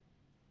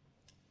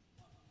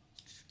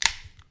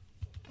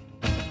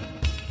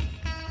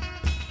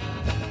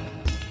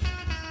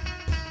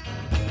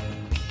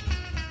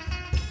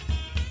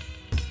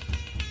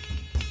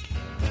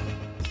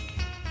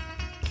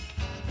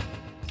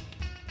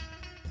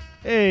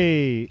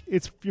Hey,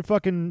 it's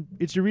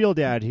your real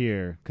dad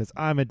here, because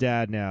I'm a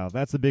dad now.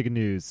 That's the big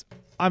news.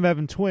 I'm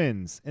having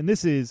twins, and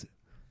this is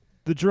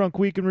the Drunk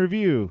Week in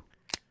Review.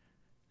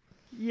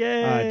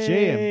 Yay!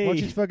 JM, why don't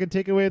you fucking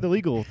take away the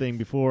legal thing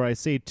before I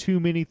say too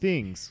many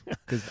things?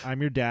 Because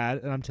I'm your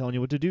dad, and I'm telling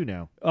you what to do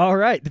now. All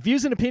right. The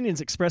views and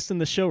opinions expressed in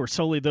this show are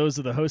solely those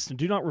of the host and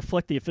do not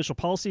reflect the official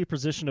policy or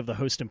position of the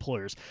host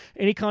employers.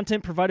 Any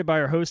content provided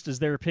by our host is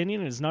their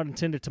opinion and is not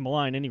intended to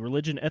malign any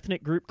religion,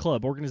 ethnic group,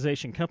 club,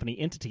 organization, company,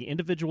 entity,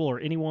 individual, or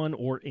anyone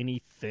or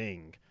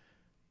anything.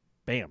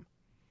 Bam.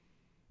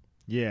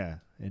 Yeah,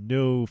 and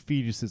no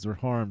fetuses were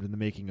harmed in the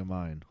making of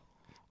mine.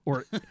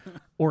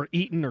 Or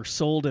eaten or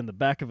sold in the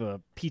back of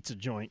a pizza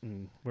joint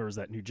in, where was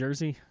that, New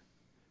Jersey?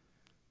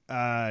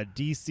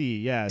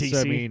 DC, yeah. DC? So,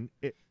 I mean,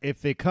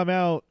 if they come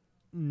out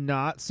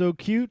not so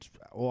cute,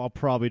 well, I'll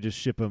probably just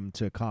ship them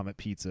to Comet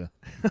Pizza.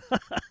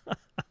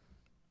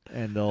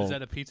 And Is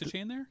that a pizza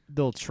chain there?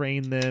 they'll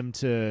train them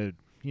to,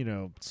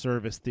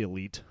 service the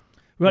elite.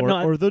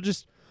 Well, or they'll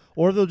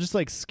just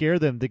like scare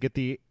them to get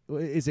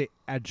is it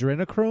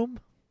adrenochrome?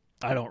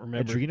 I don't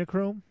remember.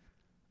 Adrenochrome?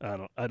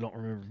 I don't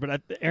remember.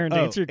 But Aaron, to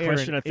answer your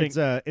question, I think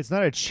it's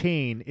not a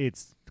chain.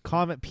 It's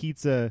Comet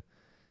Pizza,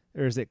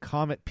 or is it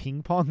Comet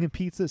Ping Pong and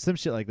Pizza? Some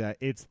shit like that.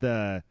 It's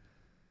the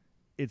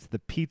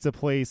pizza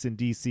place in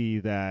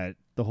DC that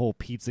the whole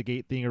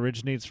Pizzagate thing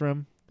originates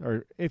from.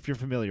 Or if you're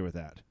familiar with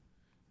that.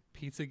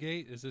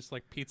 Pizzagate? Is this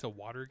like Pizza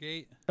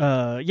Watergate?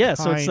 yeah.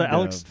 So it's Kind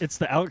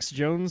the of. Alex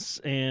Jones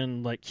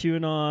and like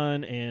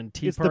QAnon and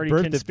Tea It's Party the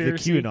birth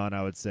conspiracy. of the QAnon,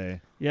 I would say.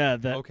 Yeah.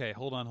 That. Okay,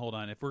 hold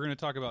on. If we're going to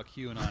talk about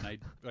QAnon,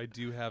 I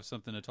do have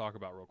something to talk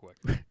about real quick.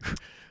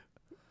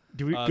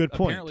 Do we? Good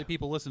point. Apparently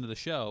people listen to the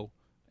show,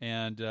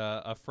 and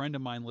a friend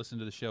of mine listened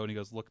to the show, and he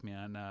goes, look,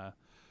 man,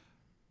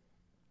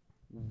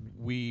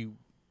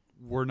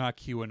 we're not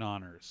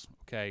QAnoners,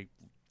 okay?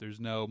 There's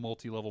no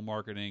multi-level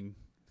marketing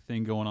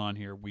thing going on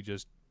here. We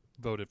just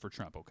voted for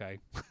Trump, okay?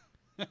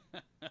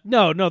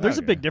 No. There's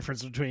a Okay. big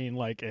difference between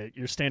like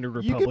your standard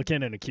You could-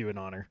 Republican and a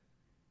QAnoner.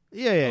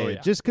 Yeah. Oh,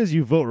 yeah. Just because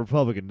you vote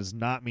Republican does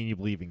not mean you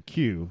believe in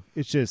Q.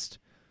 It's just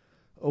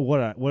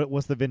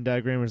what's the Venn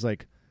diagram? It's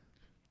like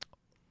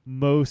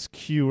most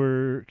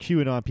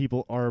QAnon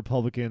people are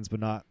Republicans, but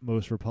not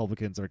most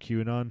Republicans are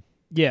QAnon.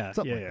 Yeah.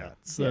 Something yeah.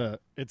 like that.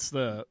 It's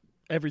the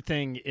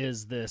everything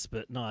is this,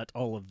 but not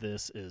all of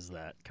this is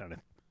that kind of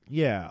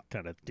Yeah,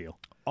 deal.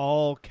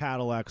 all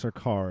Cadillacs are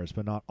cars,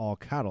 but not all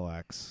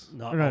Cadillacs.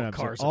 Not Or no, all no, I'm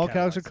sorry. cars are All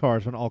Cadillacs are Cadillacs.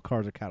 cars, but not all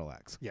cars are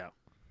Cadillacs. Yeah.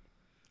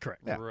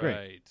 Correct. Yeah, right.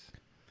 great.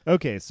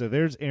 Okay, so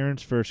there's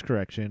Aaron's first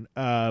correction.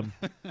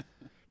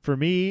 For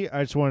me,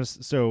 I just want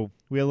to. So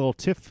we had a little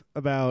tiff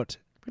about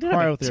We didn't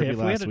have a cryotherapy tiff. We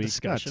last had a week.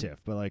 discussion. Not tiff,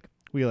 but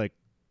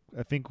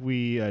I think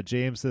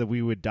James said that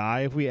we would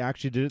die if we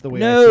actually did it the way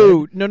I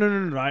said.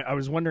 No. I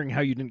was wondering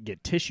how you didn't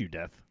get tissue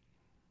death.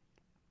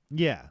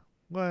 Yeah.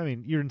 Well, I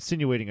mean, you're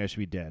insinuating I should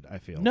be dead, I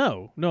feel.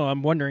 No.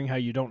 I'm wondering how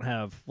you don't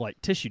have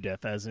like tissue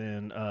death, as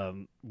in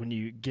when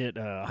you get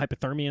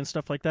hypothermia and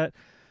stuff like that.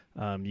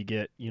 You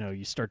get,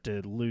 you start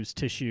to lose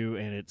tissue,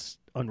 and it's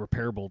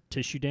unrepairable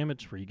tissue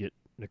damage where you get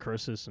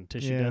necrosis and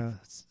tissue death.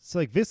 It's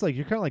like this, like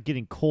you're kind of like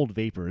getting cold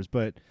vapors,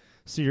 but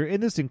so you're in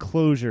this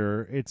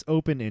enclosure, it's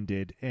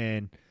open-ended,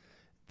 and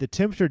the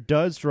temperature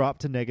does drop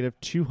to negative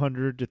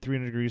 200 to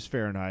 300 degrees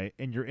Fahrenheit,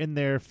 and you're in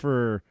there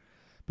for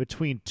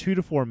between 2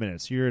 to 4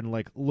 minutes. You're in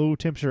like low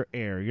temperature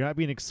air. You're not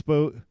being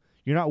exposed.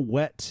 You're not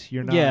wet.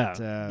 You're not.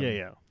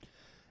 Yeah.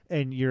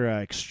 And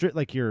your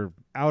like your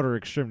outer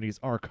extremities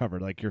are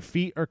covered. Like your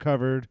feet are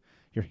covered.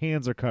 Your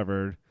hands are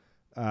covered.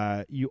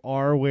 You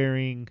are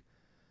wearing.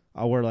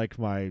 I'll wear like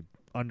my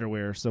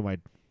underwear, so my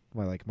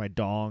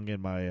dong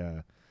and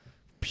my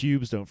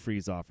pubes don't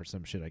freeze off or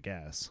some shit, I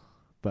guess.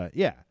 But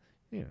yeah,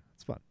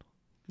 it's fun.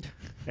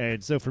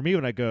 And so for me,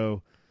 when I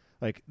go,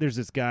 like, there's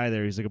this guy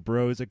there. He's like a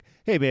bro. He's like,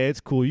 "Hey man, it's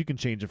cool. You can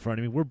change in front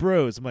of me. We're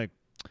bros." I'm like,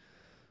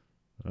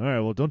 "All right,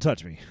 well, don't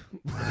touch me."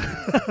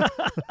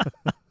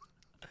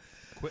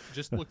 Quit,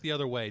 just look the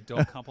other way.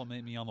 Don't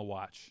compliment me on the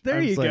watch. There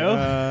I'm you just like,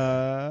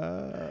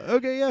 go.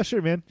 Okay, yeah,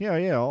 sure, man. Yeah,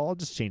 I'll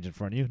just change in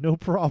front of you. No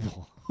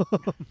problem.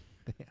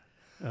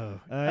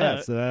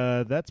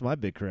 So that's my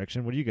big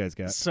correction. What do you guys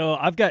got? So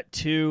I've got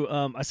two.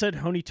 I said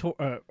horny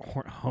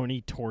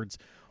toads.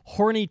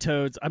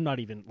 I'm not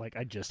even like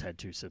I just had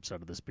 2 sips out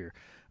of this beer.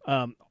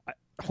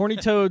 Horny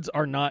toads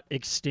are not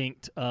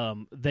extinct.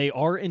 They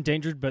are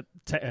endangered, but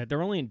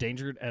they're only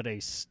endangered at a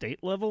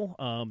state level.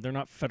 They're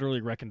not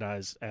federally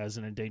recognized as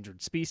an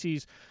endangered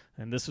species.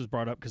 And this was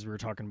brought up because we were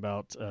talking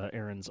about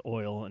Aaron's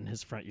oil in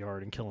his front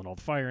yard and killing all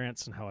the fire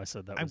ants, and how I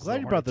said that. I'm was glad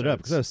the you brought horny that up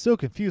because I was so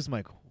confused. I'm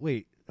like,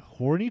 wait,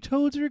 horny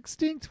toads are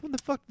extinct? When the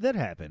fuck did that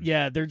happen?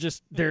 Yeah,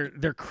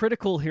 they're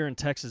critical here in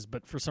Texas,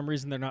 but for some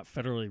reason they're not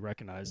federally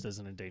recognized as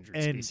an endangered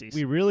And species.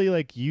 we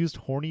really used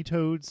horny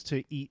toads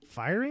to eat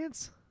fire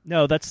ants?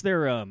 No, that's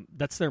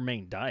their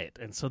main diet,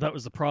 and so that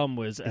was the problem.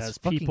 Was It's as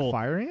fucking people,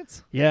 fire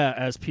ants?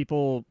 as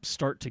people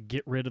start to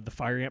get rid of the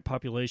fire ant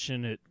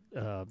population,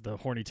 the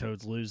horny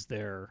toads lose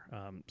their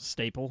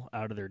staple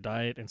out of their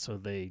diet, and so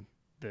they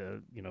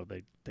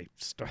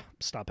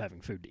stop having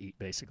food to eat,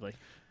 basically.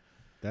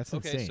 That's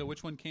Okay, insane. so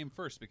which one came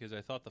first? Because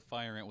I thought the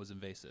fire ant was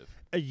invasive.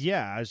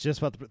 Yeah, I was just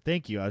about to.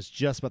 Thank you. I was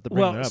just about to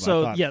bring Well, that up.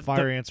 so, I thought yeah,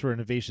 fire ants were an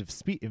invasive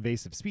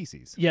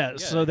species. Yeah, Yeah,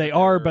 so they they're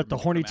are, but the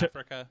from horny toad.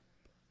 Africa.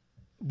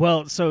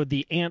 Well, so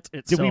the ant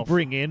itself. Did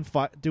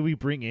we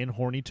bring in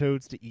horny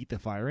toads to eat the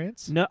fire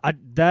ants? No,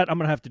 that I'm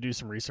gonna have to do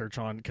some research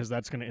on because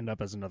that's gonna end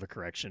up as another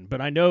correction.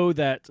 But I know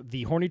that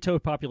the horny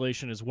toad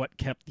population is what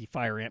kept the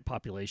fire ant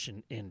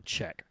population in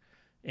check.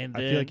 And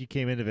I then, feel like you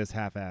came into this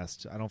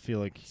half-assed. I don't feel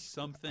like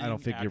Something I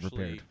don't think you're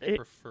actually prepared.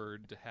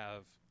 preferred to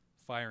have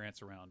fire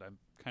ants around. I'm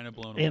kind of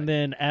blown away. and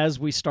then as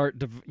we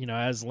start,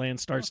 as land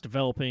starts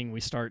developing, we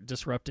start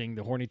disrupting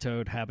the horny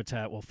toad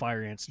habitat. Well,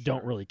 fire ants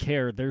don't really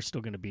care; they're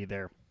still going to be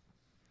there.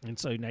 And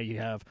so now you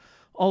have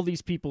all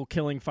these people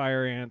killing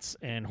fire ants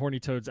and horny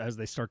toads as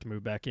they start to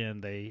move back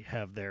in. They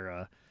have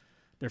their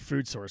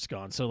food source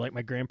gone. So like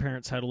my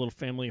grandparents had a little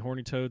family of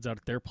horny toads out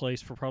at their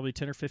place for probably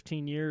 10 or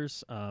 15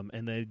 years,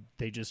 and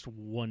they just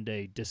one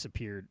day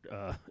disappeared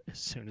as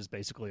soon as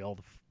basically all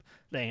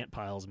the ant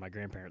piles in my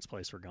grandparents'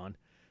 place were gone.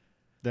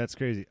 that's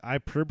crazy. I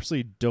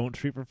purposely don't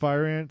treat for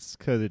fire ants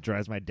because it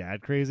drives my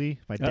dad crazy.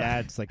 My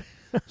dad's like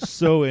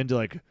so into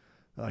like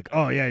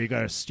oh yeah, you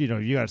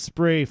gotta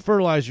spray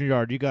fertilizer in your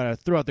yard. You gotta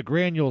throw out the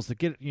granules to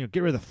get rid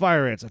of the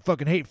fire ants. I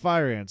fucking hate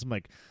fire ants. I'm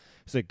like,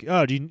 it's like,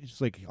 oh,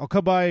 it's like I'll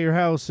come by your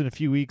house in a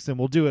few weeks and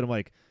we'll do it. I'm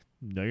like,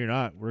 no, you're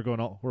not. We're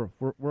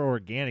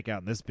organic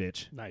out in this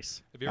bitch.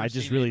 Nice. Have you ever I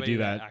just seen really anybody do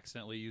that.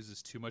 accidentally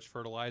uses too much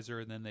fertilizer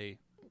and then they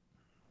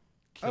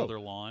kill Oh. their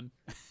lawn,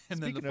 and then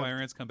the Speaking of- fire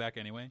ants come back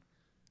anyway?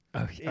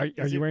 Oh, Is are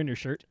you it- wearing your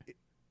shirt?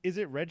 Is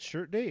it red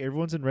shirt day?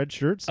 Everyone's in red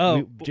shirts.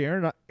 Oh.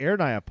 Aaron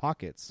and I have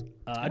pockets.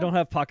 I don't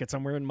have pockets.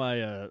 I'm wearing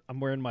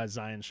my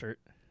Zion shirt.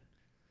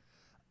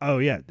 Oh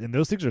yeah, and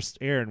those things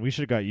are Aaron. We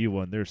should have got you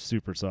one. They're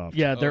super soft.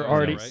 Yeah, Oh, they're is that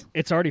already. right?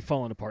 It's already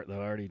falling apart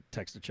though. I already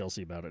texted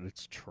Chelsea about it.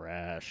 It's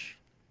trash.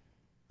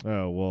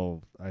 Oh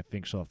well, I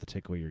think she'll have to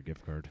take away your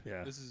gift card.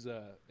 Yeah. This is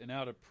an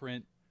out of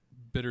print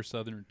Bitter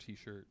Southern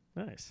T-shirt.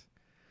 Nice.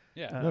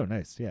 Yeah, Oh,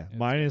 nice. Yeah, Yeah,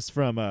 mine is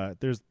from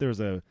there's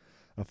a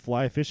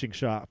fly fishing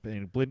shop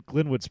in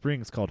Glenwood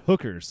Springs called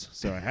Hookers,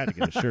 so I had to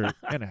get a shirt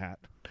and a hat.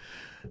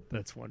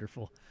 That's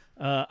wonderful.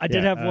 I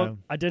did Yeah, have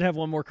one. I did have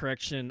one more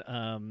correction.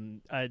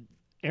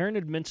 Aaron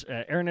had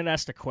mentioned. Aaron had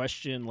asked a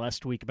question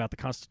last week about the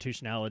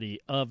constitutionality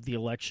of the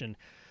election,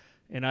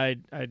 and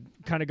I'd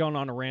kind of gone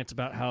on a rant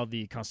about how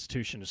the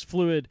Constitution is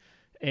fluid,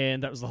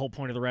 and that was the whole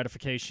point of the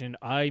ratification.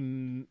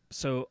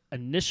 So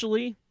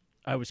initially,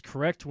 I was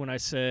correct when I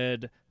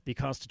said the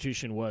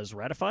Constitution was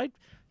ratified,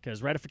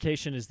 because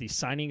ratification is the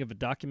signing of a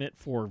document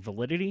for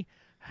validity.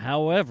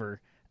 However,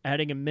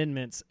 adding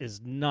amendments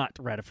is not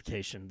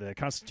ratification. The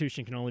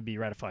Constitution can only be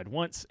ratified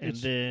once, and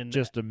It's then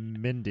Just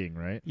amending,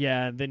 right?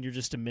 yeah, and then you're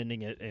just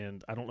amending it,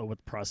 and I don't know what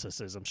the process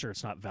is. I'm sure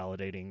it's not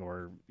validating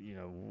or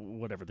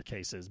whatever the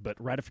case is. But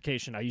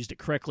ratification, I used it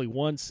correctly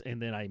once,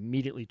 and then I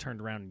immediately turned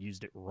around and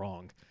used it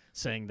wrong,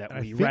 saying that And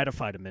I we think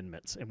ratified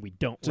amendments, and we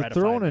don't To ratify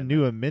throw in a amendments.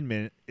 new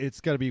amendment,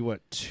 it's got to be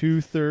what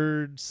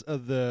 2/3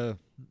 of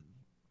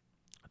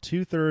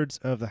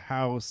the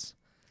House,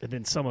 and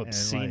then some and,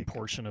 obscene like,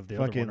 portion of the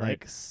other fucking one, right?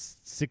 like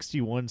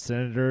 61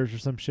 senators or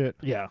some shit.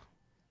 Yeah,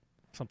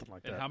 something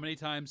like and that. how many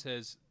times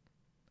has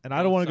And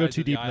I don't want to go Both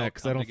too sides of the deep in aisle that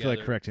because I come don't feel like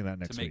together correcting that to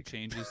next make week.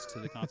 changes to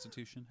the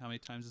Constitution? How many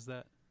times is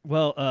that?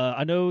 Well,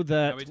 I know How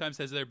that many times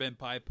has there been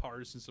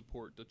bipartisan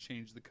support to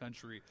change the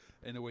country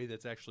in a way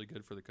that's actually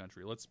good for the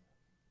country?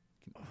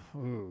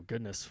 oh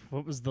goodness,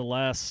 what was the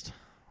last?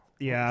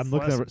 Yeah, What's I'm the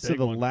looking last at so big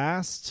the one?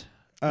 last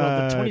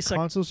Well, the 22nd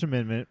Constitutional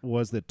Amendment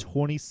was the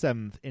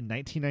 27th in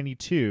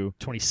 1992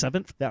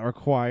 27th. that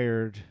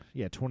required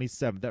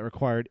 27th that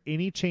required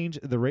any change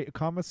in the rate of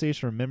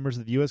compensation for members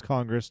of the U.S.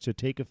 Congress to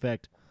take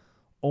effect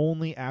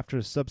only after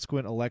a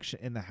subsequent election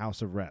in the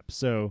House of Reps.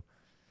 So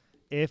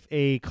if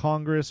a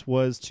Congress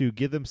was to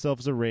give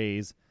themselves a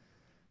raise,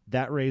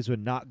 that raise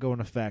would not go in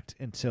effect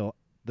until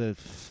the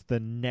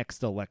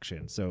next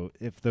election. So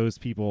if those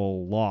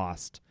people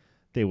lost,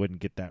 they wouldn't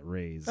get that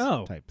raise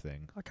type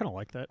thing. I kind of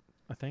like that.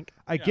 I think.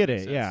 I Yeah, get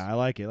makes it. sense. Yeah, I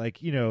like it. Like,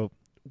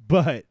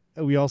 but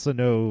we also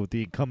know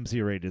the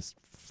incumbency rate is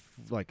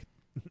like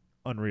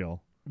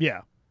unreal.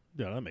 Yeah,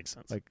 that makes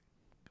sense. Like,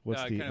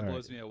 what's it the kind of all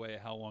blows me away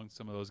how long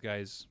some of those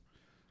guys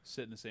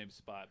sit in the same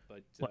spot.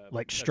 But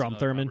Like that's Strom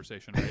another Thurmond?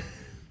 conversation, right?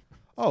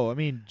 Oh, I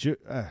mean, Joe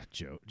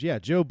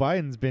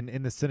Biden's been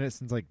in the Senate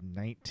since like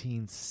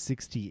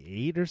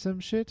 1968 or some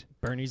shit.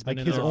 Bernie's been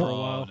like in his there own- for a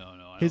while. No, I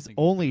don't His think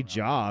he's only been around that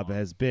job long.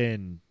 has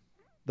been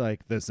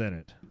like the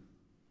Senate.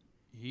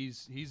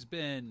 He's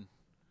been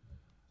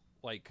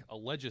like a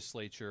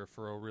legislature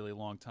for a really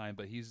long time,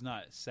 but he's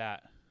not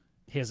sat.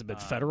 He hasn't been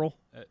Um, federal.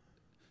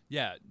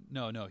 Yeah,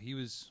 no, he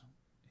was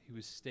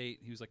state.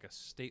 He was like a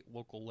state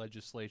local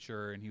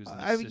legislature, and he was. An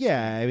I mean,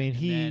 yeah, assistant, I mean, and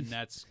he- then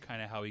that's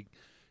kind of how he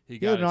He'll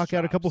got his knock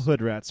out a couple chops.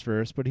 hood rats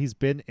first, but he's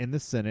been in the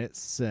Senate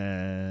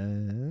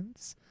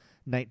since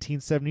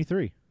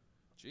 1973.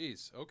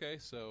 Jeez. Okay,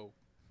 so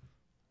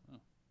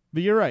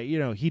But you're right.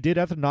 He did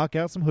have to knock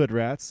out some hood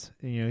rats.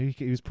 He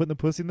was putting the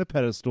pussy in the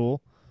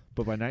pedestal,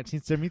 but by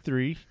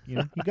 1973, he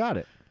got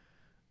it.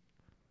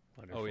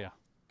 Wonderful. oh yeah,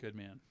 Good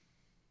man.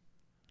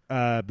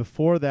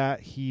 Before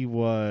that, he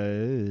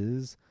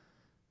was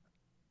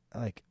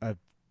like a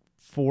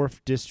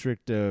 4th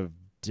district of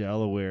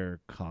Delaware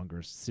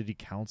Congress city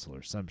council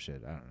or some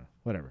shit. I don't know.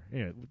 Whatever.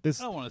 Anyway,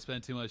 this I don't want to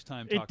spend too much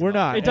time talking we're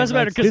about not. It doesn't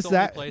matter It's 'cause the only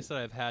that- place that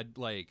I've had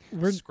like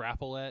We're-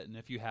 Scrapple at, and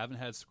if you haven't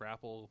had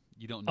Scrapple,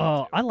 you don't know.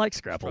 Oh, to. I like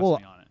Scrapple. Trust Well,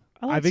 me on it.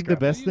 I I think the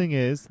Scrapple. best thing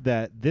is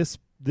that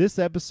this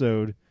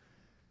episode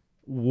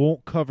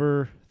won't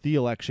cover the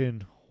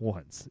election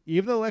once.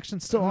 Even though the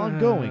election's still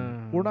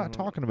ongoing, we're not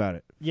talking about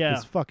it. Yeah.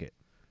 'Cause fuck it.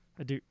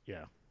 I do.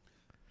 Yeah.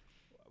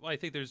 Well, I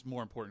think there's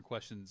more important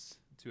questions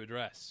to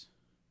address.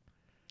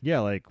 Yeah,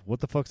 like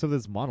what the fuck's with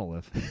this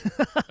monolith?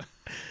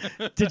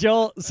 Did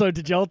y'all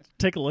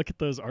take a look at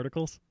those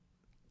articles?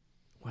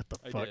 What the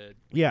I fuck? did.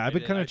 Yeah, I I've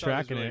been did. kind I of thought it was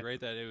tracking really it. Great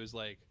that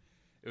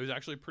it was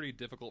actually pretty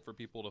difficult for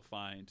people to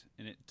find,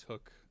 and it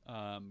took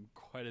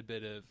quite a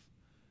bit of.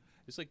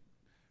 It's like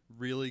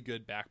really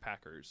good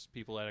backpackers,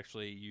 people that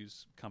actually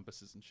use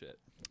compasses and shit.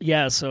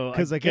 Yeah, so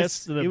Because I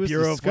guess the it was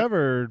Bureau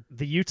discovered.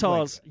 the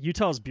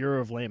Utah's Bureau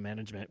of Land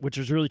Management, which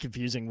was really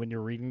confusing when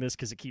you're reading this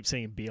because it keeps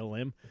saying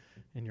BLM,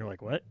 and you're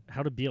like, what?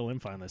 How did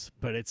BLM find this?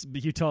 But it's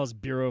Utah's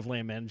Bureau of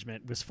Land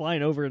Management was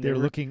flying over and They're they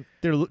were looking.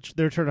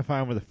 They're trying to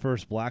find where the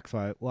first Black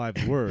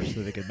lives were,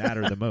 so they could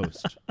matter the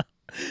most.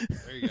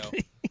 There you go.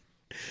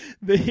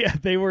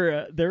 they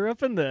were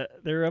up in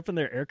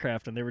their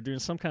aircraft and they were doing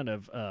some kind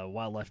of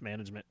wildlife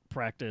management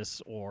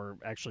practice or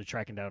actually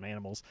tracking down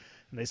animals,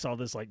 and they saw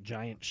this like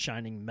giant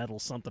shining metal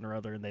something or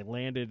other, and they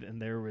landed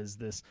and there was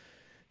this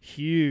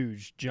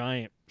huge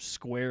giant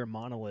square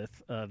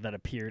monolith that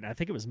appeared. I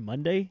think it was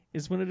Monday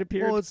is when it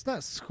appeared. Well, it's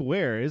not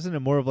square, isn't it?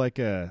 More of like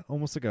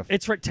almost like a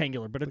It's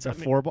rectangular, but it's like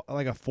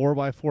a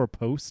 4x4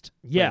 post.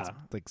 but Yeah.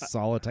 it's like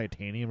solid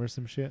titanium or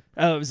some shit.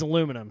 Oh, it was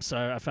aluminum. So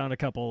I found a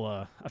couple.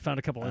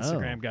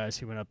 Instagram guys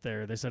who went up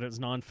there. They said it was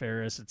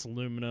non-ferrous. It's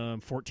aluminum.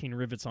 14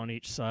 rivets on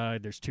each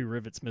side. There's 2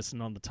 rivets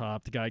missing on the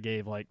top. The guy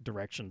gave like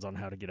directions on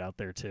how to get out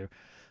there too.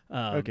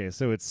 Okay,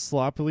 so it's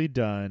sloppily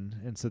done,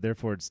 and so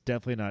therefore it's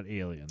definitely not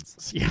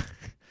aliens. Yeah.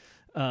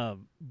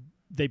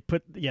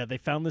 They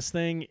found this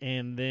thing,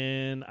 and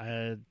then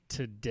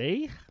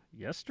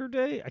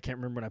yesterday, I can't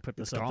remember when I put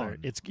this It's up there.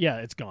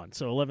 gone. It's gone.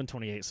 So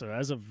 11/28. So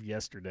as of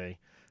yesterday,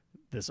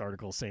 this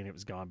article is saying it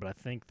was gone, but I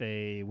think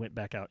they went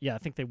back out. Yeah, I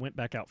think they went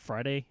back out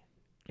Friday,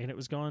 and it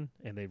was gone,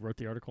 and they wrote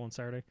the article on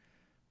Saturday,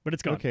 but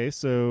it's gone. Okay,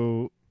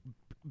 so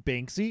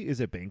Banksy, is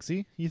it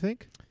Banksy? You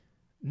think?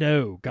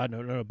 No, God,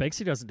 no.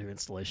 Banksy doesn't do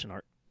installation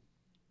art.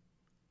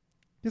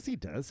 Yes, he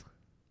does.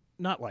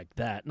 Not like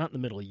that. Not in the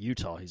middle of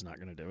Utah. He's not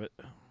going to do it.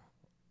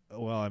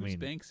 Well, I Who's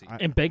mean, Banksy?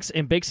 And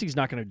Banksy's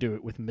not going to do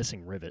it with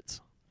missing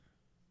rivets.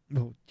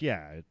 well,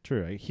 yeah,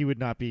 true. He would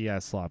not be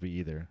as sloppy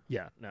either.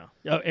 Yeah, no.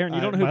 Oh, Aaron, you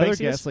don't know who my other Banksy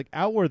guess, is? like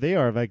out where they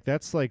are, like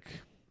that's like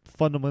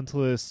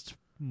fundamentalist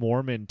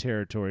Mormon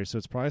territory. So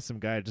it's probably some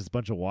guy, just a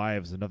bunch of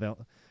wives and nothing,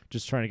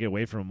 just trying to get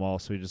away from them all.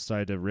 So he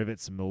decided to rivet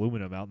some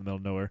aluminum out in the middle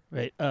of nowhere.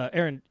 Right,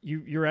 Aaron,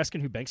 you're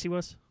asking who Banksy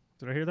was?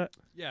 Did I hear that?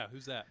 Yeah,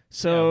 who's that?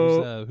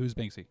 So, yeah, who's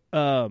Banksy?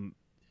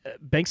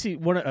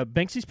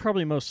 Banksy's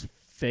probably most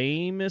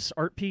famous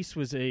art piece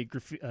was a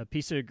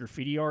piece of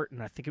graffiti art,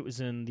 and I think it was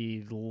in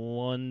the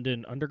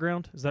London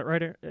Underground. Is that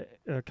right,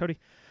 Cody?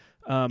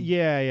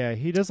 Yeah,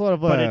 he does a lot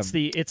of. But it's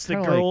the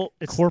kinda girl. like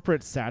It's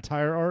corporate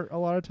satire art a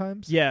lot of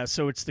times. yeah.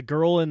 So it's the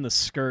girl in the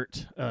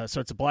skirt.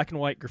 So it's a black and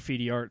white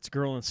graffiti art. It's a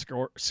girl in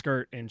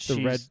skirt, and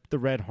the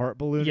red heart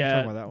balloon. You're yeah,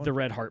 talking about that one? the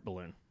red heart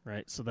balloon.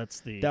 Right. So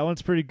that's the That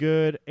one's pretty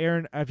good.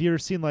 Aaron, have you ever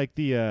seen like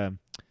the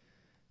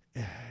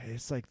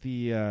it's like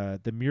the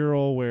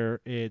mural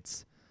where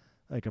it's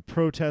like a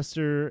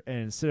protester,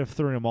 and instead of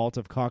throwing a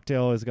Molotov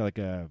cocktail, he's got like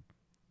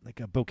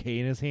a bouquet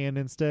in his hand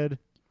instead.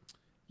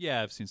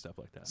 Yeah, I've seen stuff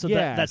like that. So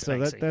yeah, that's so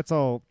Banksy. that's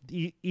all.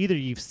 Either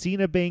you've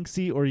seen a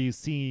Banksy or you've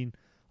seen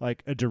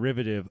like a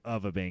derivative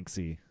of a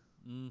Banksy,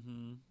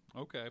 Mm-hmm.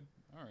 Okay.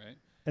 All right.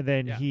 and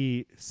then Yeah.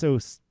 he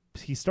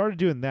started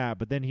doing that,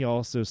 but then he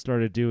also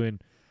started doing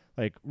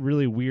like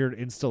really weird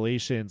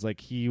installations. Like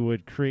he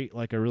would create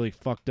like a really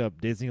fucked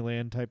up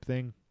Disneyland type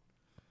thing.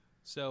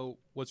 So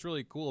what's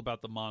really cool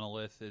about the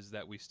monolith is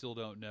that we still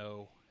don't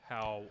know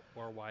how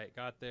or why it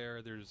got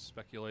there. There's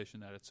speculation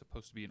that it's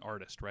supposed to be an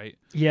artist, right?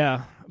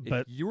 yeah.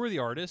 But if you were the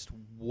artist,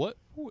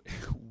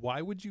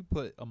 why would you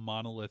put a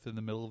monolith in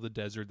the middle of the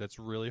desert that's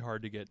really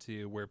hard to get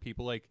to, where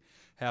people like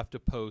have to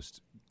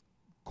post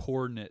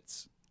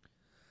coordinates?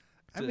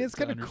 I mean, it's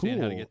kind of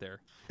understand how to cool. get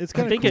there. It's I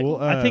kind think of cool.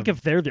 I think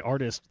if they're the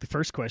artist, the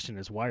first question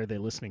is why are they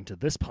listening to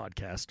this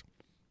podcast?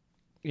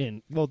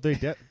 And well,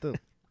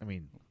 I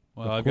mean,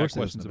 Well, of I've got course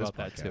they listen questions to this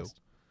about that too. podcast.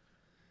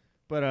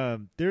 But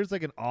there's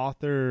like an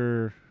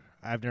author.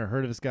 I've never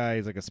heard of this guy.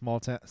 He's like a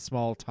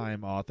small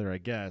time author, I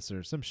guess,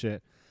 or some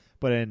shit.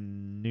 But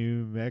in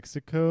New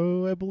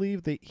Mexico, I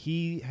believe that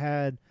he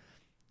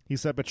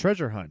set up a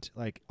treasure hunt.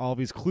 Like all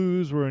these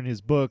clues were in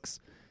his books,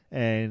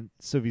 and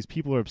so these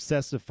people are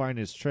obsessed to find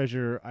his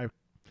treasure.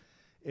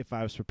 If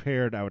I was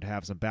prepared, I would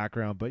have some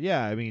background. But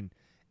yeah, I mean,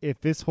 if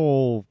this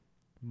whole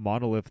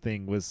monolith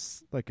thing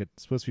was like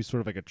supposed to be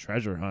sort of like a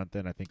treasure hunt,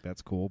 then I think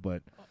that's cool.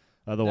 But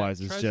Otherwise,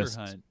 That it's treasure just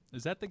hunt.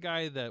 Is that the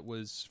guy that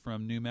was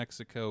from New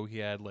Mexico? He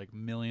had like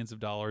millions of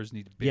dollars and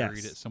he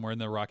buried Yes. it somewhere in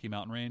the Rocky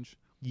Mountain Range.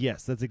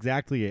 yes, that's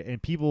exactly it.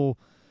 And people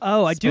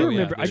Oh, I do Oh, yeah,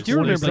 remember. I there's do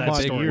remember like that a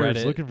big story. years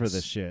Reddit. looking for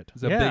this shit.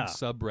 There's a Yeah. big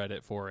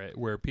subreddit for it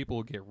where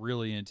people get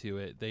really into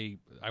it.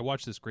 I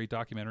watched this great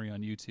documentary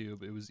on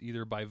YouTube. It was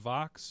either by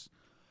Vox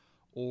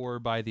or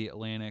by The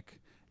Atlantic,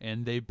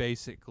 and they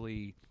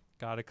basically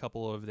got a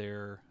couple of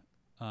their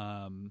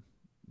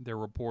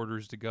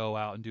reporters to go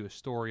out and do a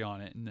story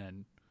on it and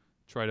then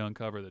try to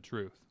uncover the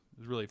truth. It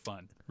was really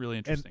fun, really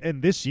interesting.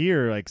 And this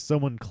year, like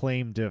someone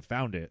claimed to have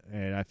found it,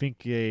 and I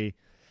think it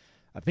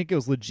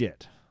was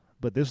legit.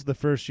 But this was the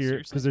first year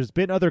Seriously? because there's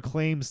been other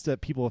claims that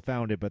people have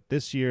found it, but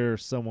this year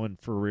someone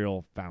for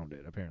real found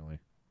it apparently.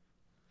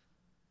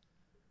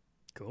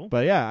 Cool.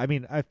 But yeah, I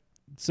mean,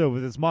 so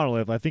with this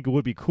monolith, I think it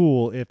would be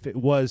cool if it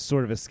was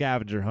sort of a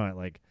scavenger hunt,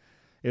 like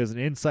it was an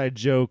inside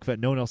joke that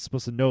no one else is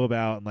supposed to know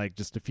about, and like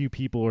just a few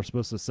people are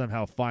supposed to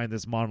somehow find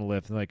this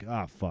monolith, and like,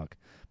 fuck,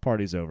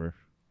 party's over.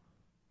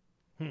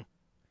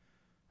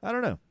 I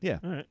don't know. Yeah.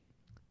 All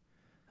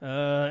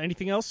right.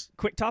 Anything else?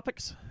 Quick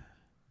topics.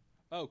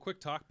 Oh, quick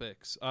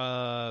topics.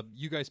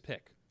 You guys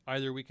pick.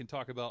 Either we can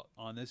talk about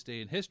on this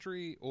day in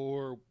history,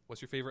 or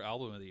what's your favorite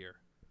album of the year?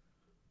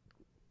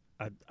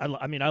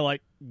 I mean, I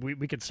like.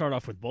 We could start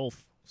off with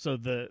both. So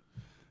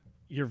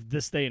your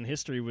this day in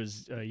history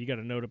was you got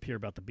a note up here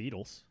about the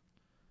Beatles.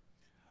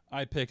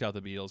 I picked out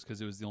the Beatles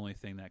because it was the only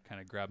thing that kind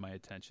of grabbed my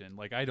attention.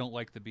 Like, I don't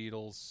like the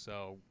Beatles,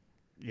 so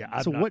Yeah.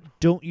 So what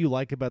don't you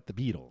like about the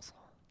Beatles?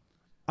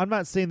 I'm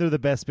not saying they're the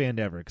best band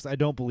ever because I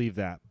don't believe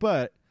that.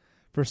 But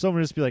for someone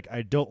to just be like,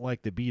 I don't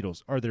like the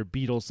Beatles, are there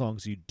Beatles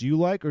songs you do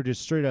like, or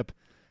just straight up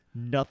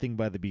nothing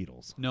by the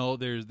Beatles? no,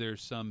 there's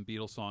some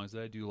Beatles songs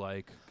that I do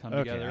like come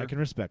Okay, together. I can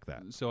respect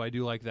that. So I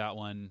do like that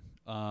one.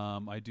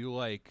 I do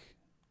like.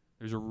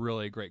 There's a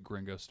really great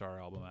Gringo Starr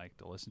album I like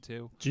to listen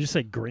to. Did you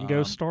say Gringo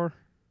Um, Star?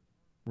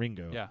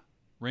 Ringo. Yeah,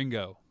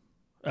 Ringo.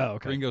 Oh,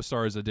 okay. Ringo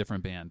Starr is a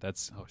different band.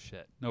 That's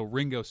shit. No,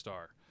 Ringo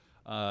Starr.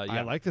 Yeah.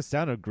 I like the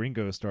sound of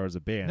Gringo Starr as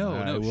a band. No,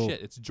 I no will-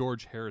 shit. It's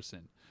George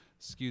Harrison.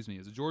 Excuse me.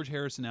 It's a George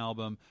Harrison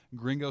album.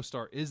 Gringo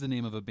Starr is the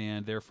name of a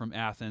band. They're from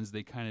Athens.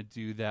 They kind of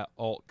do that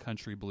alt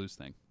country blues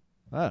thing.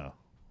 Oh,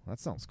 that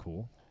sounds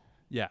cool.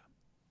 Yeah.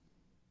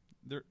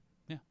 They're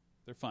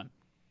fun.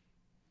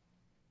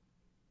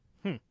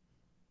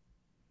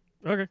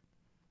 Okay.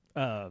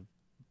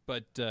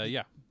 But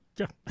yeah.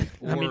 Yeah.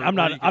 Or, I mean, or I'm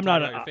not. you could I'm talk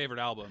not. about your favorite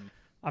album.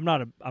 I'm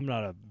not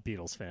a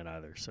Beatles fan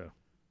either. So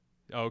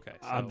Oh, okay.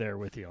 So I'm there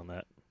with you on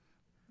that.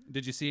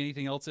 Did you see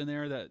anything else in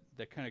there that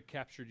kind of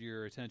captured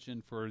your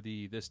attention for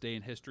this day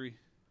in history?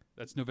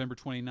 That's November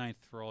 29th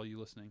for all you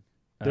listening.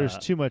 There's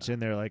too much in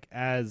there. Like,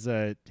 as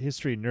a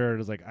history nerd,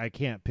 is like I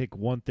can't pick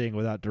one thing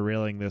without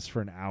derailing this for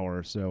an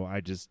hour, so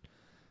I just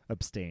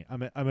abstain.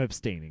 I'm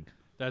abstaining.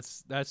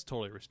 That's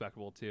totally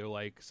respectable too.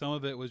 Like, some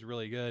of it was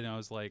really good, and I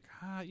was like,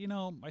 I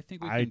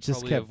think we can I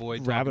just probably kept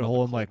avoid rabbit talking hole.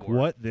 about I'm the like, Cold War.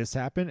 what? This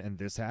happened, and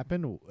this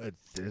happened.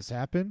 This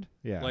happened.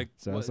 Yeah. Like,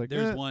 so I was like,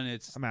 there's one.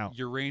 It's I'm out.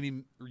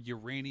 uranium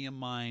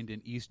mined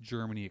in East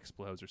Germany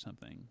explodes or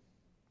something.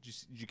 Did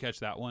you catch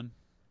that one?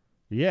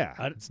 Yeah,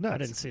 I it's nuts.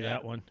 didn't see Yeah.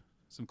 that one.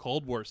 Some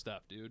Cold War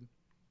stuff, dude.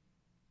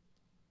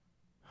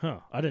 Huh.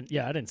 I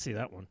didn't see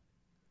that one.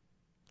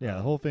 Yeah,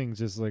 the whole thing's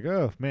just like,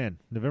 oh man,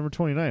 November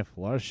 29th, a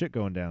lot of shit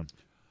going down.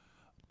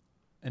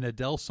 An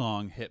Adele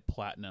song hit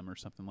platinum or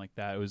something like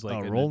that. It was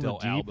like an Rollin' the Adele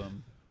Deep?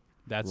 album.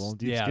 Rollin'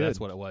 Deep's That's good.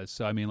 what it was.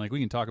 So I mean, like, we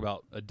can talk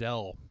about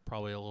Adele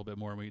probably a little bit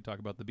more when we talk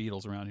about the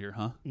Beatles around here,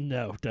 huh?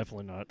 No,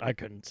 definitely not. I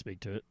couldn't speak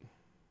to it.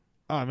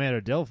 Oh man,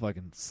 Adele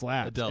fucking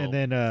slapped. Adele and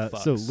then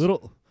so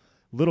fucks.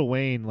 Little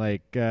Wayne,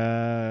 like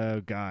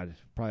God,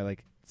 probably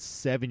like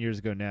 7 years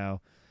ago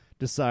now,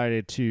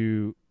 decided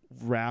to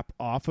rap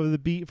off of the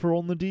beat for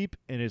Rollin' the Deep,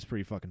 and it's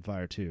pretty fucking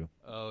fire too.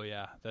 Oh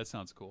yeah, that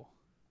sounds cool.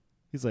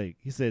 He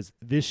says,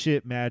 "This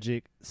shit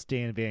magic,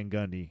 Stan Van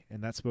Gundy,"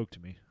 and that spoke to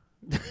me.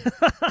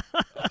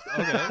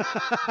 Okay,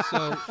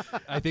 so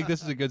I think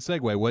this is a good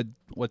segue.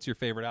 What's your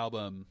favorite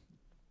album,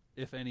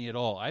 if any at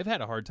all? I've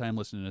had a hard time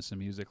listening to some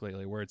music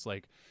lately where it's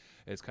like,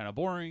 it's kind of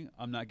boring.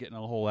 I'm not getting a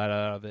whole lot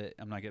out of it.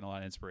 I'm not getting a lot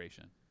of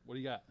inspiration. What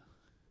do you got?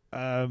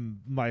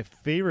 My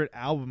favorite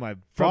album I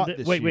From bought the,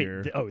 this wait,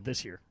 year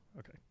this year.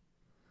 Okay.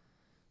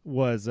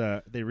 was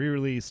they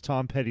re-released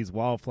Tom Petty's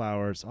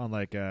Wildflowers on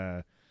like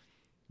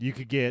you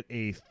could get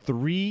a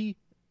 3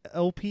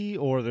 LP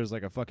or there's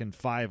like a fucking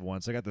 5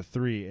 one. So I got the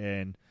 3,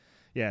 and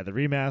yeah, the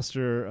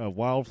remaster of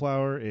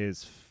Wildflowers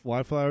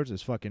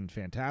is fucking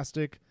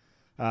fantastic.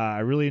 I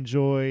really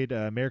enjoyed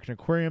American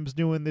Aquarium's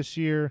new one this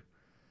year,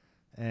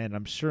 and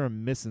I'm sure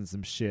I'm missing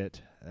some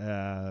shit.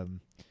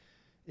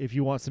 If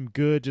you want some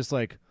good, just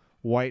like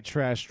white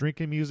trash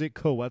drinking music,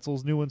 Co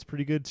Wetzel's new one's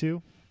pretty good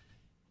too.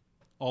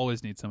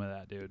 Always need some of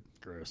that, dude.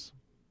 Gross.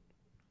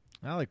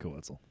 I like Co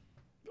Wetzel.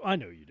 I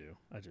know you do.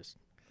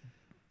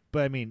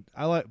 But I mean,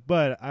 I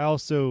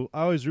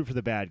always root for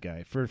the bad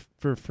guy. For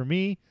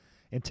me,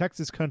 in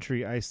Texas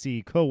country, I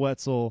see Co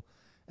Wetzel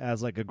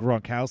as like a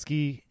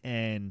Gronkowski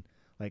and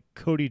like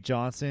Cody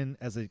Johnson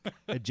as a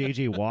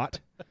JJ Watt.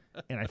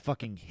 and I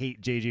fucking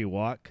hate J.J.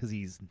 Watt because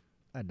he's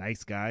a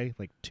nice guy,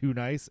 like too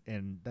nice,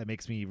 and that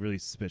makes me really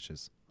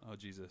suspicious. Oh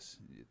Jesus!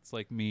 It's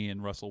like me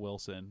and Russell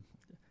Wilson.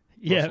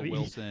 Yeah, Russell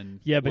Wilson.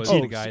 but was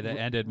you- the guy that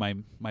ended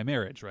my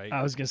marriage, right?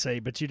 I was gonna say,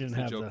 but you It's didn't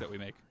the have joke that we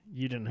make.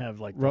 you didn't have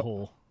like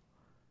Ru-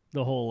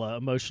 the whole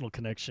emotional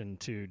connection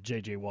to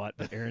J.J. Watt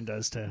that Aaron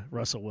does to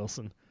Russell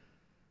Wilson.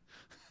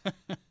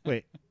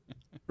 Wait,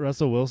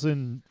 Russell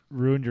Wilson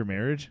ruined your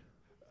marriage?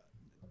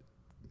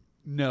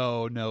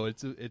 No,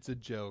 it's a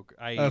joke.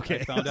 Okay.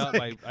 I found out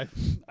my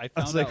I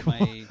found was like, out my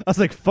I was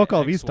like, fuck my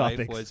all these ex-wife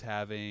topics. was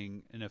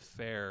having an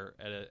affair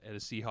at a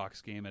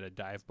Seahawks game at a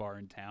dive bar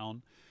in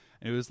town,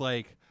 and it was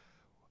like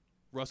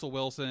Russell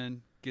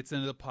Wilson gets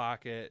into the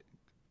pocket,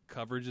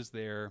 coverage is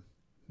there,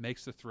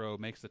 makes the throw,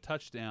 makes the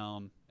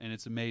touchdown, and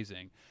it's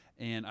amazing.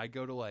 And I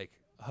go to like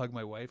hug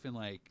my wife and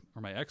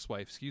or my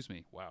ex-wife, excuse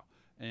me, wow,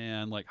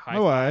 and like high My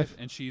five, wife.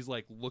 and she's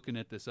like looking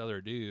at this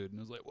other dude,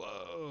 and I was like,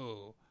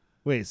 whoa.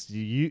 Wait, so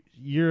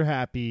you're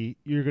happy?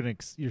 You're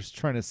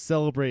trying to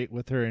celebrate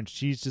with her, and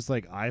she's just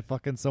like, I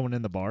fucking someone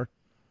in the bar.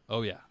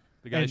 Oh yeah,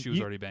 the guy And she was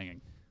you- already banging.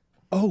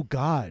 Oh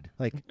God!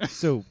 Like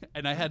so.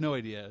 And I had no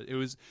idea.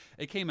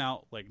 It came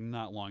out like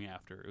not long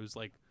after. It was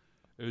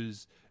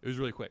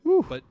really quick.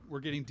 Whew. But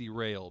we're getting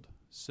derailed.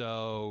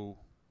 So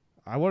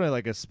I wanted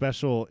like a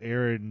special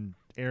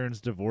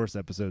Aaron's divorce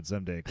episode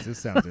someday because this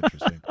sounds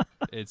interesting.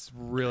 it's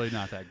really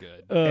not that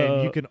good.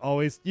 And you can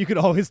always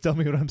tell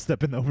me when I'm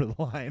stepping over the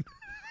line.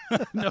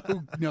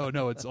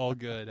 No, it's all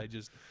good. I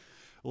just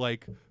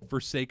like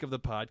for sake of the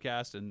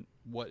podcast and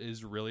what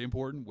is really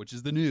important, which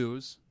is the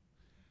news,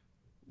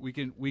 we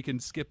can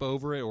skip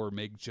over it or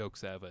make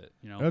jokes out of it,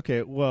 you know.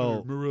 Okay,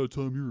 well, Remember that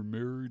time you were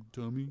married,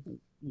 Tommy?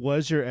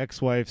 was your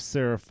ex-wife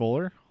Sarah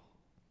Fuller?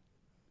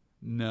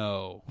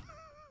 No.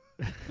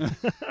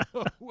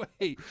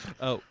 Wait.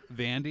 Oh,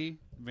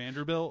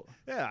 Vanderbilt?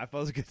 Yeah, I thought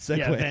it was a good segue.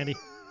 Yeah, Vandy.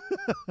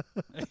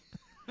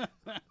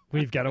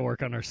 We've got to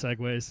work on our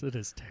segues. It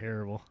is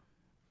terrible.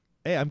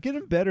 Hey, I'm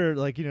getting better.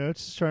 Like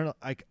just trying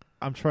to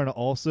I'm trying to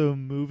also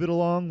move it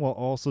along while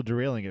also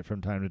derailing it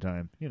from time to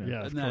time. Yeah,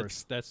 of And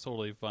course. that's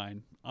totally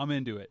fine. I'm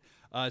into it.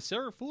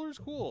 Sarah Fuller's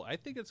cool. I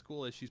think it's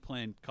cool that she's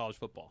playing college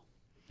football,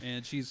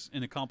 and she's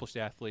an accomplished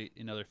athlete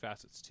in other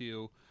facets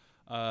too.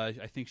 I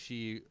think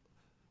she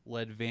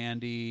led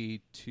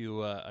Vandy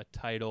to a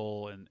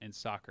title in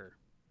soccer.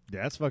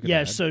 Yeah, that's fucking. Yeah,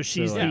 rad. so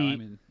she's Yeah, the I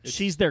mean, it's-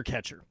 she's their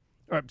catcher.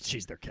 Or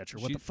she's their catcher.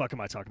 What She- the fuck am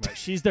I talking about?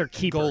 She's their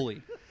keeper.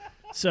 Goalie.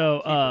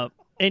 So,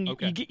 and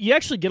Okay. you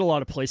actually get a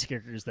lot of place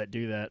kickers that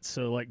do that.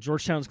 So, like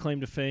Georgetown's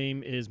claim to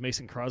fame is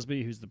Mason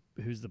Crosby, who's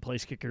the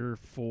place kicker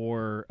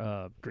for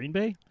Green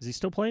Bay. Is he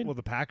still playing? Well,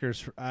 the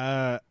Packers.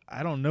 I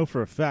don't know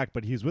for a fact,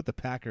 but he's with the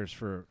Packers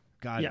for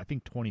God, Yeah. I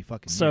think 20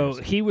 fucking so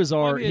years. he was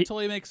Well, our I mean, it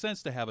totally makes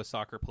sense to have a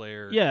soccer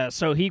player. yeah.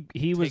 So he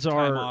was take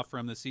time our off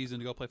from the season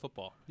to go play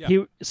football. Yeah. he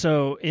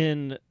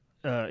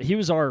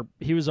was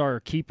our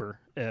keeper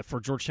for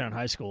Georgetown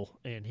High School,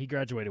 and he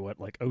graduated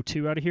like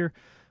 02 out of here.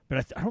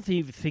 But I don't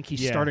even think he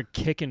Yeah. started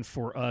kicking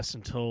for us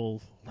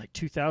until like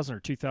 2000 or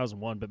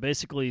 2001. But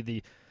basically,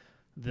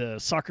 the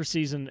soccer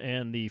season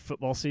and the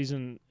football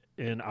season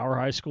in our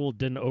high school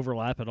didn't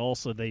overlap at all.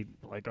 So they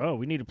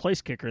we need a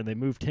place kicker, and they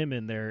moved him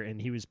in there, and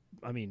he was,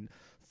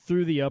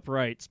 through the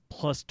uprights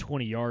plus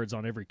 20 yards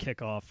on every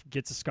kickoff,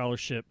 gets a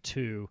scholarship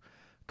to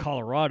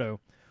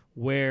Colorado,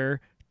 where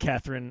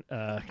Catherine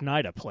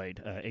Hnida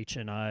played,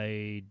 Hnida,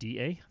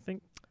 I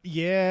think.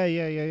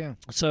 Yeah.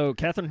 So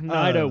Catherine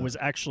Hnida was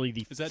actually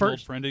the Is that an old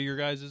first. friend of your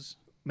guys's?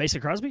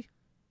 Mason Crosby?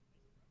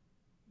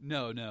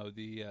 No,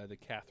 the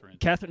Catherine.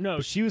 Catherine? No,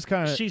 But she was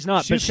kind of. she's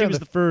not, She but was she kind was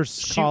of the the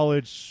first she-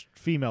 college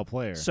female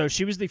player. So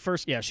she was the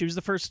first. Yeah, she was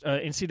the first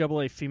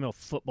NCAA female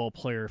football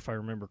player, if I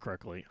remember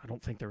correctly. I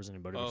don't think there was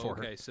anybody Oh, before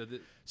her. okay. So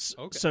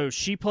okay. So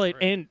she played,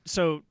 Right. and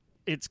so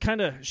it's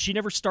kind of she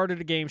never started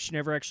a game. She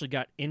never actually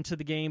got into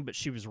the game, but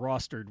she was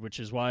rostered, which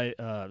is why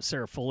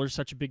Sarah Fuller's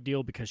such a big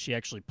deal because she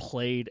actually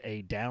played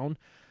a down.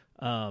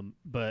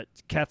 But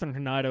Catherine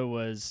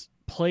Hnida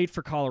played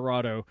for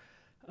Colorado.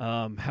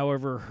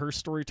 However, her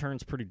story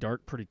turns pretty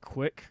dark pretty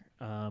quick.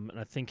 And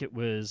I think it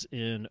was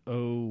in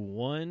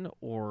 01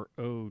 or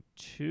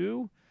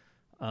 02.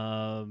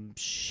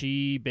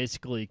 She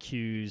basically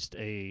accused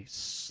a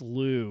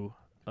slew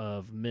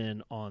of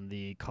men on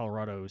the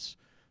Colorado's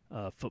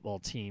football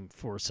team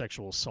for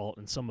sexual assault,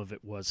 and some of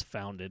it was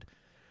founded.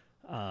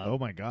 oh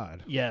my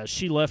God. Yeah,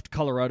 she left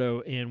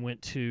Colorado and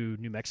went to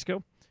New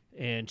Mexico,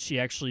 and she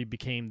actually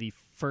became the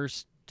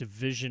first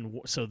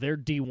Division. So they're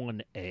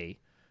D1A,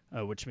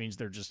 which means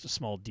they're just a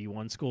small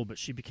D1 school. But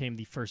she became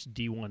the first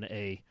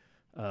D1A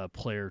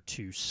player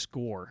to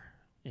score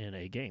in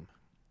a game.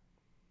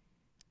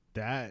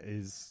 That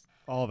is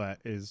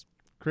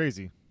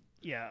crazy.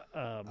 Yeah.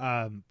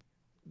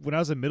 When I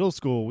was in middle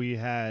school, we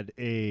had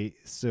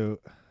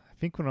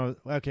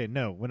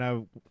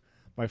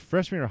my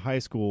freshman year of high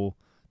school,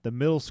 the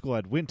middle school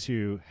I'd went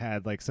to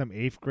had like some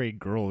 8th grade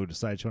girl who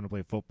decided she wanted to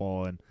play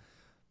football, and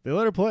they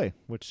let her play,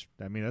 which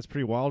that's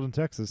pretty wild in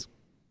Texas.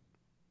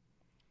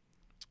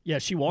 Yeah,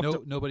 she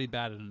walked. Nobody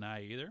batted an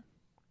eye either.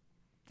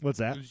 What's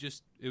that?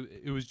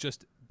 It was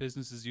just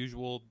business as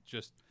usual?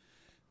 Just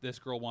this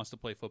girl wants to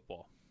play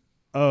football.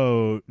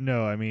 Oh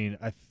no! I mean,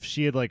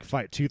 she had like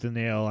fight tooth and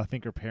nail. I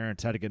think her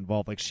parents had to get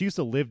involved. Like she used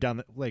to live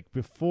down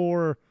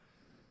before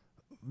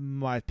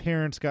my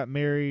parents got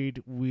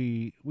married.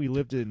 We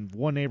lived in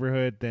one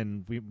neighborhood,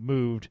 then we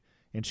moved,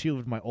 and she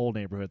lived in my old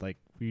neighborhood. Like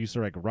we used to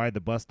like ride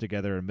the bus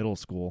together in middle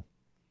school.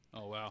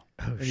 Oh wow!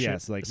 Oh, And yeah,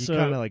 so like you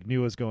kind of like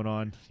knew what was going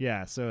on.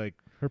 Yeah, so like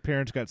her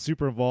parents got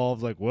super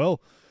involved. Like,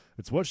 well,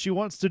 it's what she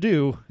wants to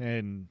do,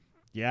 and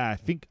yeah,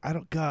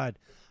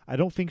 I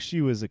don't think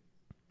she was a.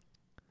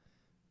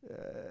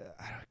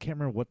 I can't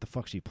remember what the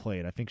fuck she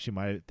played. I think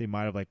they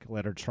might have like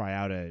let her try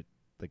out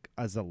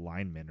as a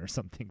lineman or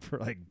something for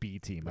like B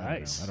team.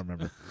 Nice. I don't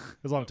remember.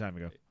 It was a long time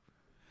ago.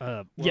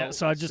 Yeah,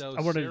 so I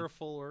wanted. Sarah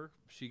Fuller,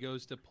 she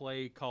goes to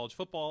play college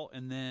football,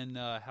 and then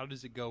how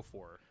does it go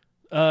for her?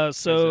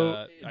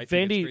 So I think it's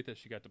Vandy, great that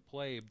she got to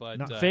play, but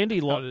Vandy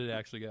how did it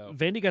actually go?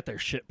 Vandy got their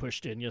shit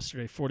pushed in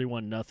yesterday,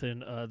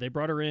 41-0. They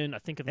brought her in, I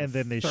think, And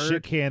then they third.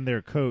 shit canned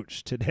their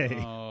coach today.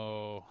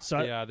 Oh,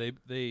 So yeah,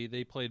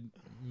 they played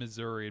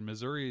Missouri, and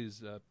Missouri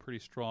is pretty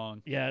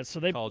strong. Yeah,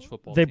 so they college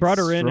football. They team. brought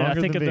her in, I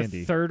Stronger think, than at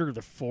the Vandy. third or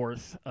the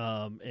fourth,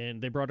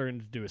 and they brought her in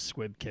to do a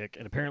squib kick,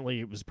 and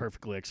apparently it was a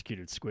perfectly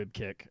executed squib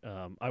kick.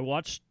 I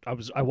watched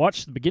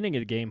the beginning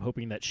of the game,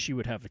 hoping that she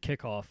would have the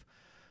kickoff.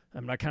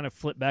 I kind of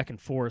flipped back and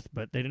forth,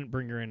 but they didn't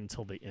bring her in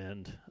until the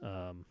end.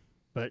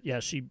 But yeah,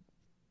 she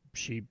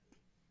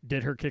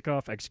did her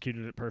kickoff,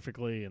 executed it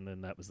perfectly, and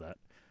then that was that.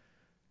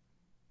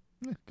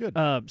 Yeah,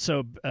 good.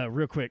 So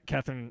real quick,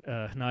 Catherine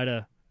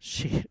Hnida,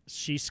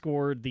 she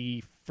scored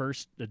the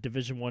first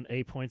Division I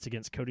A points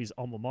against Cody's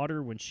alma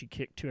mater when she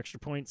kicked 2 extra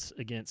points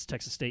against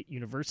Texas State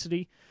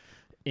University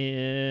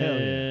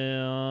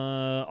in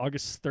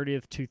August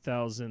 30th,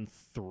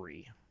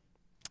 2003.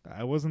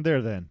 I wasn't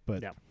there then,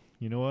 but Yeah.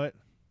 you know what?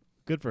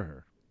 Good for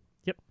her.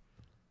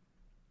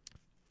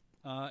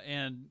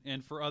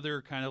 And for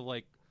other kind of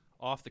like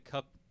off the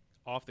cuff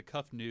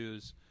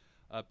news,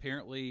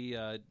 apparently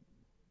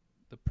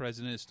the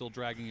president is still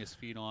dragging his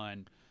feet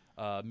on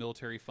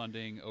military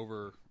funding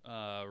over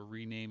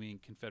renaming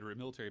Confederate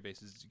military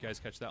bases. Did you guys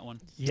catch that one?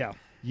 Yeah.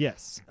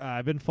 Yes,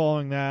 I've been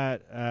following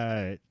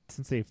that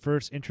since they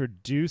first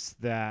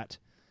introduced that,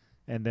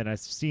 and then I've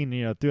seen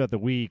throughout the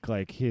week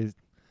like he's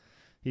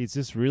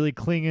just really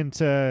clinging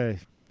to.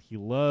 He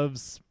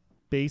loves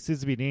bases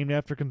to be named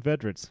after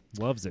Confederates.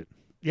 Loves it.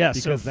 Yeah,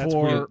 Because so that's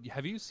for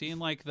Have you seen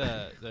like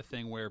the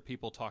thing where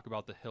people talk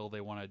about the hill they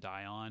want to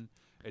die on?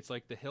 It's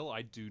like the hill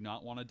I do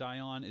not want to die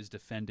on is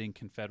defending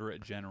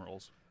Confederate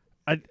generals.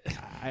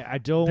 I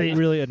don't They-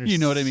 really understand. You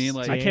know what I mean?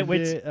 Like- I can't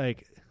wait it.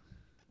 Like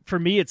for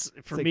me, it's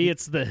like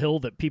it's the hill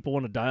that people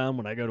want to die on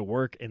when I go to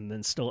work, and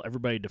then still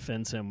everybody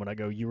defends him when I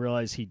go. You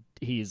realize he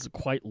is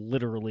quite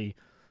literally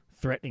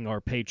threatening our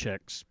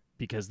paychecks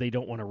because they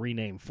don't want to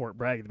rename Fort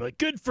Bragg. They're like,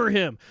 good for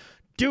him,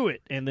 do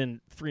it. And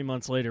then 3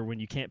 months later, when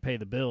you can't pay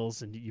the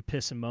bills and you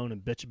piss and moan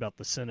and bitch about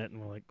the Senate,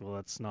 and we're like, well,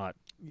 that's not.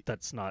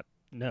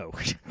 No,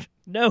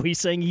 no. He's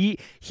saying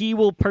he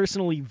will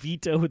personally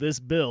veto this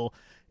bill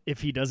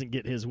if he doesn't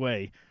get his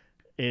way,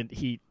 and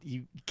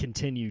you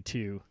continue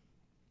to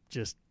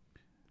just.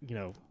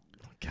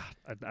 God,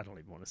 I don't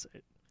even want to say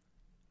it.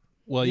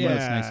 Well, you know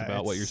what's Yeah, nice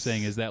about what you're it's-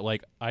 saying is that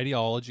like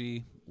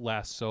ideology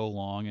lasts so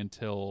long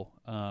until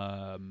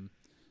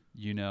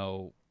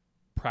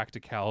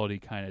practicality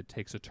kind of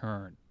takes a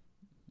turn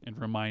and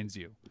reminds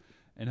you.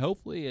 And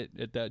hopefully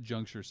at that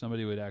juncture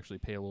somebody would actually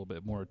pay a little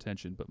bit more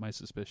attention, but my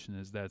suspicion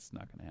is that's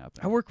not going to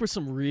happen. I work with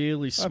some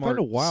really I smart. find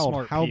it wild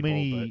smart how people,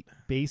 many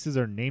bases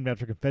are named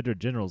after Confederate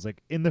generals.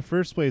 Like in the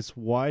first place,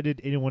 why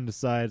did anyone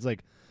decide? It's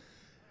like,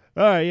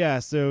 all right, yeah.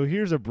 So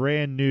here's a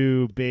brand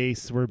new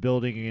base we're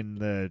building in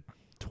the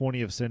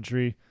 20th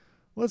century.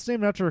 Let's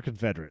name it after a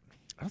Confederate.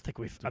 I don't think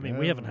we've. I mean,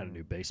 we haven't had a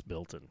new base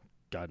built in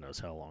God knows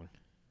how long.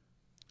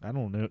 I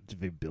don't know.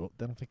 Did they build?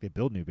 I don't think they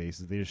build new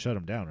bases. They just shut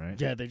them down, right?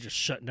 Yeah, they just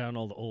shut down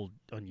all the old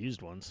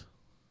unused ones.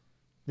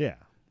 Yeah.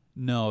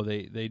 No,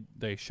 they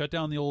shut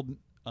down the old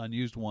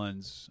unused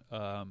ones.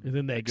 And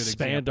then they a good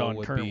expand example on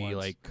would current be ones.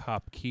 like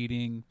Cop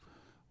Keating,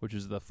 which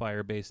is the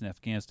fire base in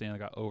Afghanistan that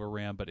got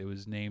overran, but it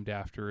was named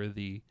after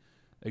the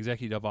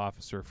executive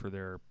officer for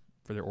their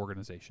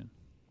organization.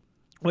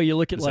 Well, you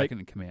look at The like second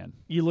in command.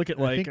 you look at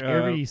I like think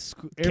every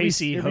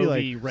Casey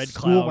Hovey, Red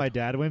school Cloud. my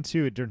dad went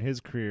to during his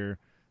career,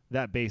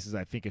 that base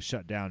I think is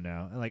shut down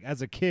now. And like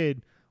as a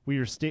kid, we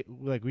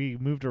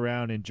moved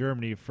around in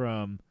Germany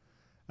from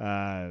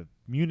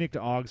Munich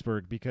to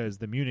Augsburg because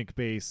the Munich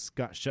base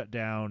got shut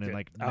down in Yeah,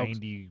 like Augs-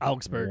 90.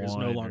 Augsburg is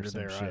no longer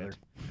there either.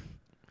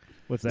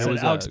 What's Said that? There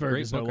was Augsburg a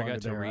great is no book I longer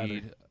got to there either.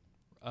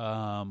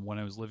 read when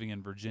I was living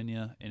in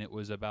Virginia, and it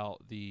was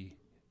about the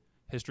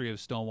history of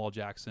Stonewall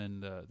Jackson,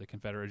 the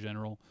Confederate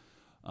general,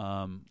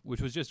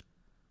 which was just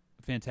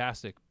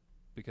fantastic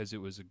because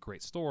it was a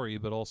great story,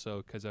 but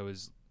also because I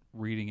was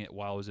reading it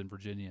while I was in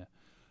Virginia.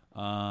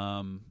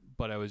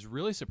 But I was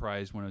really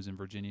surprised when I was in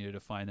Virginia to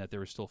find that there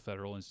were still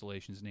federal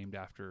installations named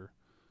after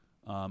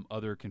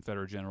other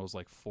Confederate generals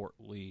like Fort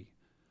Lee.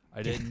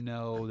 I didn't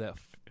know that.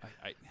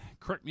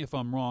 Correct me if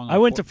I'm wrong. I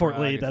on went to Fort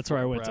Lee. Bragg, That's where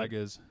I went to. Bragg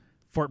is.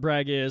 Fort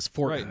Bragg is.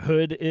 Fort Right.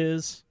 Hood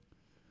is.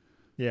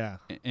 Yeah.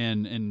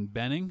 And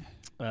Benning.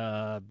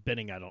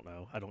 Benning, I don't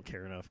know. I don't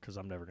care enough because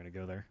I'm never going to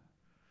go there.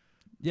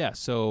 Yeah,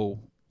 so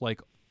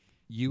like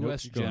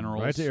U.S. Nope, you're going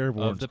generals right to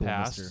airborne of the school,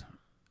 past, mister.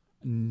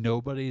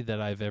 nobody that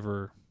I've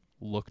ever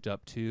looked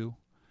up to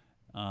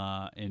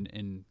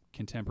in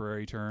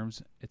contemporary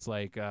terms. It's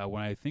like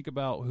when I think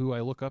about who I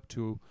look up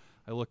to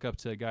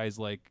guys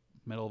like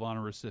Medal of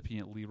Honor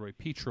recipient Leroy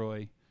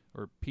Petrie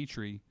or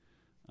Petrie.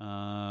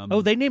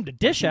 They named a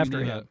dish who we after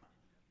knew him. that-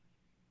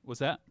 What's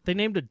that? They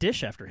named a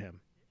dish after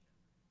him.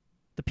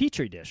 The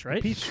Petri dish,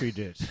 right? Peachtree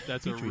dish.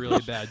 That's a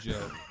really bad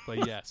joke,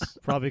 but yes.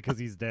 Probably because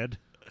he's dead.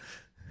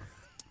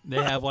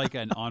 They have like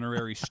an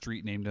honorary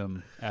street named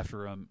him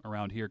after him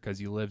around here because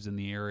he lives in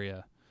the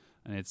area,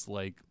 and it's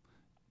like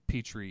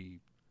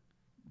Petrie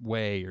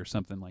Way or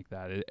something like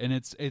that. And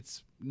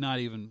it's not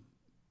even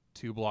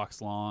 2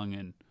 blocks long,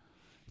 and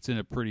it's in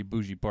a pretty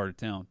bougie part of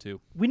town too.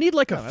 We need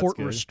like Oh, a that's Fort.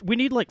 good. We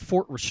need like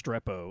Fort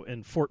Restrepo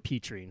and Fort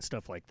Petrie and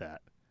stuff like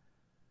that.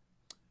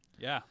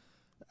 Yeah,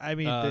 I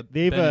mean, Uh,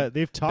 they've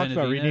talked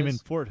about Benavidez, renaming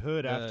Fort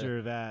Hood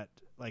after that,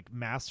 like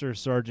master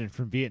sergeant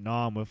from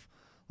Vietnam with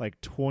like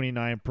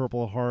 29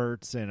 Purple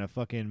Hearts and a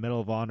fucking Medal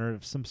of Honor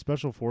of some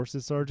special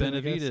forces sergeant. I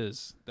guess.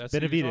 Benavides. That's who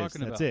you're Benavidez,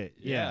 talking that's about. it,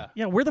 yeah.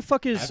 Yeah, where the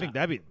fuck is I think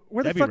that'd be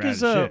where the that'd be fuck rad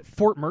is as shit.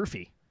 Fort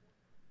Murphy?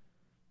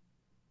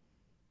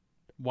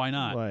 Why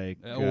not? Like,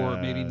 or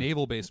maybe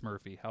Naval Base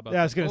Murphy. How about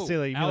Yeah, I was that? gonna Oh, say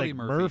like you mean Audi like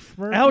Murphy.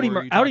 Murphy. Audi, Or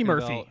are you Audi talking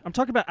Murphy. about I'm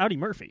talking about Audi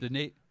Murphy.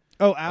 The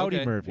Oh, Audi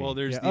Okay, Murphy. well,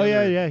 there's yeah. the Oh yeah,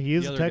 other- yeah. He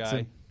is the a other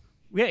Texan.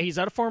 guy. Yeah, he's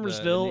out of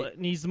Farmersville, the-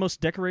 and he's the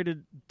most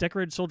decorated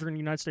soldier in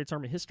United States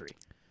Army history.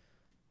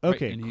 Right,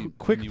 Okay, and he-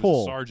 quick and he was a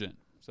poll. sergeant.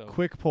 So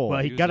Quick poll.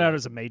 Well, he he got was out a-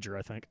 as a major,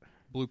 I think.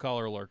 blue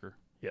collar lurker.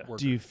 Yeah. Worker.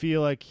 Do you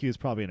feel like he was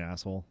probably an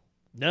asshole?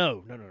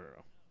 No.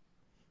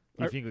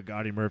 You think that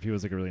Audi Murphy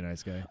was like a really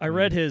nice guy? I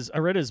read his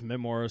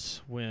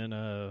memoirs when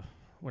I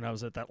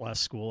was at that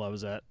last school I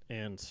was at,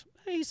 and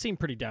he seemed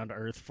pretty down to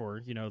earth for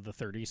the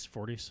 30s,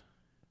 40s.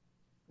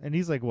 And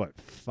he's like what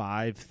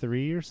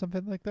 5'3" or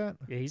something like that.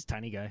 Yeah, he's a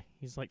tiny guy.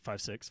 He's like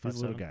 5'6", 5'7". He's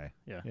a little guy.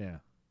 Yeah. Yeah.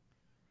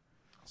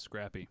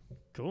 Scrappy.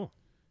 Cool.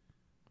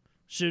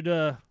 Should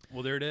Well,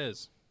 there it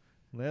is.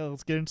 Well,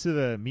 let's get into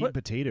the meat What? and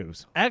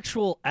potatoes.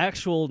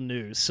 actual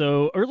news.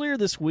 So earlier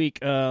this week,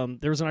 there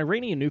was an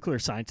Iranian nuclear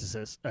scientist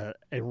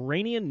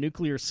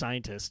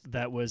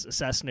that was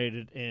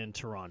assassinated in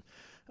Tehran.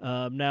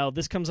 Now,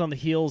 this comes on the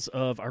heels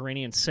of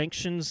Iranian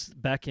sanctions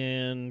back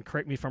in,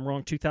 correct me if I'm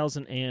wrong,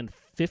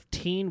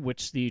 2015,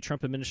 which the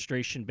Trump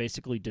administration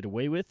basically did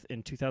away with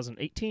in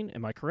 2018.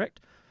 Am I correct?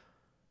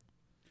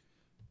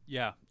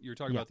 Yeah, you're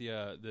talking Yeah.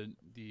 about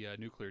the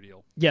nuclear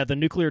deal. Yeah, the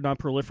nuclear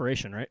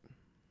nonproliferation, right?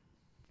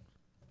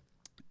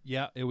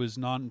 Yeah, it was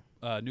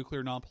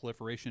nuclear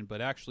non-proliferation,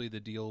 but actually the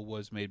deal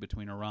was made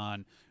between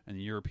Iran and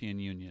the European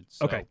Union.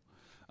 So, Okay.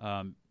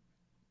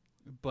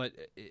 But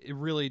it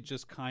really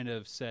just kind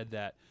of said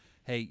that,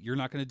 hey, you're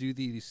not going to do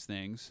these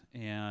things,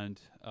 and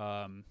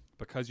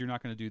because you're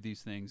not going to do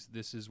these things,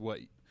 this is what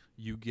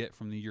you get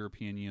from the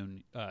European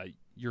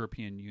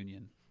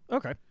Union.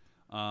 Okay.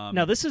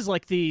 Now, this is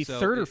like the so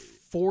third or it-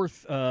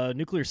 fourth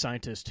nuclear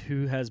scientist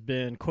who has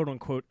been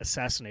quote-unquote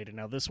assassinated.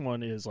 Now, this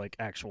one is like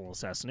actual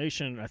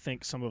assassination. I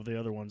think some of the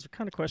other ones are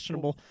kind of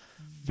questionable.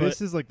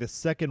 This is like the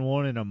second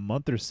one in a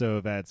month or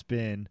so that's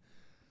been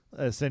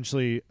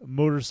essentially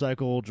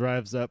motorcycle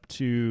drives up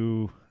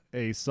to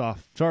a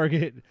soft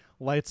target,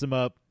 lights him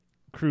up,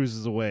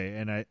 cruises away,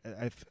 and I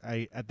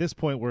at this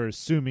point we're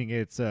assuming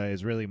it's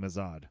Israeli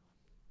Mossad.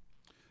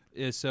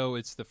 So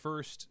it's the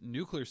first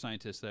nuclear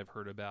scientist that I've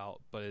heard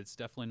about, but it's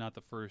definitely not the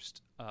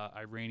first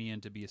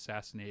Iranian to be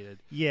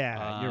assassinated.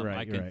 Yeah, you're right.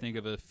 I you're can right. think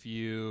of a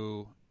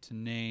few to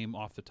name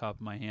off the top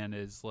of my hand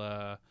is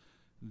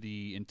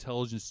the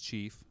intelligence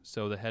chief,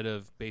 so the head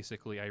of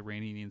basically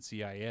Iranian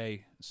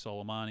CIA,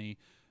 Soleimani.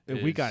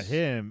 We got is-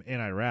 him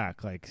in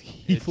Iraq. Like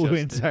he it flew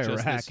just- into it Iraq.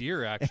 just this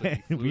year, actually. He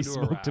and flew we to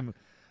smoked Iraq. him.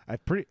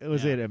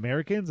 Was Yeah. it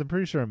Americans? I'm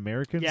pretty sure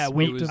Americans. Yeah,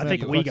 smoked him I at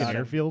think the we fucking got him.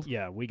 airfield.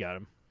 Yeah, we got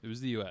him. It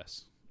was the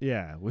U.S.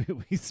 Yeah, we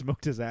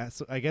smoked his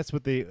ass. I guess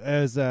with the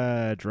as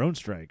a drone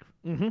strike.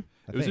 Mm-hmm.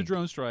 It was a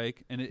drone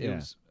strike, and it Yeah.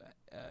 was.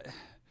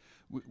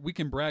 We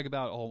can brag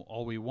about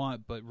all we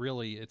want, but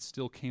really, it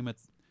still came at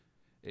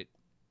it.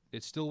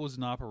 It still was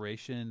an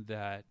operation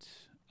that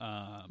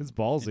It's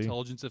ballsy.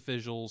 intelligence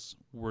officials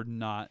were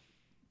not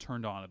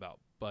turned on about.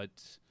 But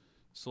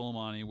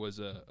Soleimani was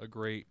a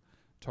great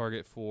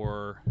target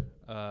for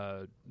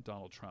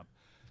Donald Trump.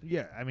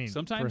 Yeah, I mean,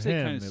 Sometimes for it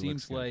him, kind of looks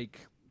seems good.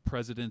 like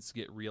presidents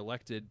get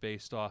reelected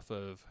based off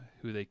of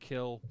who they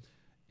kill.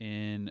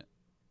 In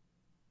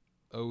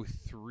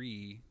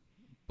 2003,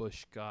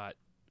 Bush got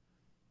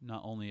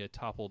not only a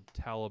toppled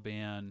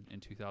Taliban in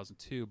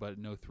 2002, but in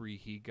 2003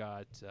 he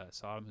got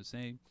Saddam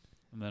Hussein,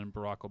 and then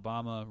Barack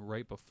Obama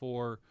right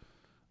before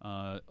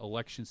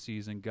election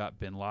season got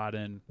Bin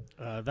Laden.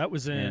 That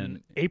was in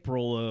And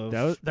April of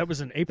that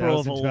was- in April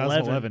was of in 11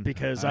 2011.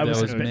 because I I that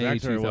was was in May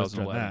exactly where it was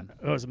during 2011.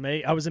 that. it was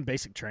May. I was in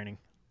basic training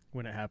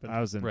when it happened. I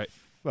was in. Right.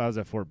 I was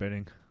at Fort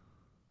Benning.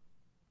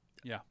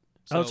 Yeah.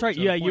 Oh, that's right.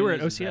 Yeah, the you point were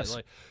at is that, OCS.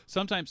 like,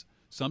 sometimes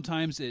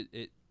sometimes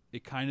it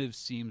kind of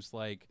seems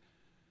like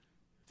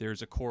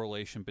there's a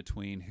correlation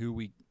between who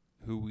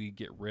we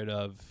get rid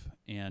of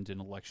and in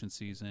election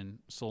season.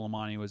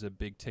 Soleimani was a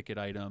big ticket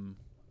item.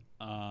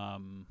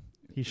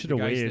 He should have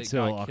waited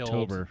till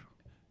October.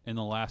 In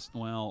the last,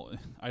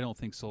 I don't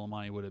think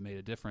Soleimani would have made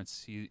a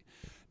difference.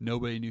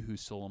 Nobody knew who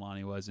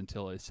Soleimani was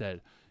until it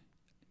said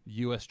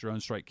U.S. drone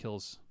strike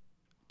kills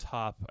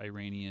top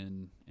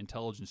Iranian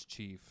intelligence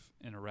chief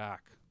in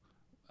Iraq.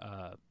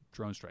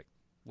 Drone strike,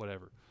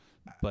 whatever.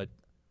 But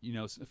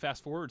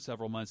fast forward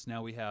several months,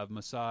 now we have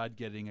Mossad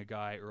getting a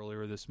guy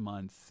earlier this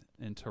month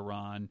in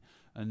Tehran,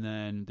 and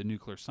then the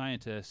nuclear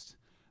scientist.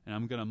 And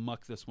I'm gonna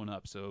muck this one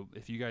up. So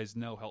if you guys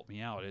know, help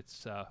me out.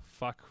 It's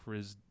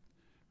Fakhrizadeh.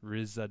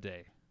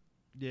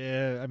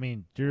 Yeah, I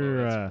mean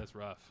that's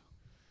rough.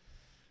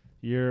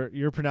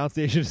 Your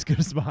pronunciation is good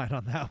as mine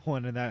on that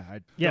one, and that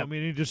I don't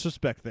mean any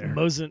disrespect there.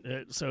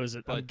 Mosin. So is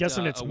it? But, I'm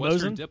guessing it's a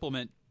Western Mosin.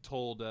 diplomat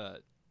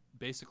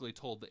basically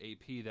told the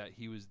AP that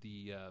he was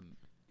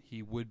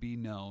he would be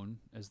known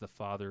as the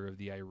father of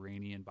the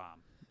Iranian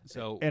bomb.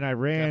 So and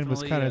Iran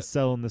was kind of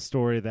selling the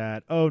story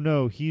that, oh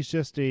no, he's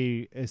just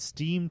a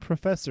esteemed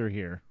professor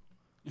here.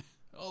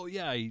 Oh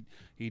yeah,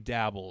 he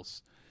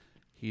dabbles.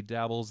 He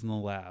dabbles in the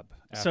lab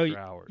after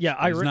hours. Yeah,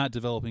 he's not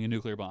developing a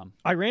nuclear bomb.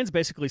 Iran's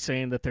basically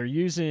saying that they're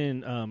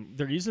using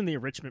the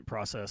enrichment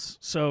process.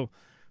 So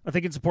I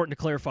think it's important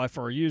to clarify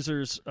for our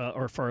users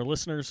or for our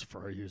listeners,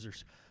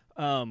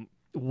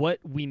 what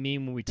we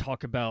mean when we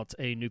talk about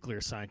a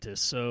nuclear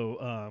scientist.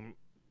 So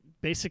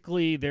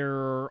basically,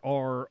 there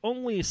are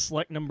only a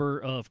select number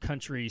of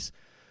countries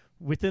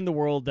within the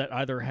world that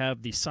either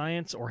have the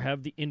science or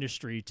have the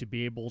industry to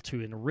be able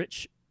to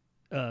enrich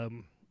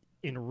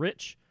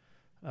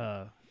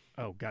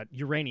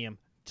uranium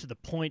to the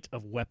point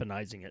of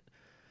weaponizing it.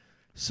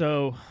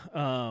 So,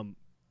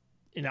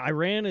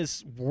 Iran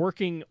is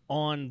working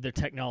on the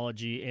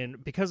technology,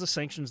 and because of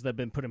sanctions that have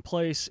been put in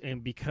place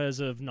and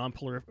because of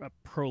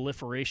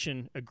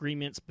non-proliferation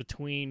agreements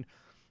between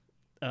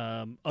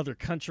other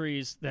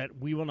countries, that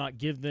we will not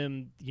give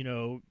them,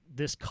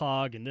 this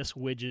cog and this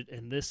widget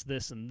and this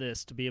and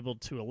this to be able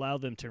to allow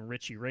them to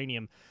enrich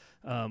uranium.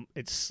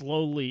 It's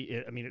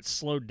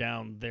slowed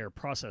down their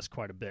process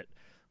quite a bit.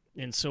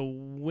 And so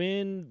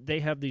when they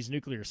have these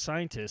nuclear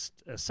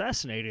scientists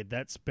assassinated,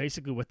 that's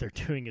basically what they're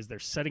doing, is they're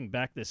setting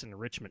back this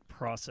enrichment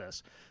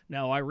process.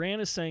 Now, Iran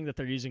is saying that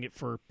they're using it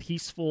for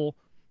peaceful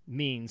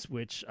means,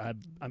 which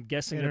I'm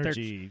guessing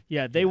energy.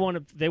 They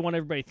want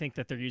everybody to think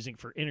that they're using it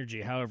for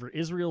energy. However,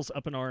 Israel's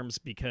up in arms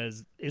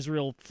because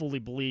Israel fully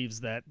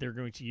believes that they're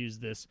going to use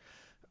this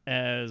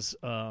as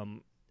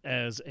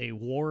a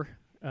war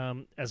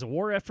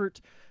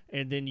effort.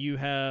 And then you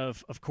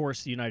have, of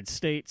course, the United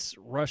States,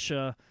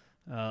 Russia,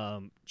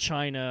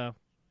 China.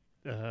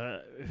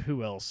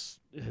 Who else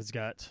has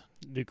got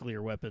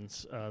nuclear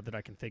weapons that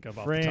I can think of?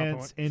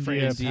 France,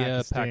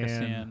 India,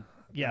 Pakistan.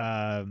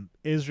 Yeah,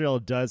 Israel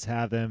does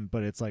have them,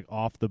 but it's like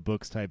off the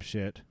books type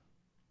shit.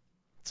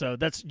 So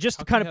that's just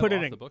to kind of put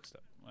it in the book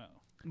stuff. Wow.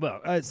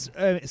 Well,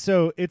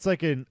 so it's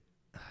like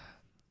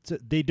so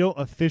they don't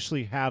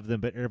officially have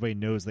them, but everybody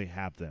knows they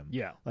have them.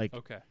 Yeah, like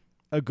okay.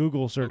 A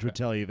Google search would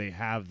tell you they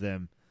have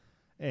them,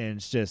 and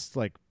it's just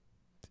like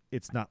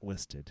it's not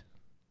listed.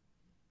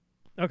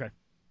 Okay.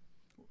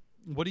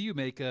 What do you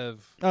make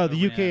of? Oh, the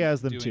Iran UK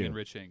has them doing too.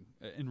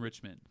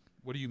 Enrichment.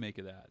 What do you make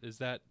of that? Is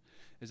that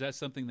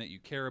something that you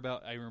care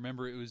about? I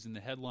remember it was in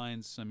the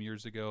headlines some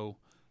years ago,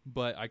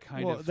 but I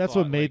kind of that's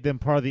what made them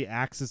part of the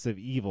axis of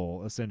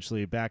evil.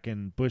 Essentially, back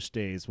in Bush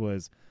days,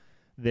 was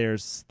they're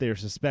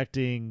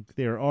suspecting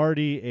they're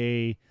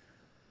already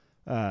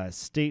a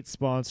state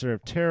sponsor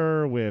of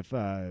terror with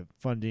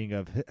funding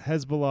of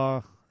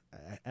Hezbollah,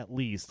 at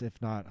least,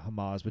 if not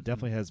Hamas, but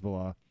definitely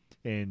Hezbollah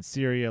in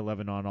Syria,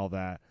 Lebanon, all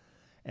that.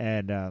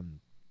 And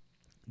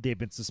they've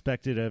been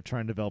suspected of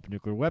trying to develop a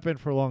nuclear weapon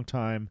for a long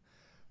time.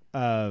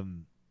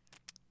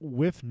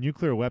 With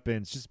nuclear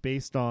weapons, just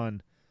based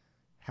on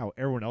how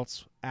everyone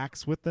else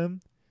acts with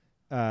them,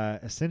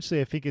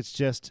 essentially I think it's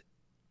just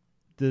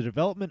the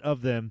development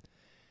of them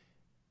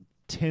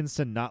tends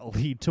to not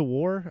lead to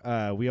war.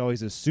 We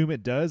always assume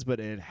it does, but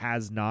it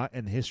has not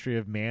in the history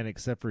of man,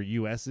 except for the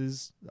United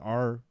States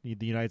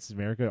of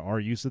America,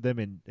 our use of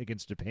them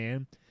against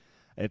Japan.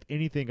 If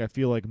anything, I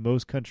feel like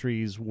most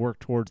countries work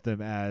towards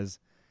them as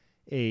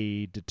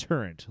a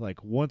deterrent.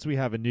 Like, once we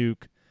have a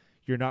nuke,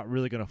 you're not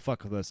really going to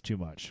fuck with us too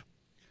much.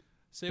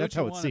 Say That's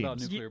what how you it want seems. about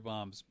nuclear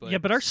bombs,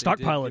 but but our they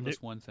stockpile did of give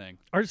us one thing.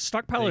 Our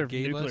stockpile They of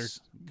gave nuclear us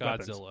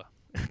weapons. Godzilla.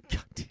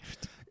 God damn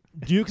it.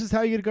 Nukes is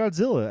how you get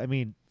Godzilla. I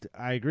mean,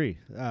 I agree.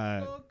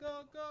 Go,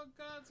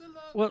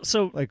 Godzilla! Well,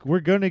 so Like, we're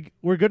gonna get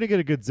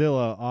a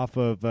Godzilla off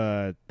of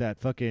that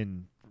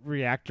fucking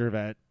reactor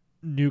that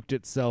nuked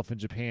itself in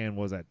Japan.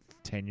 Was that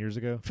 10 years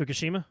ago?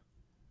 Fukushima.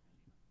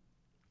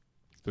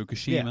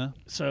 Fukushima.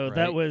 So right?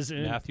 that was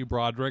in, Matthew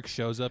Broderick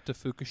shows up to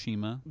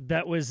Fukushima.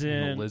 that was And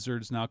in the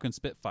lizards now can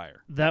spit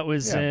fire. that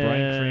was in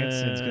Bryan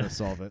Cranston's gonna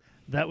solve it.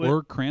 that was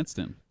Or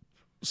Cranston.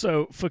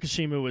 so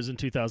Fukushima was in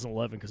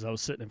 2011 because I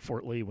was sitting in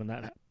Fort Lee when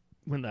that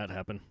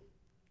happened.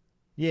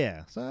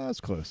 Yeah, so that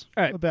was close.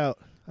 All right. About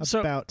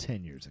So-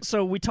 10 years ago.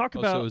 So we talk So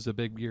about it was a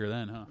big year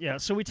then, huh? yeah.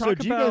 So we talk So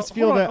about. do you guys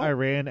feel hold on, that oh,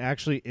 Iran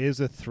actually is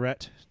a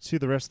threat to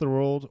the rest of the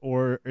world,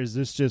 or is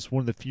this just one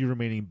of the few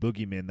remaining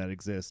boogeymen that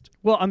exist?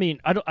 Well, I mean,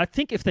 I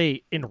think if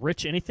they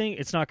enrich anything,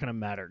 it's not going to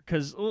matter.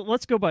 Because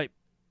let's go by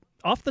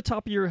off the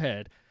top of your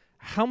head.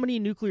 How many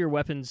nuclear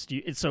weapons do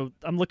you? So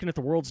I'm looking at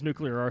the world's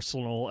nuclear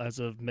arsenal as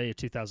of May of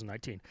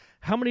 2019.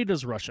 How many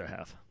does Russia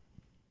have?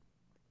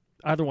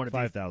 Either one of you.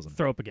 5,000.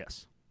 Throw up a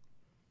guess.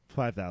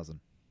 5,000.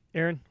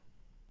 Aaron?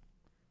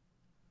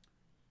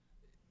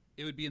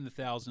 It would be in the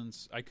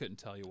thousands. I couldn't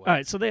tell you what. All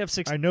right, so they have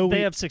I know They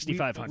we- have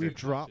 6,500. We've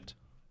dropped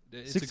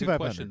It's a good 6,500.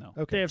 question,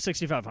 though. Okay. They have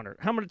 6,500.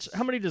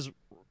 How many does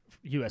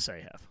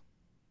USA have?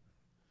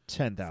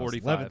 10,000.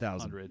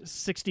 11,000. 4,500.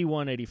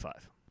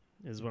 6,185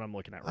 is what I'm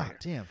looking at right Ah, here.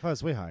 damn, I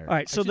was way higher. All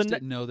right, so I just the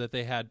didn't know that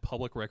they had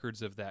public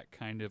records of that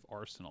kind of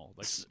arsenal.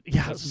 Like,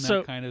 yeah, doesn't so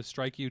that kind of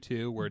strike you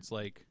too? Where it's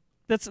like,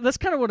 that's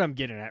kind of what I'm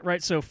getting at,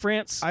 right? So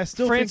France, I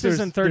still France think is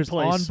in third there's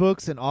place. on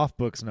books and off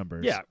books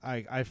numbers. Yeah.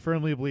 I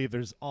firmly believe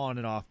there's on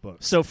and off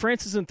books. So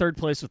France is in third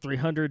place with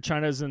 300.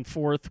 China's in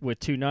fourth with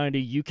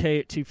 290. UK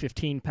at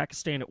 215.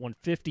 Pakistan at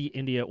 150.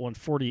 India at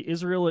 140.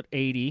 Israel at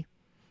 80.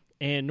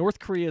 And North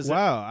Korea is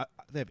Wow,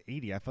 they have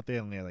 80. I thought they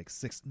only had like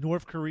 6.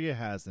 North Korea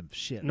has them.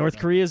 Shit. North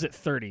Korea is at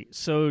 30.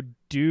 So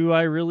do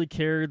I really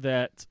care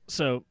that?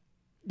 So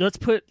let's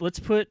put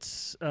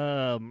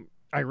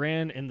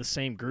Iran in the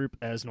same group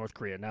as North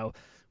Korea. Now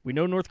we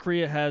know North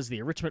Korea has the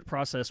enrichment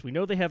process. We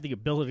know they have the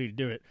ability to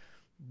do it.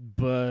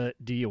 But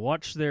do you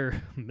watch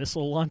their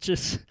missile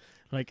launches?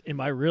 Like,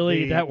 am I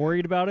really that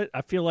worried about it?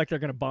 I feel like they're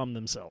going to bomb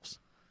themselves.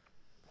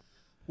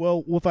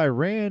 Well, with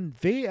Iran,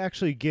 they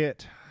actually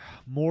get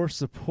more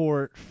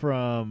support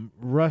from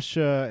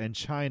Russia and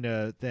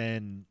China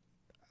than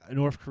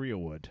North Korea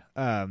would.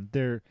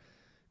 They're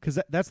because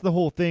that's the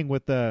whole thing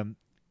with the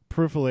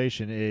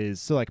proliferation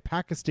is so like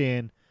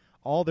Pakistan,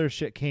 all their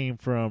shit came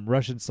from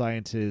Russian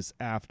scientists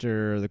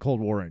after the Cold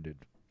War ended.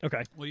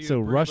 Okay. well, you So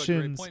bring up a great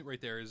Russians- point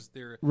right there. Is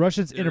there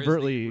Russians There is the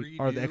inadvertently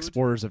are the renewed,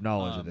 exporters of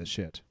knowledge of um, this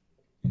shit.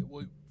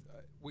 what,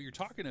 what you're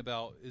talking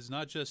about is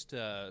not just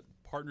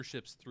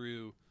partnerships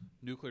through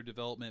nuclear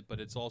development, but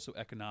it's also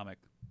economic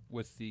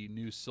with the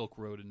new Silk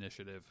Road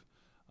initiative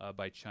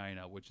by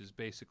China, which is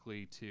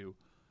basically to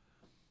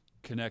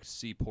connect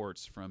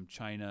seaports from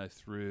China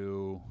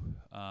through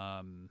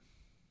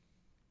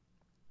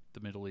the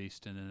Middle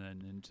East and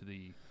then into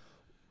the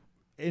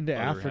Into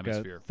other Africa,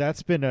 hemisphere.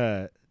 that's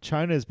been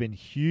China's been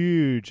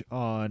huge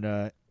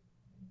on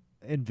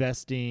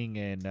investing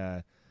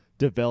and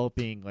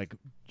developing like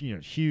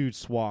huge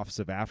swaths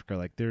of Africa.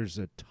 Like there's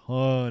a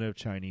ton of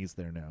Chinese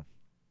there now.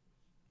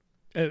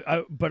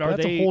 But are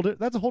that's they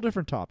that's a whole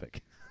different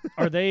topic.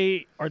 are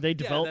they Yeah,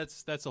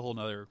 developed? that's a whole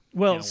nother.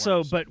 Well, can of so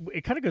worms. but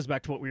it kind of goes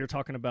back to what we were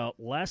talking about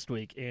last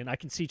week, and I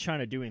can see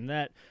China doing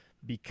that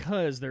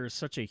because there is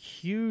such a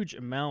huge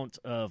amount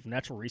of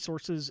natural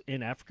resources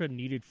in Africa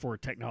needed for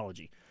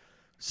technology.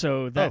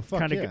 So that fuck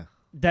kind of yeah.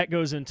 that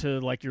goes into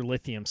like your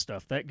lithium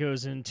stuff. That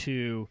goes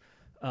into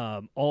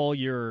all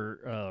your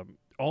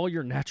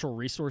natural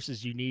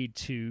resources you need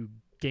to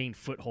gain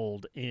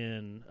foothold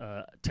in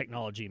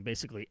technology and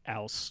basically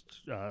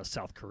oust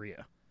South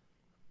Korea.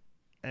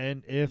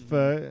 And if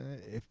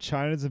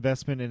China's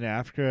investment in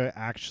Africa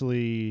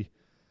actually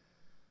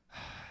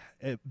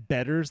it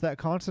betters that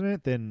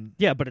continent, then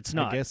Yeah, but it's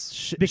not. I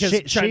guess Because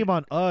China- shame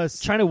on us.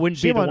 China wouldn't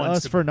be Shame the on ones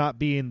us to for not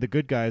being the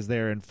good guys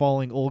there and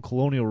following old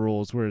colonial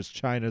rules, whereas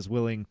China's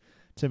willing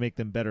to make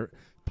them better,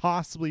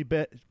 possibly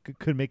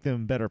could make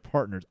them better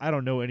partners. I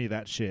don't know any of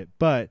that shit,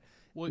 but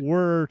Well,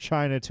 were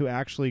China to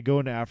actually go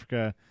into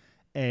Africa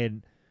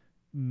and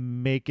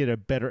make it a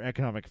better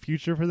economic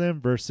future for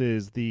them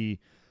versus the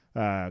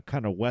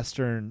kind of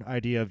Western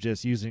idea of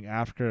just using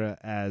Africa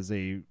as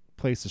a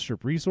place to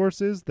strip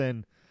resources,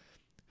 then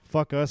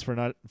fuck us for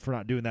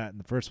not doing that in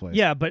the first place.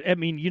 Yeah, but I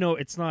mean,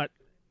 it's not.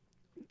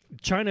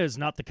 China is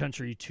not the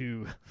country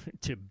to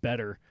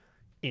better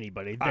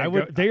anybody.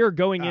 They are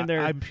going in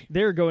there.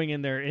 They're going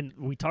in there, and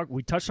we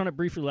touched on it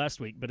briefly last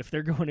week. But if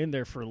they're going in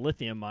there for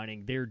lithium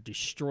mining, they're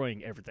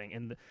destroying everything.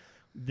 And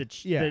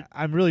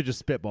I'm really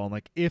just spitballing.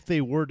 Like, if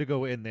they were to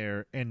go in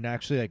there and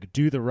actually like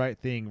do the right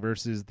thing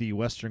versus the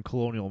Western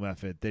colonial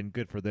method, then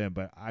good for them.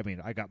 But I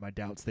mean, I got my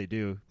doubts they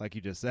do, like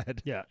you just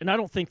said. Yeah, and I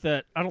don't think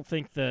that.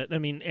 I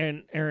mean,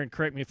 and Aaron,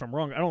 correct me if I'm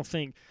wrong. I don't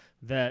think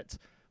that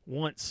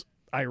once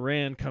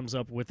Iran comes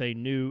up with a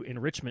new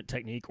enrichment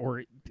technique,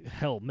 or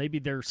hell, maybe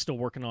they're still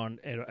working on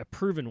a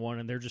proven one,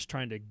 and they're just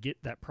trying to get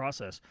that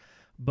process.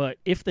 But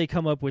if they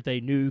come up with a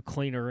new,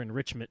 cleaner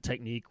enrichment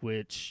technique,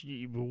 which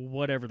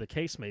whatever the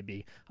case may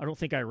be, I don't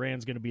think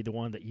Iran's going to be the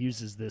one that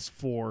uses this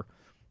for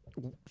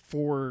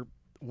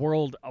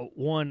world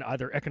one,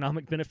 either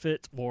economic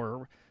benefit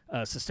or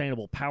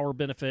sustainable power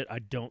benefit. I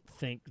don't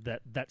think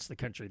that that's the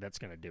country that's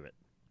going to do it.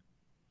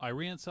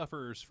 Iran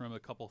suffers from a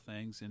couple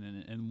things,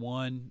 and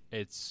one,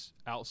 it's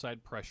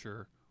outside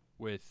pressure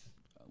with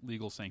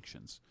legal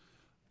sanctions.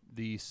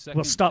 The second,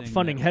 Well, stop thing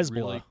funding that Hezbollah.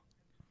 Really,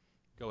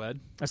 go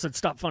ahead. I said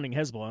stop funding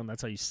Hezbollah, and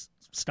that's how you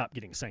stop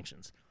getting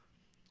sanctions.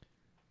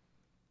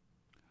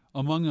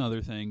 among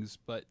other things.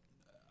 But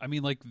I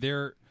mean, like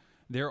there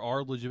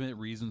are legitimate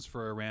reasons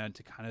for Iran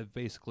to kind of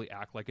basically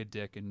act like a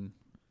dick and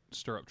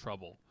stir up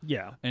trouble.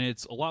 Yeah. And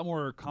it's a lot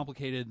more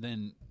complicated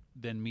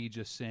than me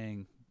just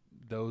saying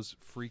those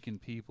freaking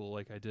people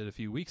like I did a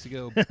few weeks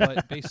ago.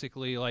 But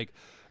basically, like,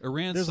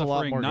 Iran's There's a lot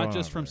suffering more not going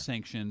just on from there.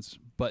 sanctions,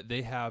 but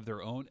they have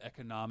their own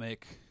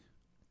economic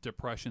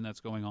depression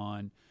that's going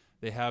on.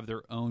 They have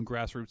their own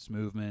grassroots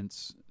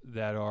movements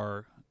that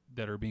are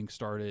being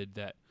started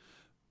that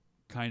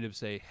kind of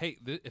say, hey,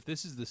 if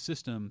this is the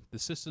system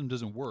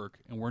doesn't work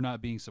and we're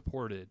not being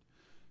supported.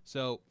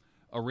 So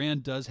Iran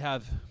does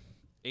have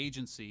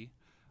agency.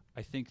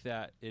 I think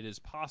that it is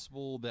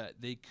possible that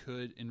they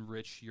could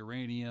enrich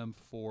uranium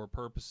for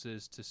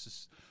purposes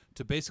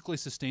to basically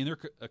sustain their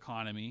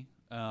economy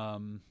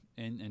and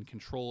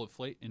control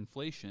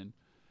inflation.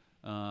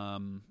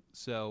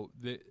 So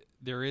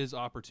there is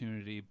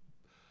opportunity.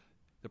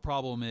 The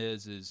problem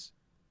is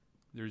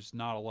there's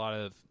not a lot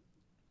of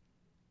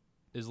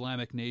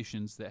Islamic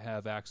nations that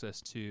have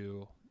access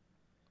to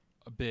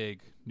a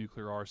big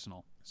nuclear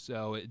arsenal.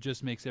 So it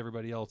just makes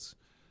everybody else's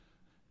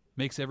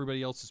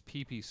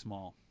pee-pee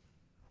small.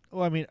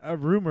 Well, I mean, a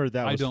rumor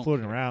that I was don't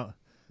floating care. around.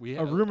 We A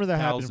have rumor that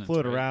happened thousands,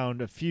 float right?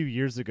 around a few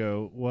years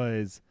ago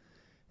was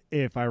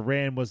if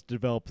Iran was to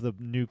develop the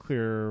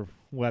nuclear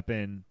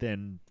weapon,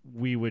 then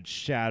we would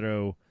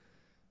shadow.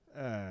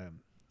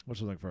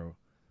 What's I looking for?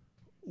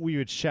 We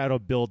would shadow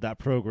build that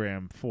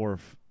program for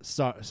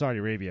Saudi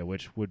Arabia,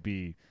 which would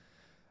be,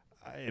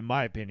 in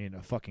my opinion,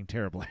 a fucking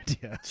terrible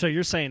idea. So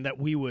you're saying that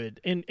we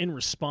would, in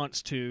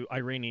response to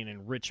Iranian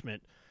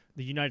enrichment,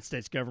 the United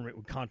States government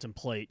would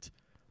contemplate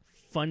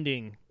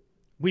funding.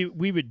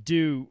 We would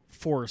do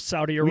for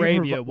Saudi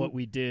Arabia what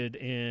we did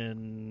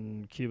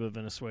in Cuba,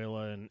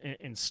 Venezuela, and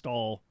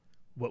install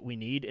what we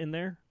need in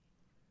there?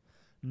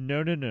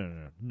 No.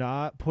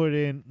 Not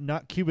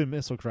Cuban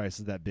Missile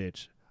Crisis, that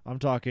bitch. I'm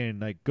talking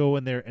like go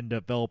in there and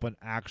develop an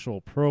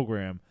actual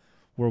program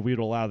where we'd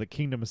allow the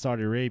Kingdom of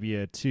Saudi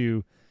Arabia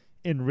to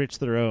enrich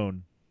their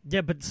own.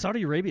 Yeah, but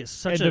Saudi Arabia is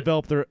such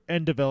develop their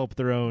own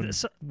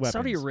weapons.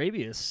 Saudi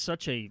Arabia is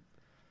such a,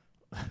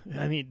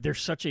 I mean, they're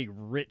such a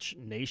rich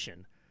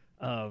nation.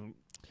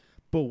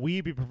 But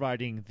we'd be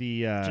providing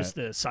the just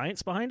the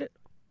science behind it.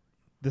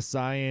 the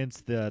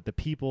science, the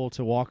people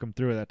to walk them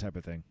through it, that type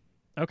of thing.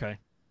 Okay.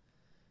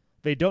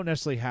 They don't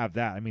necessarily have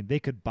that. I mean, they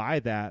could buy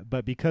that,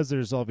 but because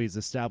there's all these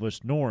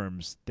established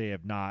norms, they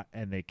have not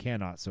and they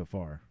cannot so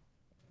far.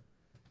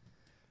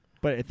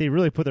 But if they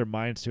really put their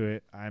minds to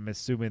it, I'm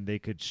assuming they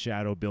could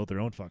shadow build their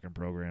own fucking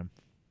program.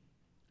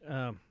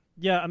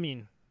 Yeah, I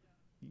mean,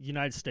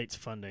 United States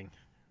funding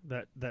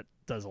that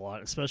does a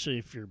lot, especially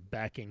if you're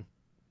backing.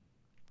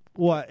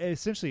 Well,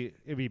 essentially,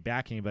 it'd be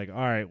backing, like, all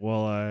right,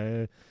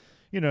 well,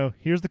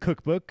 here's the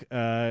cookbook.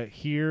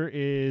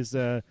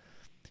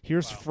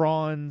 Here's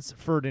Franz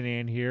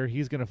Ferdinand here.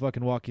 He's gonna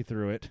fucking walk you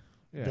through it.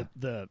 Yeah.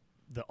 The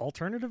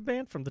alternative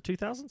band from the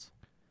 2000s.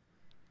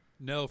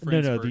 No,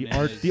 Franz No,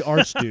 Ferdinand the is-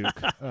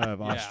 Archduke of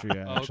Yeah,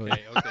 Austria. Actually,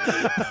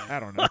 Okay. I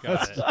don't know.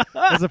 Got it.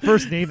 That's the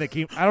first name that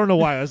came. I don't know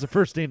why. It was the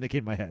first name that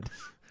came to my head.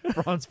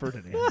 Franz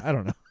Ferdinand. I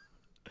don't know.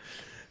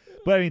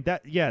 But I mean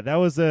that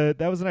was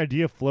an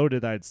idea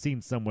floated that I'd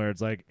seen somewhere.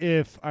 It's like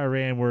if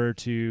Iran were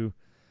to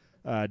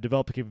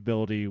develop a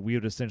capability, we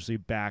would essentially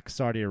back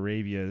Saudi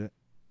Arabia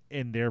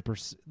in their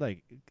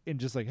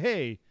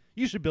hey,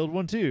 you should build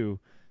one too.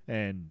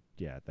 And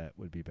yeah, that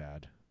would be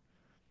bad.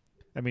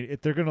 I mean, if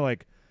they're gonna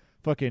like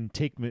fucking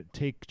take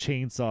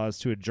chainsaws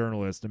to a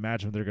journalist,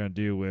 imagine what they're gonna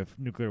do with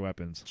nuclear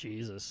weapons.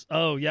 Jesus.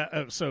 Oh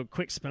yeah. So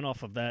quick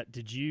spinoff of that.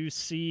 Did you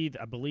see?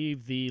 I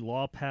believe the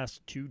law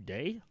passed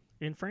today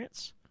in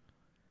France.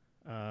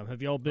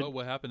 Have y'all been? Oh,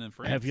 what happened in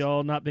France? Have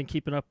y'all not been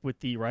keeping up with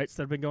the riots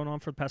that have been going on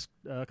for the past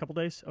couple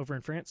days over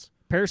in France?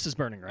 Paris is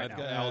burning right I've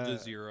now. got Al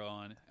Jazeera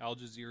on. Al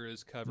Jazeera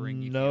is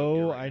covering Ethiopia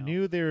No, right I now.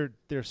 knew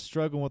they're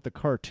struggling with the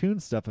cartoon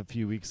stuff a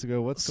few weeks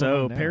ago. What's So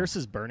going on now? Paris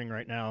is burning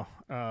right now.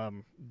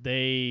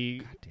 They,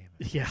 God damn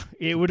it. yeah,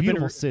 it would have been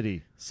Beautiful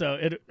city. so.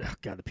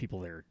 God, the people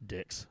there are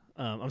dicks.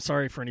 I'm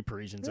sorry for any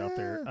Parisians out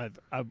there.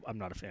 I'm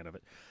not a fan of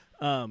it.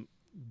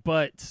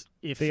 But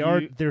if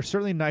They're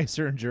certainly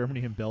nicer in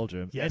Germany and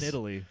Belgium Yes. and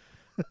Italy,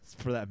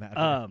 for that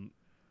matter.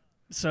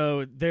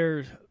 So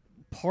they're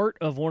part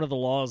of one of the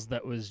laws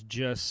that was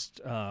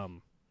just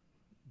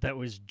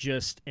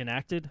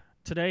enacted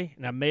today,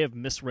 and I may have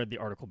misread the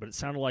article, but it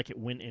sounded like it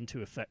went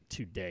into effect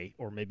today,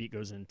 or maybe it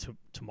goes into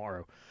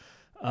tomorrow.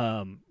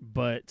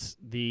 But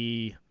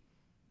you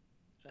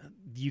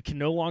can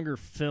no longer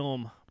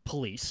film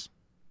police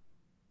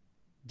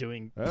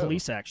doing Oh.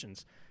 police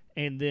actions,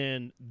 and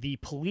then the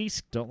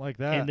police Don't like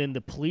that. and then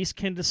the police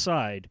can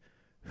decide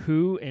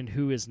who and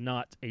who is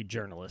not a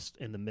journalist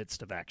in the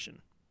midst of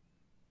action.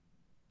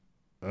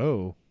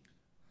 oh,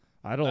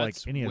 I don't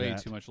That's like any of way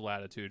that. too much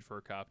latitude for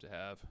a cop to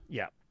have.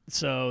 Yeah.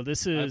 So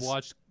this I've is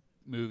watched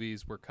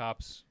movies where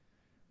cops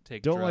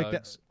take Don't like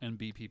drugs and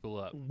beat people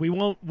up. we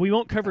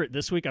won't cover it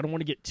this week. I don't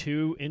want to get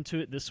too into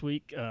it this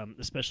week,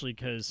 especially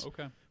because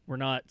Okay. we're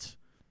not.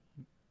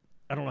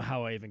 I don't know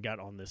how I even got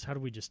on this. How do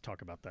we just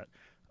talk about that?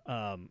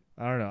 I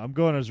don't know. I'm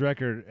going as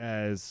record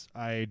as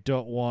I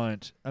don't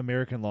want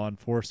American law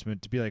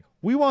enforcement to be like,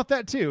 we want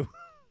that too,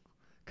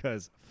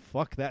 because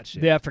fuck that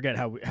shit. Yeah, I forget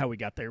how we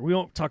got there. We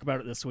won't talk about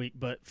it this week,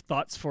 but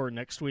thoughts for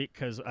next week,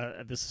 because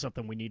this is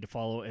something we need to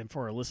follow. And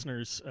for our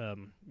listeners,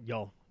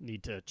 y'all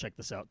need to check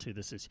this out too.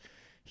 This is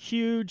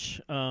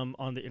huge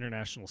on the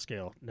international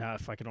scale. Now,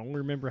 if I can only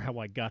remember how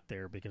I got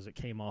there, because it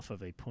came off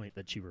of a point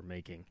that you were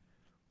making.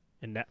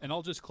 And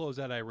I'll just close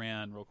out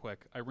Iran real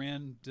quick.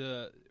 Iran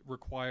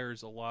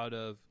requires a lot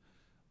of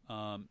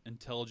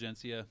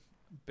intelligentsia,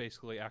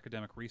 basically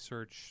academic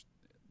research.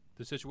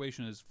 The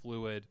situation is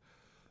fluid,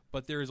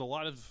 but there is a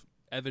lot of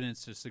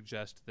evidence to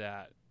suggest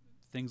that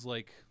things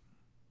like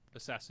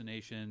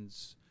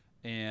assassinations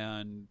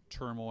and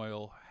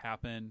turmoil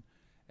happen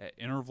at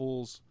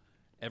intervals.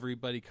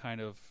 Everybody kind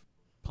of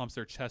pumps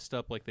their chest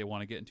up like they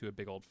want to get into a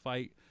big old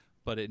fight,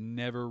 but it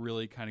never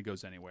really kind of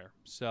goes anywhere.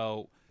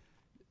 So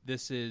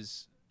this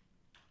is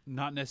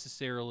not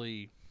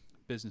necessarily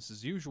business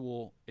as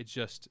usual. It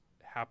just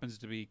happens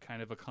to be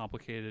kind of a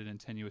complicated and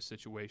tenuous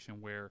situation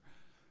where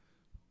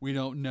we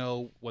don't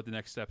know what the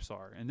next steps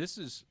are. And this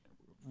is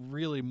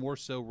really more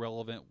so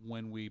relevant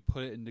when we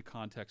put it into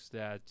context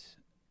that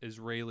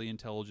Israeli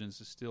intelligence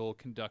is still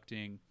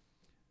conducting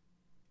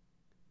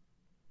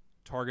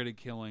targeted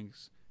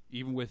killings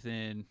even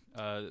within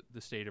the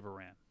state of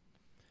Iran.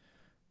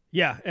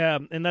 Yeah,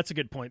 and that's a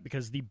good point,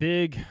 because the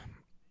big,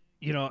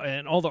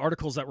 and all the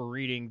articles that we're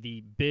reading,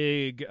 the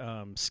big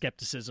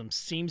skepticism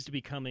seems to be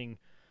coming.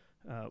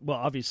 Well,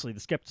 obviously, the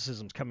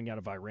skepticism is coming out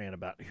of Iran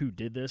about who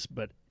did this,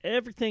 but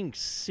everything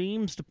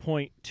seems to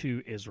point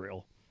to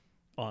Israel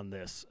on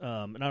this.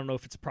 And I don't know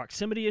if it's a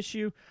proximity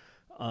issue.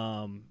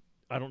 I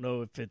don't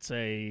know if it's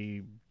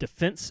a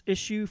defense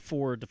issue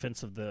for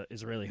defense of the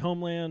Israeli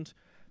homeland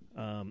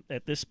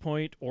at this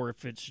point, or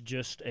if it's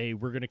just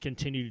we're going to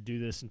continue to do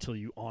this until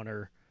you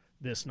honor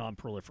this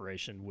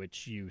non-proliferation,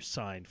 which you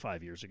signed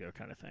 5 years ago,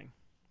 kind of thing.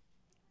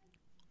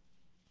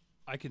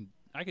 I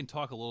can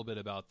talk a little bit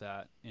about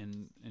that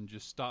and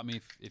just stop me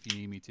if you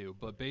need me to.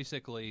 But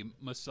basically,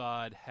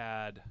 Mossad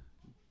had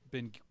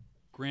been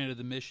granted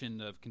the mission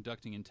of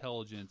conducting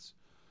intelligence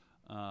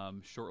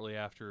shortly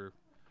after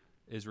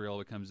Israel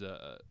becomes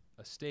a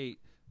state.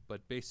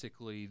 But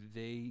basically,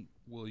 they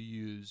will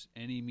use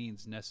any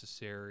means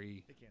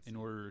necessary in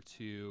order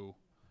to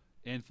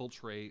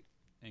infiltrate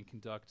and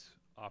conduct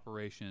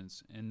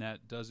operations, and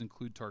that does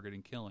include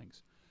targeting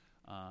killings.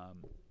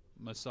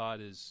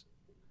 Mossad is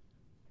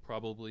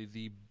probably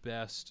the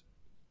best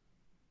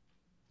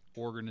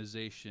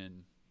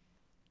organization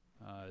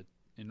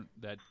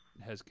that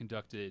has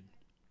conducted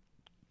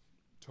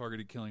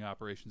targeted killing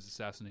operations,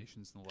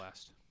 assassinations in the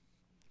last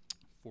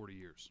 40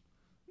 years.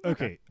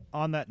 Okay,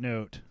 on that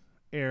note,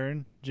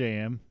 Aaron,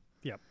 JM.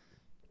 Yep.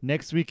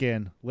 Next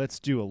weekend, let's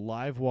do a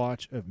live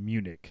watch of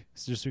Munich.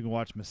 So just so we can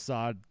watch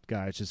Mossad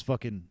guys just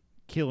fucking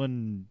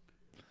killing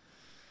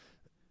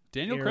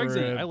Daniel Craig's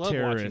in it. I love watching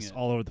terrorists it.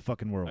 all over the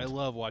fucking world. I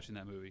love watching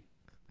that movie.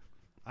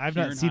 I've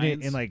Kieran not seen it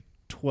Hines. in like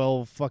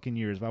 12 fucking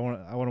years, but I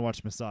want to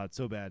watch Mossad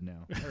so bad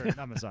now. Or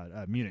not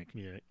Mossad, Munich.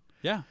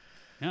 Yeah.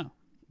 It's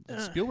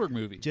a Spielberg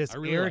movie. Just I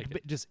really like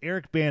it.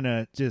 Eric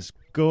Bana just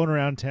going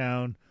around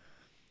town,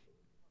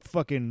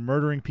 fucking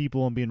murdering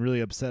people and being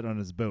really upset on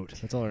his boat.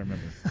 That's all I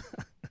remember.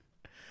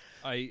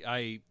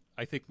 I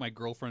think my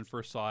girlfriend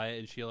first saw it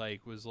and she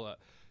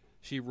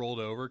she rolled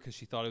over because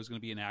she thought it was going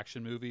to be an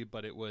action movie,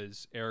 but it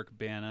was Eric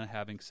Bana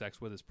having sex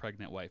with his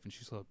pregnant wife, and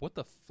she's like, "What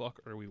the fuck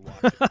are we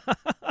watching?"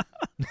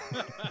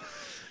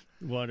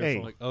 Wonderful.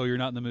 Hey. Like, oh, you're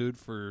not in the mood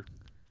for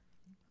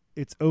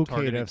It's okay to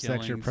targeted have sex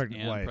with your killings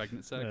pregnant and wife.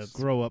 pregnant sex.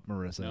 Grow up,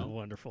 Marissa. No.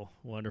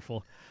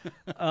 Wonderful.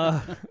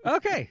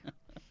 Okay.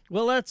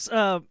 Well, that's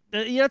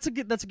that's a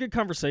good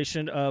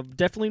conversation.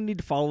 Definitely need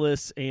to follow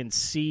this and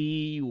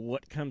see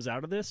what comes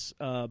out of this.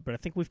 But I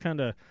think we've kind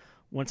of,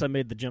 once I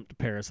made the jump to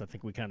Paris, I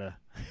think we kind of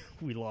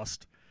we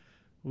lost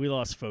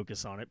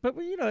focus on it. But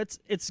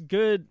it's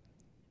good.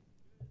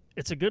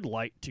 It's a good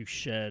light to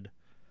shed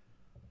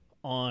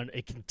on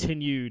a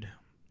continued,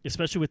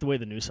 especially with the way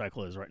the news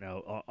cycle is right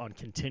now, on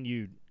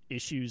continued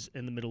issues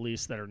in the Middle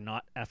East that are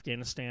not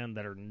Afghanistan,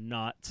 that are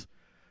not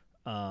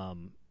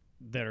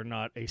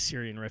a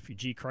Syrian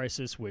refugee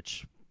crisis,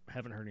 which I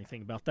haven't heard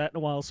anything about that in a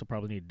while, so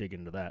probably need to dig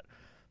into that.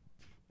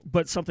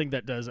 But something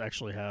that does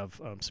actually have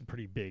some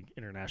pretty big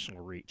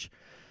international reach.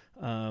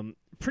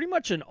 Pretty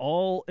much an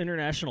all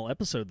international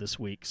episode this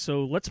week.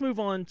 So let's move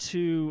on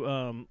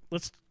to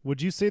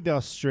Would you say the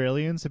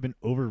Australians have been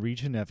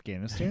overreaching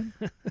Afghanistan?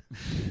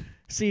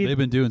 see. They've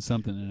been doing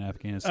something in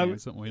Afghanistan.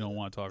 It's something we don't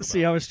want to talk about.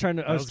 See, I was trying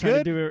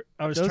to do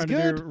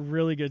a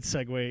really good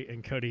segue,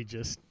 and Cody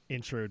just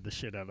introed the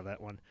shit out of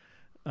that one.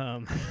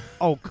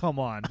 Oh, come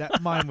on.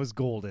 Mine was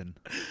golden.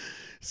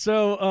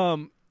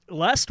 So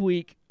last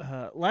week,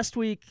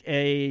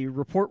 a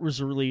report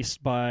was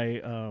released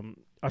by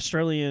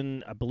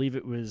Australian, I believe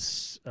it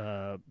was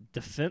their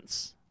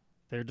defense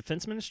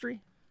ministry.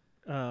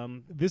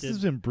 This has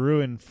been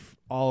brewing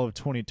all of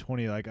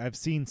 2020. Like, I've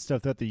seen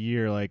stuff throughout the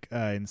year, like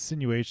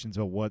insinuations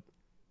about what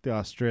the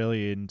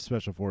Australian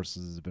Special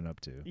Forces has been up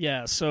to.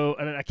 Yeah, so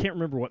and I can't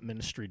remember what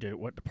ministry did it,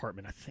 what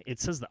department. I think it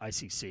says the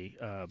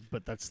ICC,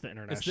 but that's the It's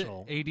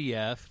international. the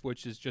ADF,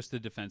 which is just the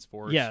Defense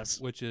Force.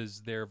 Yes. Which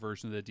is their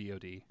version of the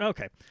DoD.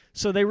 Okay,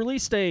 so they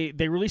released a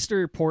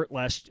report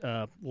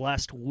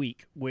last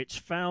week, which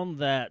found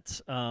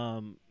that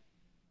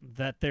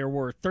that there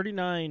were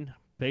 39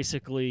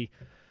 basically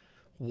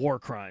war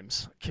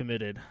crimes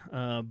committed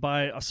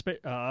by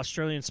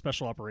Australian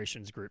Special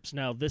Operations groups.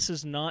 Now, this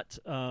is not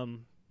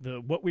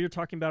what we are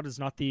talking about is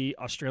not the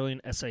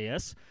Australian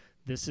SAS.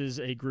 This is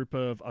a group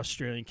of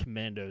Australian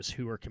commandos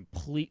who are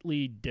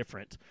completely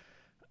different.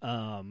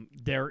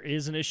 There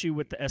is an issue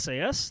with the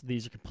SAS.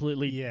 These are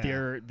completely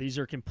these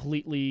are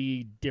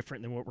completely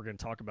different than what we're going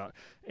to talk about.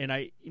 And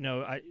I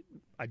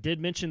did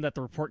mention that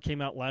the report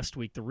came out last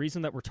week. The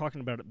reason that we're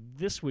talking about it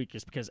this week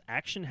is because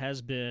action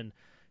has been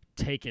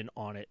taken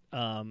on it.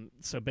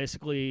 So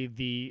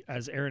basically,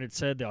 as Aaron had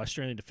said, the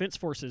Australian Defence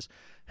Forces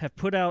have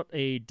put out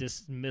a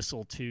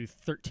dismissal to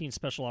 13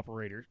 special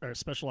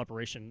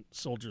operation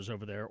soldiers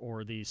over there,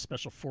 or the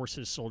Special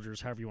Forces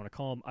soldiers, however you want to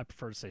call them. I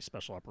prefer to say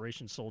Special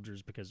Operations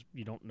soldiers because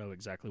you don't know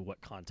exactly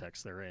what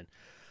context they're in.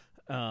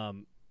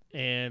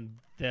 And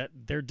that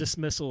their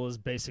dismissal is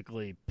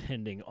basically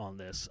pending on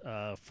this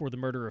for the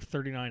murder of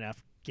 39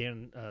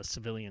 Afghan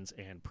civilians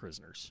and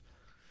prisoners.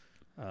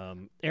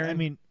 Aaron, I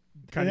mean,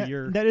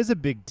 your that is a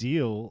big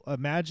deal.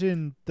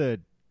 Imagine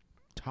the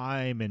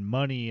time and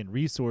money and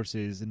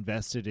resources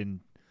invested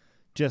in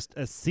just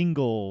a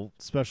single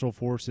Special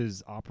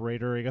Forces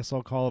operator, I guess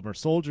I'll call them, or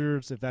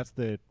soldiers, if that's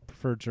the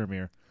preferred term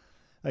here.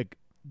 Like,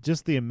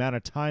 just the amount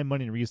of time,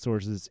 money, and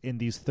resources in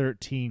these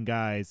 13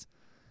 guys,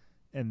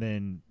 and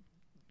then,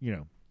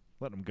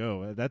 let them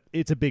go.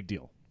 It's a big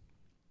deal.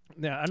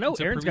 Yeah, I know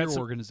It's Aaron's a got premier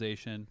some.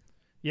 organization.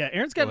 Yeah,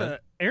 Aaron's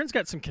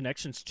got some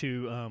connections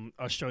to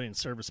Australian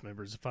service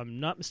members. If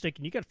I'm not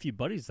mistaken, you got a few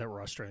buddies that were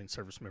Australian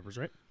service members,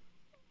 right?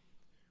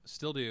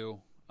 Still do.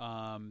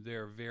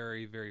 They're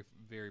very, very,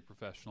 very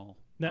professional.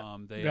 Now,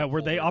 They were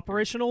hold they their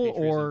operational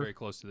patriotism or very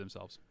close to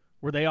themselves?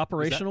 were they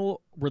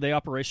operational? Were they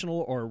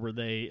operational or were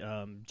they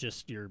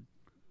just your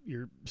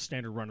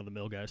standard run of the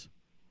mill guys?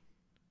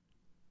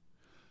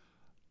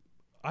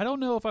 I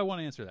don't know if I want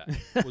to answer that.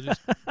 We'll just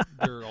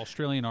their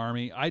Australian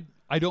Army.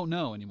 I don't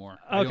know anymore.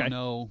 I Okay. don't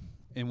know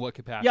in what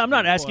capacity. Yeah, I'm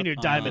not asking you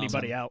to dive Um,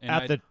 anybody out. and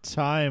At I- the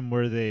time,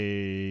 were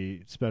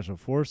they Special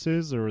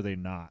Forces or were they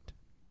not?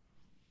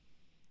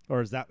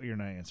 Or is that what you're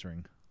not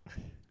answering?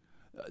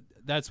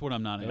 That's what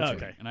I'm not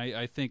answering. Okay. And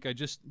I think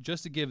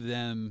just to give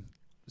them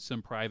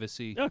some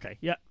privacy. Okay,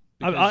 yeah.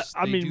 because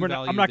I they mean, do I'm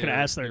not value going to their-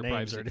 ask their their names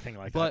privacy. or anything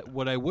like But that.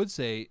 what I would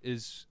say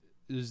is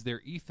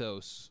their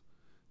ethos,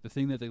 the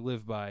thing that they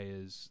live by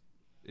is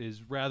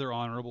rather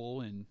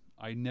honorable, and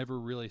I never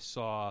really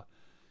saw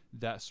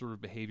that sort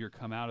of behavior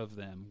come out of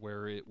them,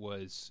 where it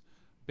was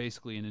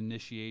basically an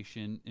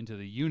initiation into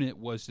the unit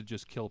was to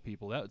just kill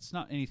people. That's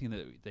not anything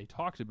that they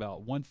talked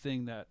about. One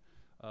thing that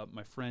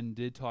my friend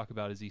did talk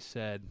about is he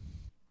said,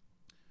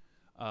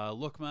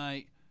 look,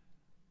 mate,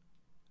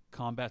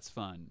 combat's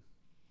fun.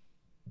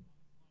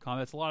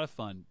 Combat's a lot of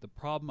fun. The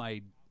problem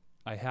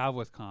I have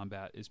with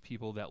combat is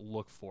people that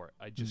look for it.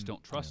 I just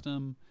don't trust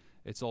them.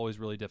 It's always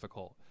really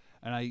difficult.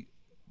 And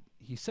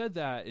he said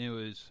that, and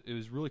it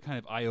was really kind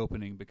of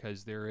eye-opening,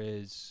 because there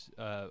is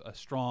a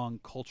strong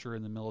culture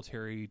in the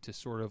military to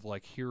sort of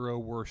like hero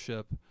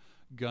worship,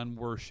 gun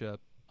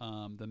worship.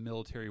 The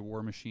military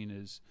war machine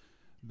has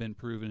been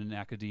proven in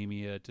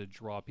academia to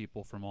draw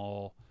people from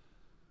all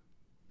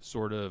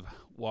sort of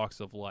walks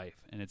of life,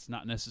 and it's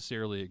not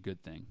necessarily a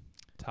good thing.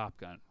 Top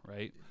Gun,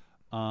 right?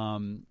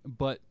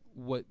 But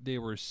what they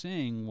were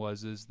saying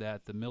is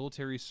that the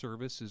military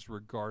service is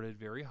regarded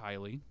very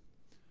highly,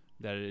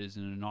 that it is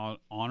an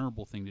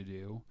honorable thing to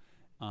do.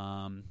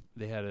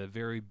 They had a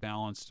very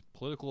balanced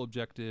political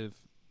objective.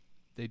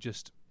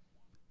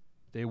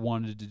 They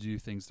wanted to do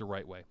things the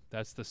right way.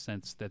 That's the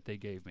sense that they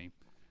gave me.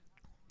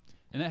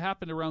 And that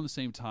happened around the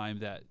same time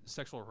that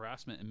sexual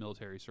harassment in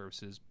military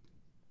services,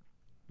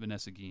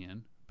 Vanessa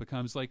Guillen,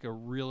 becomes like a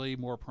really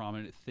more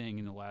prominent thing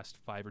in the last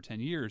 5 or 10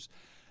 years.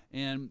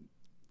 And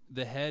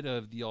the head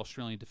of the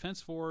Australian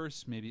Defence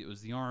Force, maybe it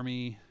was the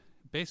Army,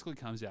 basically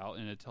comes out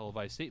in a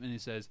televised statement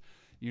and says,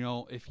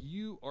 if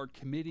you are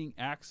committing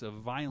acts of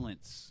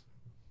violence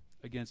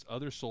against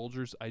other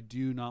soldiers, I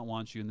do not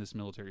want you in this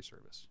military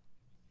service.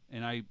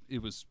 And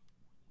it was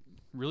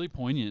really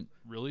poignant,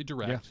 really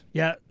direct.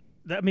 Yeah,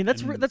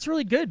 that's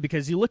really good,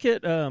 because you look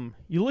at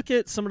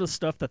some of the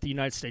stuff that the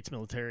United States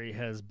military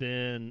has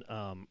been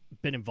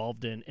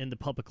involved in the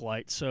public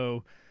light.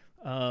 So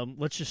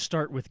let's just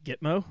start with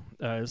Gitmo.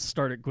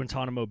 Start at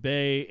Guantanamo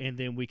Bay, and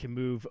then we can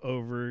move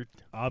over to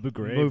Abu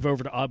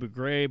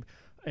Ghraib,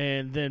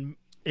 and then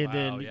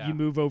you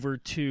move over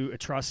to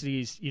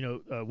atrocities.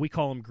 We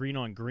call them green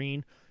on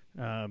green.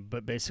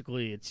 But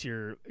basically, it's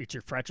your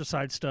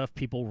fratricide stuff.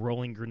 People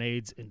rolling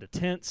grenades into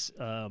tents.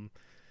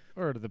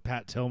 Or the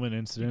Pat Tillman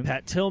incident.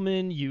 Pat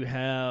Tillman. You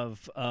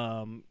have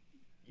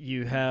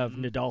You have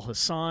Nidal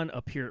Hassan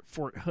up here at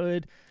Fort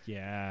Hood.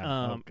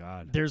 Yeah. Oh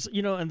God. There's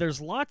and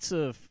there's lots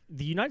of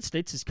the United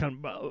States is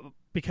kind of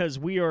because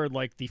we are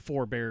like the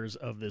forebears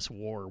of this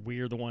war. We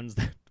are the ones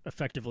that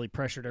effectively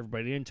pressured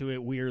everybody into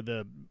it.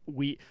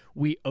 We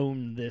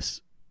own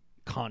this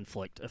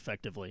conflict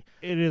effectively.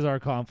 It is our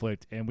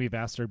conflict, and we've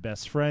asked our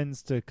best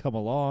friends to come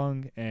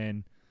along,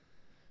 and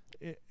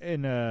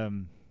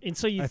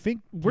so I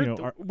think we're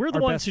the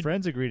our ones best who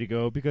friends agree to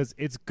go because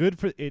it's good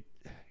for it.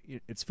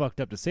 It's fucked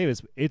up to say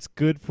this. It's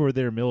good for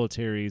their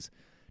militaries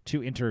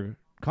to enter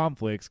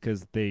conflicts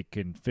because they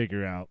can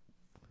figure out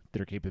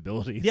their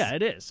capabilities. Yeah,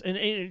 it is, and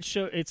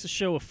it's a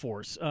show of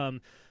force.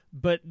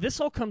 But this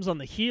all comes on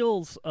the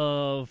heels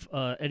of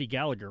Eddie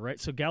Gallagher, right?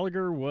 So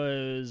Gallagher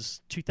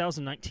was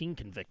 2019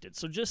 convicted.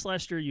 So just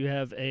last year, you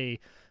have a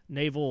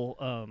naval.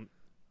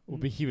 Well,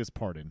 but he was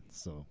pardoned.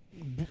 So.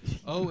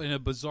 Oh, in a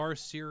bizarre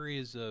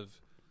series of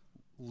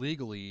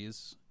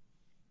legalese,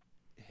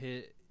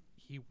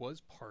 he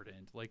was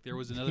pardoned. Like there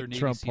was another Navy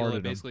Trump SEAL that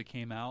pardoned him. basically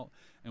came out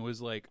and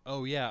was like,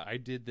 "Oh yeah, I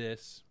did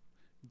this."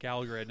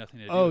 Gallagher had nothing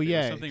to do Oh, with it.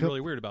 yeah. There was something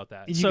really weird about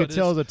that. You So could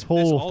tell it was a this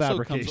total also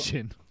comes-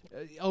 fabrication.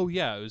 Oh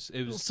yeah,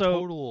 it was So-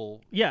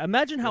 total. Yeah,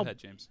 imagine Go how ahead,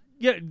 James.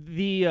 Yeah,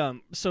 the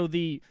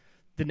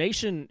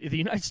nation, the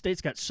United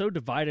States, got so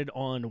divided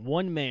on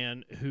one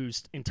man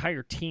whose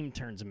entire team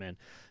turns him in.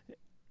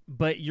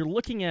 But you're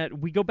looking at,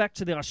 we go back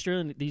to the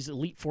Australian, these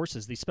elite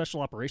forces, these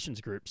special operations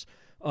groups,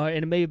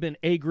 and it may have been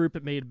a group,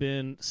 it may have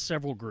been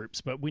several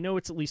groups, but we know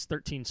it's at least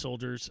 13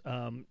 soldiers,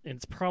 and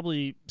it's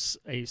probably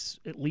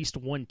at least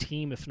one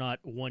team, if not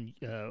one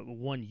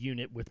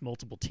unit with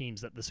multiple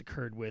teams that this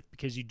occurred with,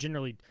 because you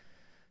generally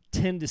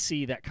tend to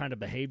see that kind of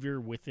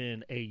behavior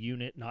within a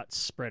unit, not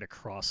spread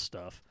across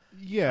stuff.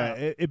 Yeah,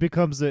 it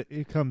becomes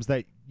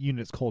that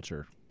unit's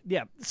culture.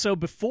 Yeah. So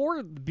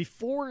before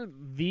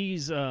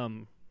these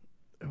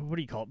what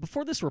do you call it?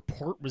 Before this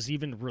report was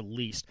even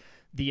released,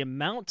 the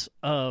amount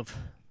of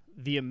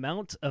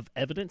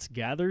evidence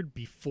gathered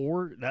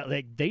before that,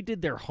 like, they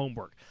did their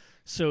homework.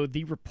 So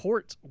the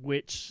report,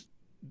 which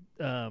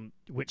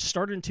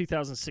started in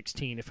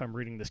 2016, if I'm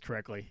reading this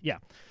correctly, yeah.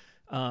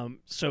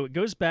 So it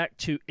goes back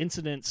to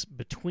incidents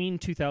between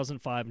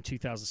 2005 and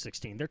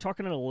 2016. They're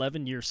talking an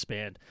 11-year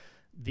span.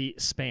 The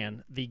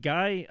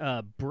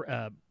guy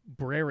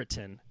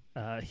Brereton,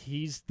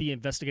 he's the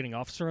investigating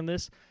officer on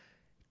this.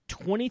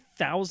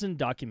 20,000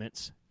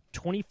 documents,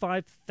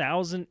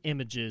 25,000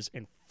 images,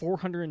 and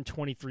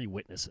 423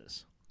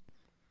 witnesses.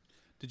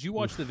 Did you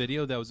watch the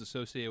video that was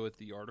associated with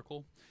the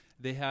article?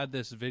 They had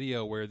this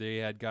video where they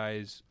had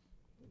guys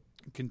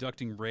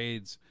conducting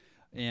raids,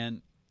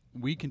 and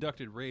we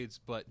conducted raids,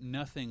 but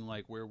nothing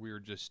like where we were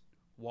just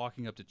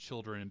walking up to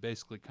children and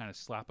basically kind of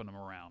slapping them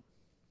around.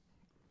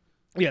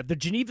 Yeah, the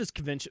Geneva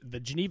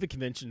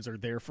Conventions are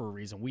there for a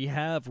reason. We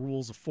have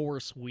rules of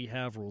force. We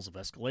have rules of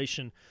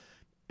escalation.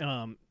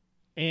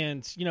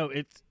 And, you know,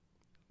 it's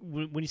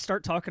when you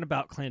start talking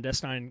about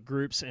clandestine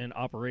groups and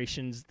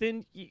operations,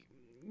 then,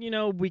 you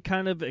know, we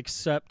kind of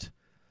accept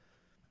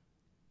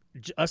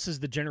us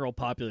as the general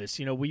populace.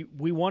 You know,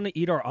 we want to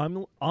eat our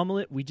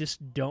omelet. We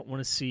just don't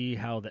want to see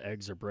how the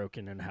eggs are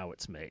broken and how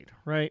it's made,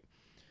 right?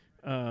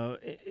 You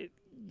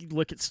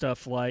look at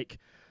stuff like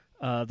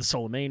the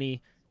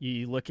Soleimani.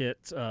 You look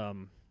at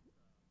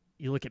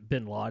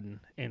Bin Laden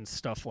and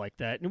stuff like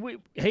that.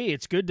 And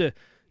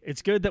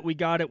it's good that we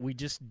got it. We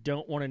just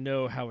don't want to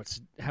know how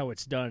it's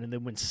done. And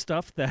then when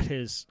stuff that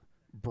is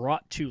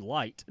brought to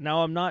light,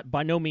 now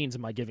by no means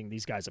am I giving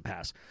these guys a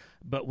pass,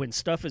 but when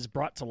stuff is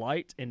brought to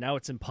light and now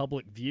it's in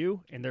public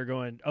view and they're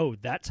going, "Oh,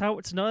 that's how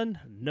it's done."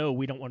 No,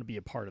 we don't want to be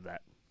a part of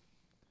that.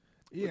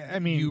 Yeah, I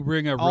mean, you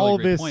bring a all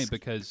really great this, point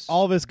because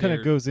all this kind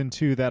of goes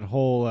into that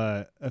whole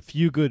a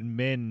few good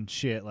men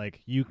shit.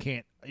 Like you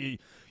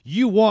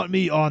want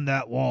me on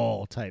that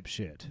wall type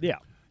shit. Yeah.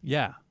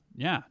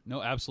 Yeah,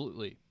 no,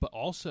 absolutely. But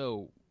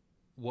also,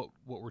 what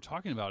we're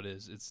talking about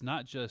is it's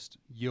not just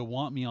you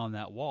want me on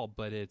that wall,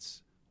 but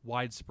it's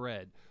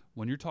widespread.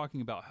 When you're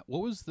talking about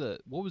what was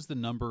the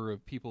number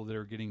of people that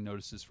are getting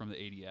notices from the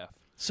ADF?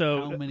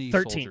 So how many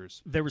 13.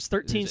 soldiers? There was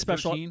 13 Is it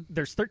special. 13?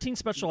 There's 13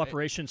 special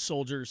operations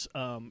soldiers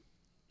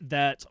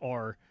that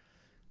are.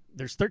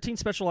 There's 13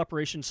 special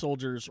operations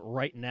soldiers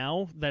right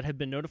now that have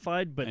been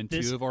notified, but and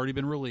this 2 have already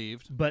been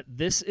relieved. But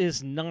this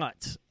is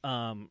not.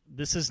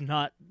 This is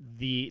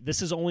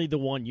only the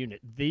one unit.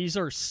 These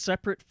are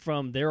separate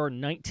from. There are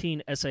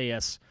 19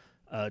 SAS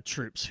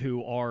troops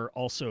who are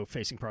also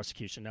facing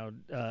prosecution now.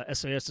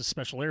 SAS is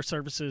Special Air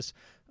Services.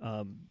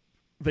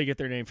 They get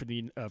their name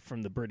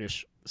from the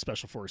British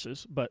Special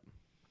Forces, but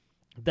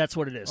that's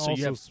what it is. So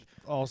you have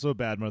also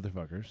bad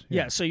motherfuckers.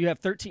 Yeah, so you have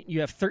 13.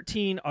 You have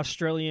 13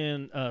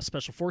 Australian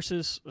Special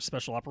Forces,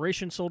 Special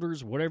Operations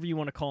soldiers, whatever you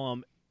want to call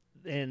them.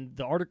 And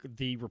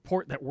the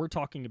report that we're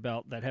talking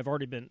about that have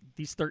already been,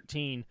 these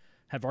 13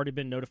 have already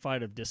been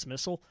notified of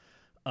dismissal,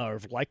 or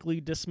of likely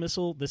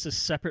dismissal. This is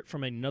separate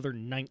from another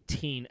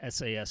 19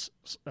 SAS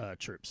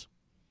troops.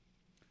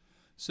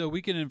 So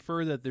we can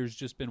infer that there's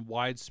just been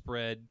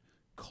widespread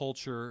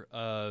culture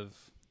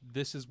of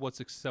this is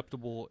what's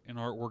acceptable in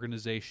our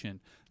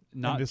organization.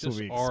 not this will just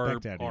be our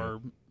expected out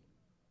of you.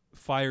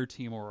 fire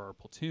team or our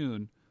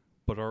platoon,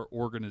 but our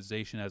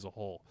organization as a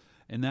whole.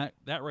 And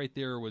that right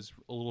there was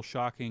a little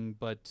shocking,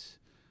 but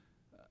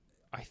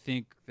I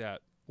think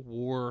that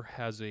war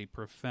has a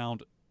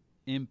profound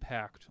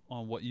impact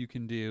on what you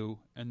can do,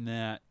 and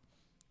that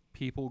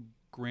people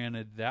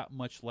granted that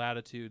much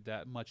latitude,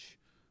 that much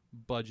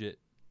budget,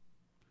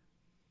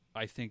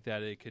 I think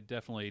that it could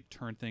definitely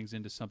turn things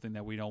into something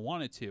that we don't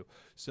want it to.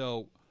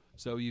 So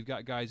you've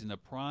got guys in the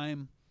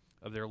prime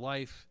of their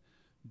life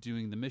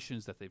doing the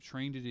missions that they've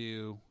trained to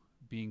do,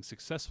 being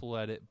successful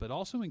at it, but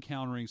also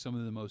encountering some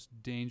of the most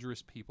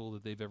dangerous people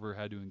that they've ever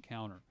had to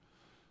encounter.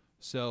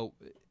 So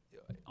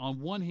on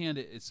one hand,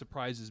 it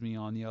surprises me.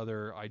 On the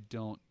other, I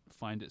don't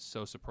find it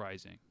so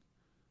surprising.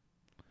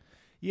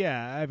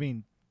 Yeah, I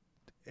mean,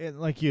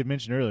 like you had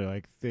mentioned earlier,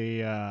 like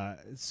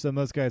some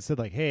of those guys said,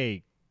 like,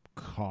 "Hey,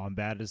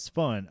 combat is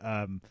fun."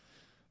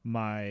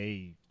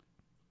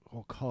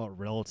 I'll call it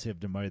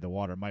relative to Muddy the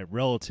Water. My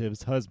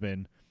relative's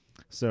husband.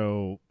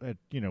 So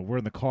we're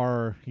in the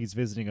car. He's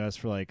visiting us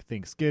for like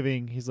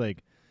Thanksgiving. He's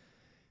like,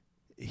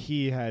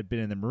 he had been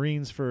in the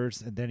Marines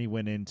first, and then he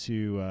went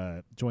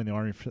into join the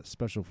Army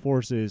Special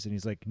Forces, and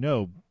he's like,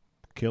 no,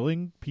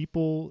 killing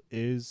people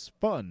is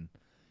fun.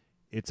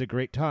 It's a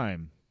great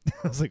time.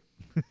 I was like,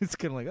 it's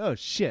kind of like, oh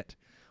shit.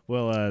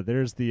 Well,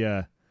 there's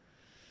the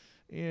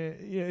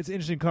it's an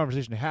interesting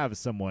conversation to have with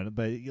someone,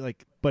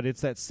 but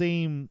it's that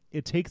same.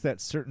 It takes that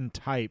certain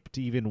type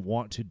to even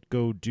want to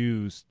go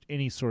do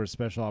any sort of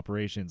special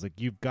operations. Like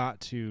you've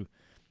got to.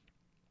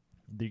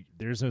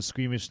 There's no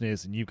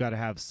squeamishness, and you've got to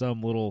have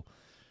some little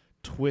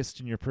twist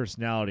in your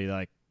personality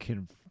that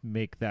can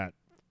make that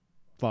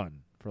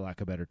fun, for lack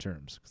of better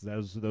terms.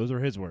 Because those are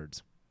his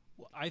words.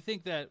 Well, I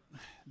think that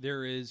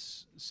there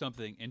is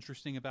something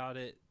interesting about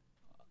it.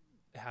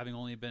 Having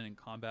only been in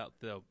combat,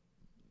 though,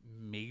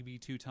 maybe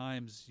 2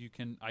 times,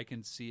 I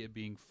can see it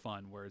being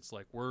fun, where it's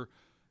like we're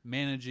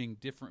managing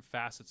different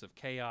facets of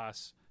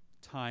chaos,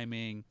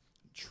 timing,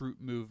 troop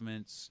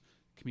movements,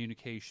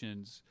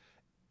 communications.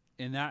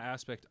 In that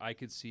aspect, I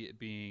could see it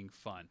being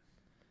fun,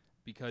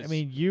 because I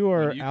mean, you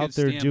are out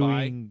there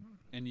doing.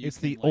 And it's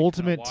can, the like,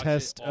 ultimate watch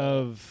test it all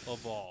of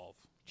evolve.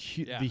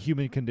 The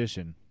human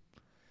condition.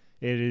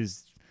 It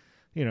is,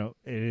 it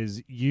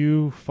is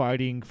you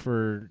fighting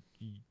for,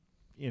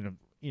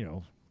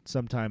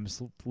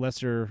 sometimes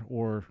lesser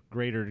or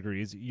greater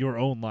degrees, your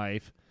own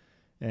life.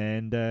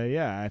 And,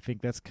 I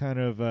think that's kind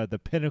of the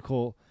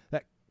pinnacle.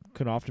 That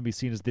can often be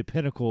seen as the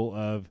pinnacle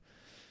of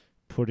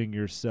putting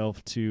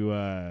yourself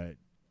to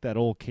that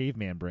old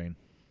caveman brain.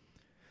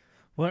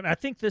 Well, and I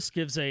think this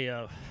gives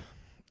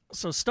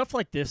so stuff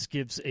like this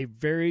gives a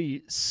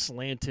very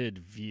slanted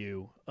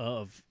view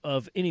of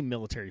any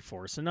military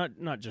force, and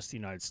not just the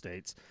United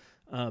States,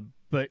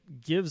 but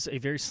gives a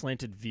very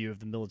slanted view of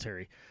the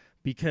military,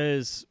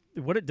 because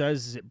what it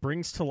does is it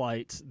brings to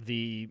light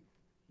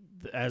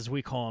as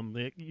we call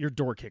them, your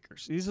door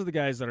kickers. These are the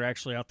guys that are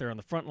actually out there on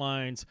the front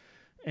lines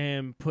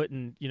and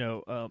putting,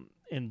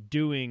 and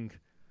doing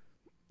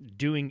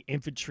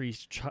infantry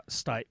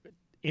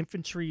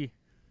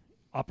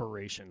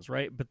operations,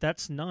 right? But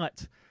that's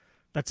not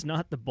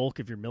the bulk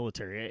of your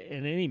military.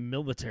 In any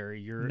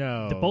military,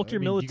 the bulk of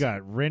your military. You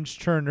got wrench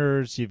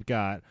turners, you've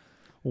got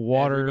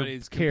water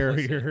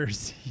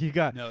carriers, you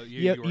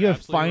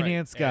have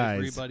finance guys.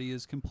 Everybody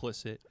is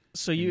complicit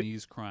in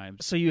these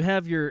crimes. So you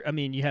have you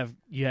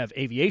have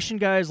aviation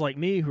guys like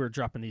me who are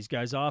dropping these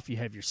guys off. You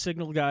have your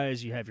signal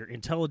guys, you have your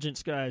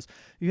intelligence guys,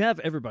 you have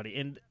everybody,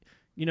 and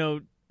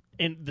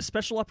and the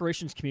special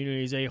operations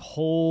community is a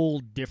whole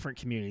different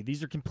community.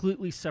 These are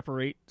completely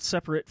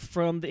separate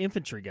from the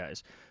infantry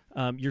guys.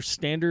 Your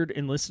standard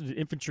enlisted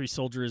infantry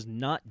soldier is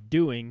not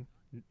doing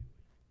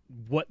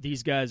what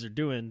these guys are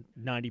doing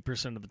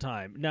 90% of the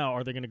time. Now,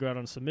 are they going to go out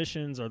on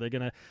submissions? Are they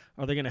going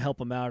to help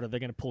them out? Are they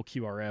going to pull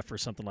QRF or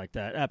something like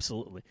that?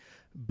 Absolutely.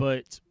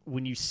 But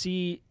when you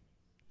see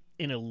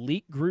an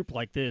elite group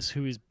like this,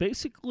 who is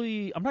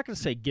basically, I'm not going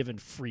to say given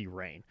free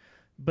reign,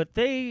 but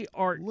they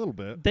are a little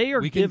bit. They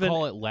are we given. can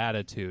call it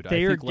latitude. I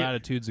think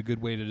latitude's a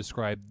good way to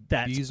describe.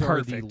 These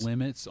are the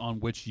limits on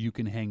which you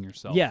can hang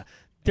yourself. Yeah,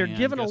 they're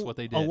given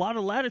a lot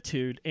of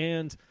latitude,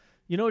 and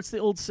it's the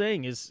old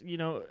saying is,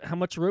 how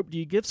much rope do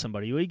you give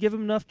somebody? Well, you give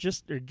them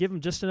give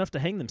them just enough to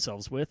hang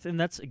themselves with, and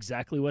that's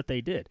exactly what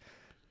they did.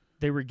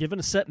 They were given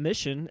a set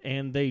mission,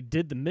 and they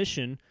did the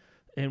mission,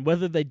 and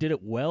whether they did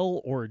it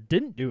well or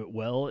didn't do it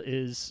well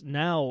is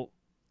now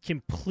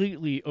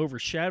completely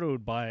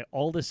overshadowed by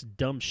all this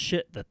dumb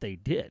shit that they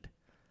did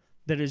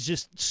that is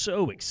just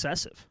so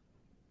excessive.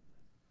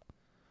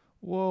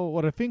 Well,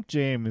 what I think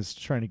James is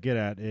trying to get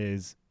at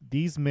is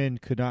these men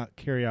could not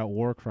carry out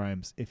war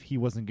crimes if he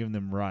wasn't giving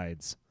them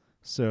rides.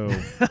 So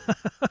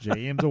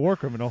JM's a war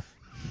criminal.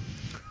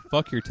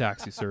 Fuck your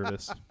taxi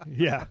service.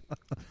 Yeah.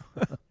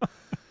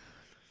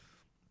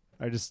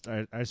 I just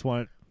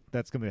want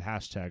that's going to be the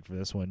hashtag for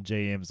this one.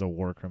 JM's a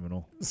war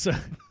criminal. So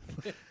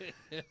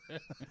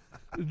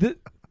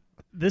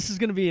This is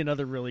going to be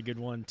another really good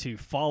one to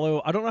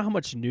follow. I don't know how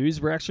much news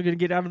we're actually going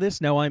to get out of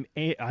this. Now, I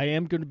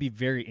am going to be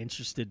very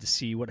interested to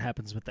see what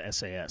happens with the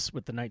SAS,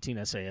 with the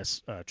 19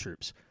 SAS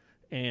troops,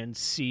 and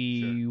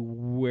see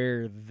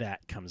where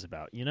that comes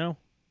about. You know?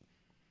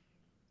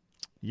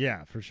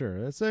 Yeah, for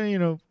sure.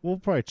 So we'll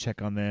probably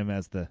check on them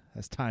as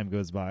time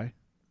goes by.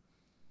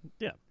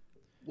 Yeah.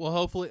 Well,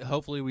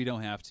 hopefully we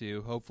don't have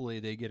to.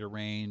 Hopefully they get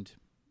arraigned,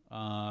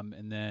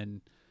 and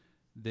then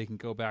they can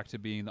go back to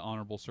being the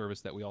honorable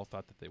service that we all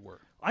thought that they were.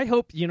 I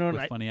hope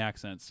with funny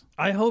accents.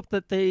 I hope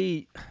that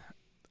they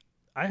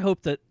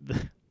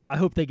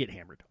get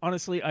hammered.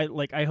 Honestly,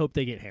 I hope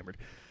they get hammered.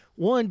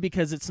 One,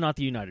 because it's not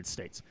the United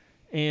States,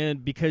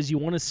 and because you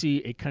want to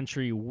see a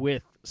country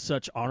with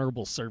such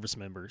honorable service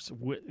members.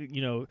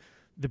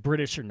 The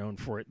British are known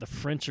for it. The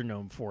French are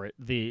known for it.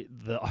 The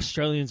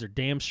Australians are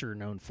damn sure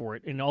known for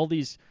it. And all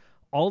these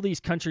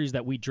countries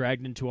that we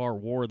dragged into our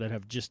war that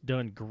have just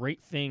done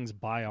great things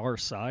by our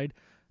side.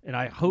 And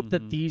I hope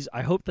that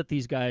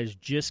these guys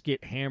just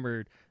get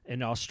hammered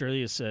and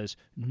Australia says,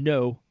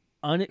 no,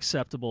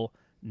 unacceptable,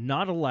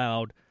 not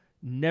allowed,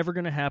 never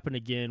going to happen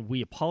again.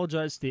 We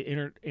apologize to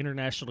the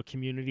international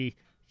community.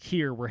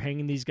 Here, we're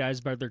hanging these guys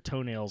by their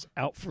toenails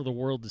out for the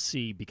world to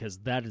see because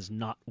that is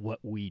not what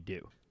we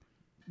do.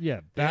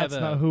 Yeah, that's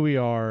not who we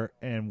are,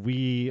 and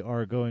we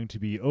are going to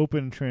be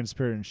open,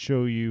 transparent, and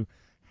show you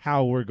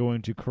how we're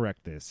going to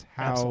correct this.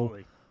 How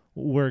Absolutely.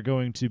 We're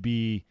going to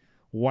be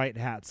white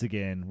hats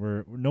again.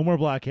 We're no more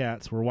black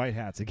hats. We're white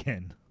hats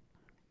again.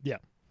 Yeah.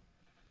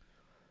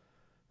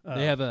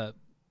 They have a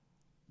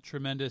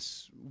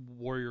tremendous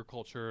warrior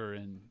culture,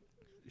 and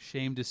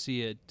shame to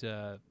see it.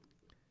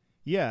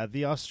 Yeah,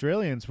 the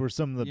Australians were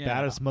some of the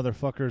baddest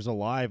motherfuckers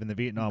alive in the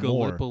Vietnam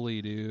War.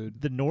 Gallipoli, dude.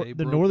 The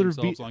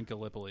northern on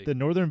Gallipoli. The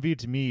northern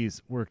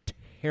Vietnamese were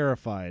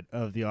terrified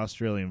of the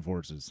Australian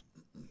forces.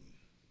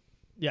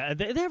 Yeah,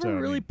 they have a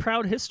really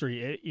proud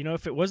history.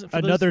 If it wasn't for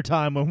another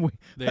time when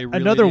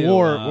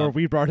war where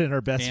we brought in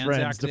our best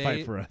friends to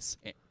fight for us.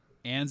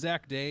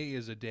 Anzac Day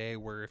is a day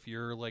where if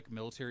you're like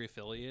military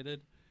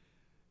affiliated,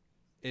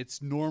 it's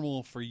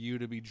normal for you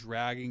to be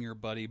dragging your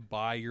buddy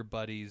by your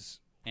buddy's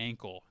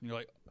ankle. And you're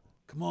like,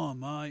 come on,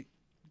 mate.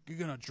 You're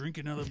going to drink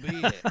another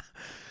beer.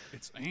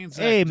 It's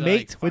Anzac Hey, Day,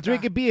 mate, we're fucker.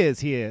 drinking beers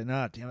here.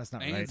 No, damn, that's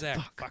not Anzac,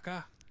 right.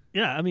 fucker.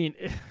 Yeah, I mean,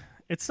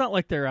 it's not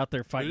like they're out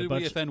there Who fighting a did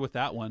bunch. we offend with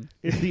that one?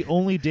 It's the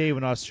only day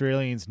when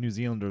Australians, New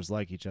Zealanders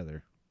like each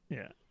other.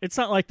 Yeah, it's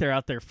not like they're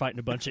out there fighting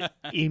a bunch of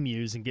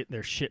emus and getting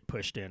their shit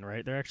pushed in,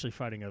 right? They're actually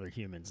fighting other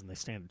humans, and they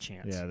stand a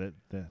chance. Yeah,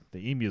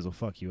 the emus will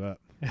fuck you up.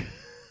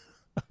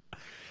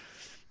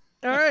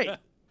 All right,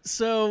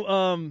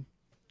 so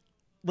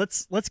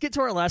let's get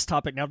to our last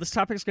topic now. This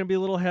topic is going to be a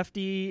little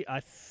hefty. I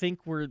think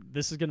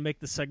this is going to make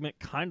the segment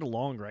kind of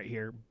long right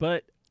here,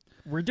 but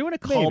we're doing a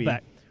callback.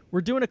 Maybe. We're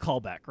doing a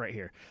callback right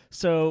here.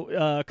 So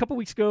a couple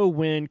weeks ago,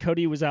 when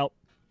Cody was out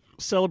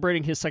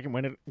celebrating his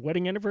second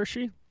wedding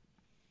anniversary,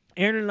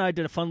 Aaron and I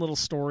did a fun little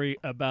story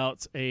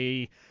about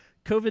a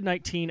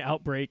COVID-19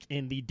 outbreak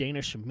in the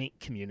Danish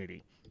mink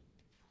community.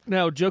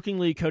 Now,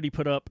 jokingly, Cody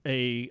put up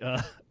a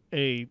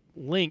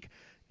link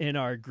in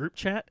our group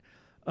chat,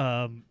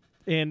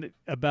 and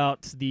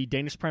about the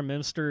Danish Prime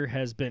Minister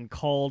has been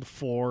called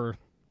for.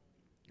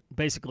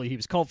 Basically, he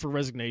was called for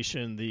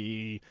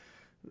resignation.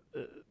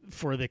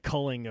 For the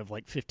culling of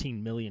like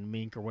 15 million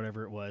mink or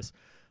whatever it was.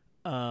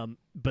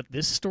 But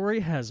this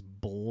story has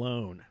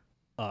blown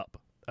up.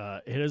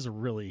 It has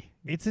really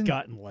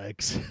gotten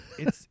legs.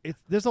 it's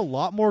there's a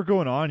lot more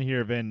going on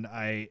here than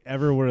I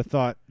ever would have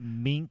thought.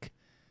 Mink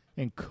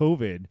and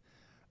COVID.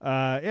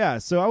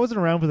 So I wasn't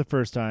around for the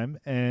first time,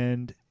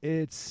 and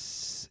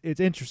it's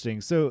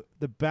interesting. So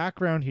the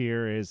background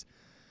here is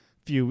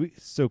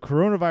so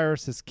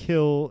coronavirus has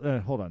killed.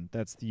 Hold on,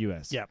 that's the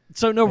U.S. Yeah.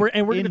 So no, we're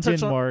going to touch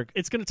Denmark. on.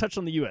 It's going to touch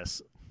on the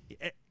U.S.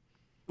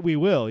 We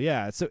will,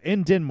 yeah. So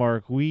in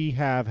Denmark, they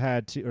have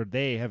had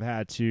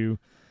to,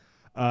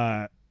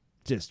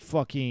 just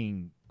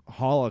fucking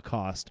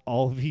holocaust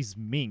all of these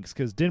minks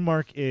because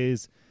Denmark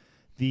is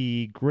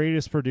the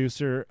greatest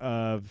producer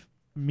of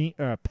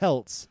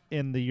pelts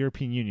in the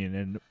European Union,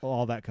 and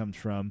all that comes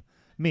from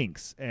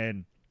minks.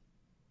 And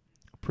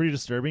pretty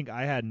disturbing.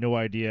 I had no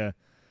idea.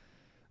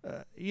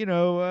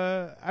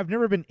 I've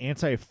never been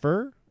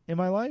anti-fur in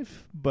my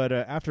life, but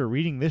after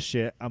reading this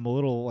shit, I'm a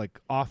little like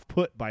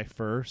off-put by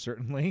fur,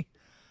 certainly.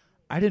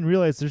 I didn't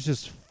realize there's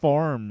just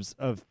farms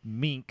of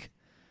mink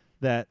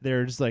that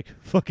they're just like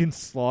fucking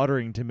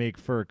slaughtering to make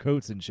fur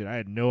coats and shit. I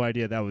had no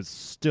idea that was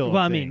still a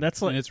Well, I thing. mean,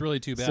 that's like And it's really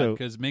too bad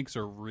because minks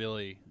are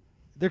really...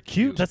 They're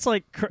cute. that's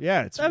like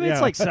Yeah, it's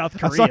like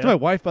South I was talking to my Korea.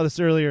 wife about this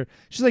earlier.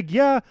 She's like,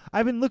 "Yeah,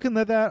 I've been looking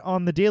at that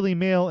on the Daily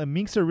Mail, and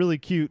minks are really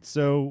cute.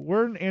 So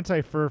we're an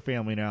anti-fur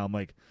family now." I'm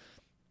like,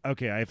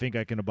 "Okay, I think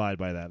I can abide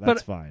by that.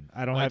 That's fine.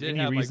 I don't have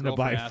any reason to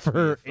buy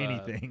fur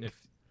anything." If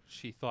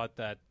she thought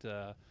that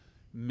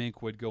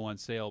mink would go on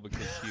sale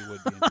because she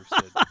would be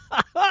interested.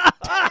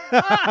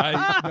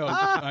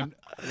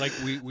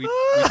 We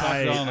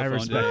talked on the I phone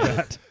respect today.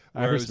 that.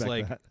 I where it was respect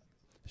like, that.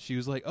 she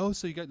was like, "Oh,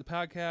 so you got the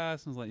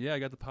podcast?" And I was like, "Yeah, I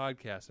got the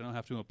podcast. I don't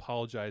have to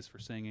apologize for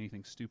saying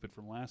anything stupid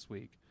from last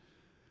week."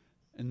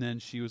 And then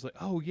she was like,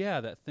 "Oh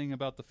yeah, that thing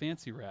about the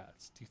fancy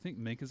rats. Do you think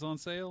mink is on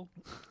sale?"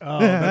 Oh,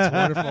 that's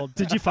wonderful.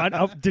 Did you find?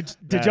 Oh, did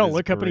That y'all is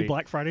look up any great.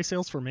 Black Friday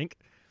sales for mink?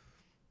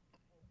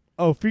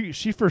 Oh,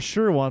 she for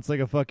sure wants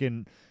like a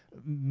fucking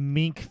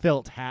mink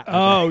felt hat.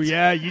 Oh with it.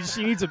 yeah,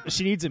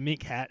 she needs a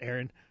mink hat,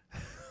 Aaron.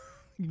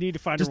 You need to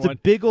find Just her a one.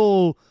 big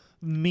ol'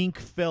 mink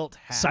felt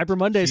hat. Cyber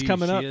Monday's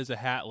coming up. She is a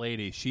hat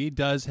lady. She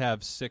does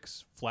have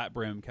 6 flat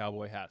brim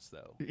cowboy hats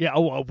though. Yeah,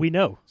 oh, well, we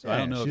know. So I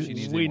don't Yeah, know if she- she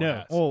needs we any more know.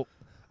 hats. Well,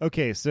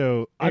 okay,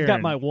 so I've got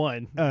Aaron, my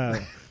one.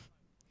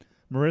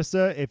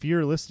 Marissa, if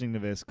you're listening to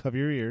this, cover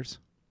your ears.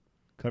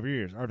 Cover your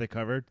ears. Are they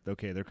covered?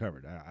 Okay, they're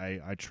covered.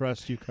 I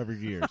trust you. Cover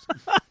your ears.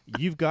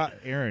 You've got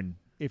Aaron.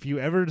 If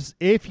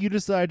you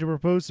decide to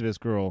propose to this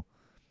girl,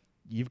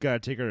 you've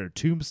got to take her to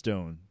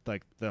Tombstone,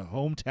 like the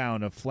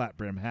hometown of flat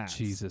brim hats.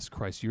 Jesus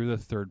Christ, you're the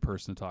third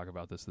person to talk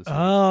about this week.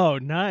 Oh,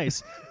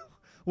 nice.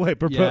 Wait,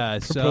 Yeah,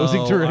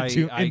 proposing to her I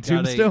in got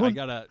Tombstone? I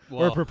got a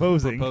well, Or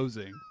proposing?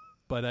 Proposing.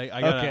 But I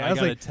got Okay, a, I I was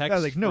got like- a text I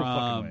was like, no from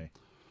fucking way.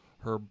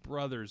 her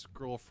brother's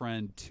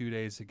girlfriend 2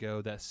 days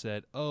ago that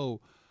said,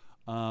 "Oh,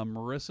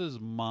 Marissa's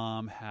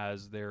mom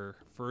has their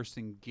first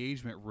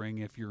engagement ring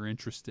if you're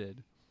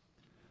interested."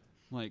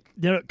 I'm like,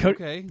 You know,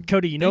 okay,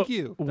 Cody, you know, thank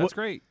you. That's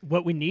great.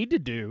 What we need to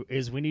do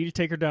is we need to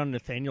take her down to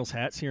Nathaniel's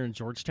Hats here in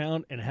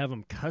Georgetown and have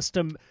them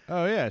custom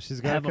Oh yeah,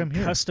 she's got to have come them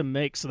here. custom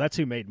make. So that's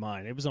who made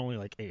mine. It was only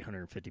like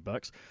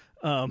 $850,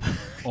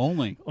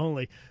 Only.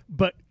 only,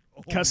 but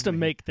custom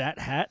make that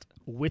hat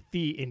with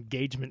the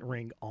engagement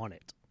ring on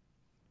it.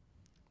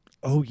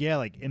 Oh yeah,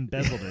 like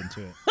embezzled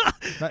into it.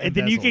 Not And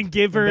then you embezzled. can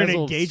give her an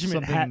Embezzled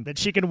engagement hat something that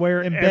she can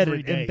wear every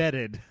embedded. day.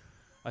 Embedded.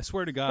 I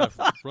swear to God,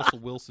 if Russell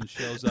Wilson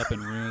shows up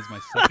and ruins my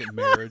second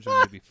marriage, I'm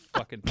gonna be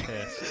fucking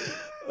pissed.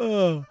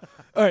 Oh.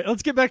 All right,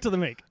 let's get back to the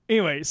mink.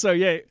 Anyway, so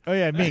yeah, Oh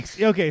yeah, minks.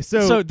 Okay,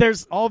 so so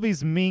there's all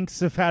these minks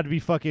have had to be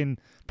fucking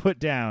put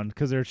down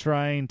because they're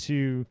trying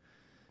to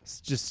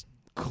just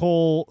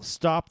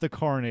stop the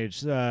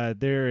carnage.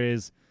 There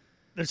is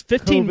there's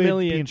 15 COVID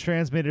million. being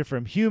transmitted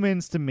from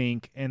humans to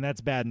mink, and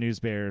that's bad news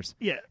bears.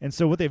 Yeah, And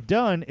so what they've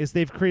done is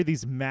they've created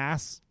these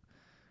mass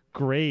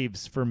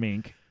graves for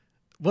mink.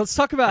 well, let's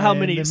talk about how And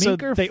many. the So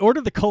mink are they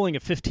ordered the culling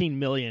of 15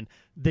 million.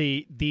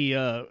 The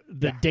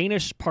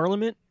Danish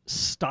Parliament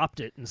stopped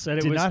it and said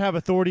it Did was not have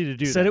authority to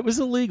do said that. it was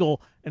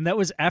illegal, and that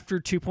was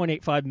after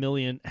 2.85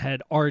 million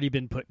had already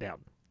been put down.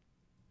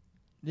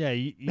 Yeah,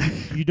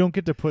 you don't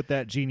get to put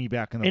that genie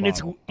back in the And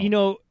it's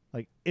bottle.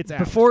 Like it's out.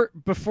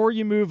 before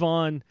you move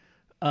on,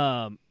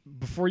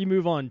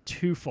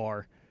 too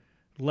far,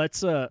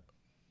 let's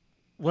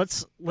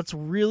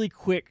really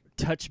quick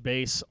touch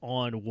base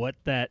on what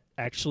that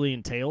actually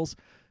entails,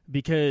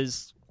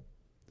 because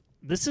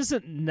this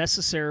isn't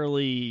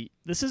necessarily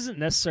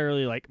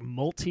like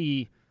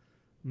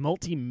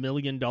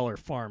multi-million-dollar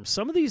farms.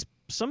 Some of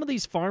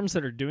these farms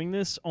that are doing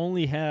this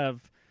only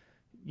have,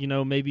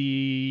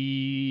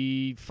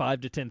 maybe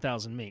 5,000 to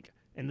 10,000 mink.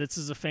 And this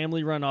is a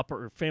family-run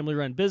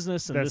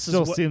business, and that this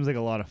still is what, seems like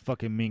a lot of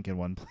fucking mink in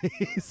one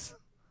place.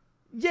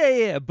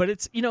 yeah, but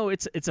it's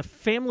it's a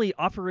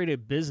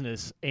family-operated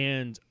business,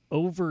 and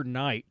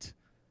overnight,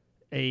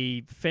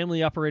 a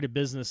family-operated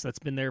business that's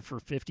been there for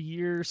 50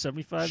 years,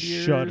 75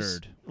 years,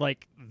 Shuttered.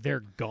 like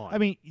they're gone. I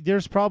mean,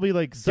 there's probably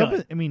like some.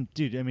 Done. I mean,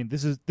 dude. I mean,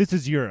 this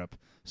is Europe.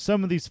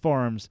 Some of these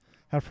farms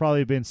have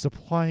probably been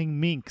supplying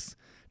minks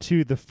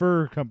to the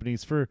fur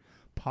companies for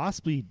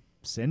possibly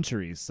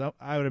centuries. So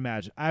I would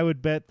imagine. I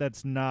would bet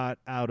that's not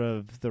out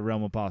of the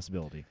realm of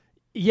possibility.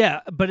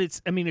 yeah, but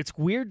it's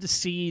weird to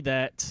see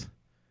that.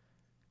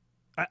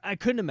 I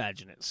couldn't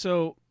imagine it.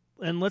 So,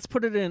 and let's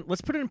put it in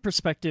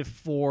perspective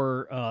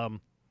for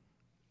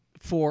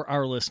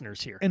our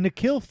listeners here. And to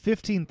kill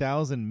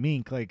 15,000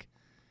 mink, like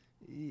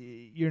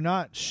you're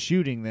not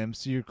shooting them,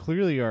 so you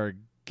clearly are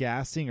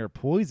gassing or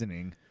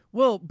poisoning.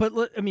 Well, but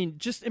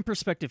just in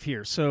perspective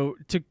here. So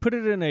to put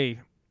it in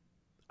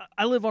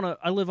I live on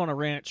a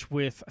ranch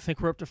with, I think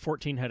we're up to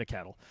 14 head of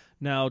cattle.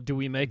 Now, do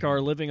we make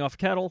our living off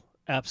cattle?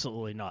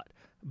 Absolutely not.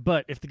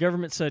 But if the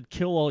government said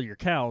kill all your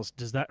cows,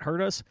 does that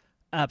hurt us?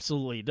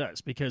 Absolutely does,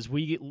 because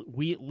we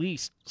at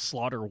least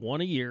slaughter one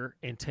a year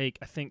and take,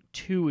 I think,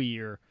 2 a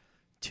year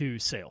to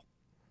sale.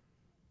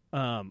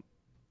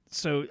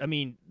 So I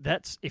mean,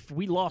 that's, if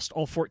we lost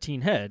all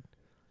 14 head,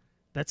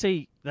 that's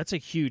a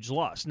huge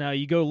loss. Now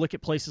you go look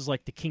at places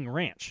like the King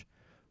Ranch,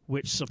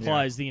 which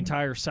supplies the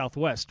entire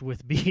Southwest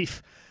with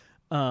beef,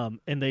 and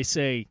they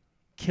say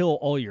kill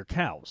all your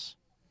cows.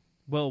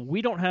 Well,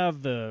 we don't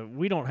have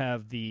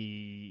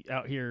the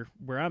out here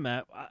where I'm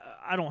at.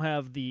 I don't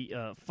have the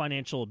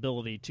financial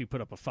ability to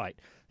put up a fight.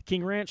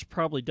 King Ranch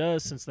probably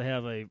does, since they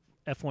have a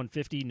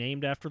F-150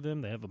 named after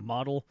them. They have a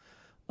model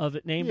of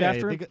it named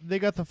after them. they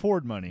got the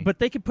Ford money. But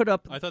they could put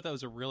up. I thought that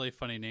was a really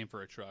funny name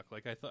for a truck.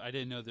 Like I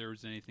didn't know there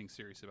was anything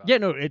serious about Yeah,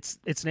 it. no,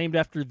 it's named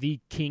after the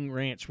King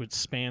Ranch, which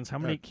spans how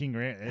many King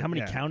Ranch. how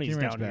many counties King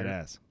Ranch down here?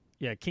 badass.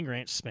 Yeah, King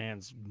Ranch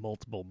spans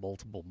multiple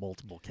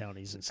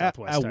counties in At,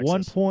 Southwest at Texas.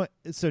 one point,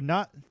 so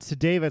not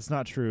today that's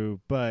not true,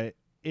 but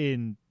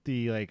in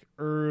the like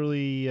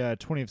early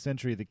 20th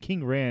century, the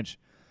King Ranch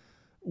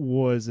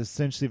was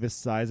essentially the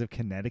size of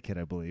Connecticut,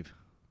 I believe.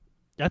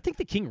 I think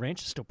the King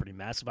Ranch is still pretty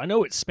massive. I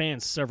know it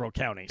spans several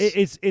counties.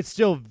 It's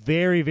still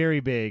very, very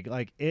big.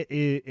 Like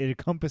it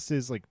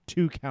encompasses like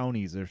 2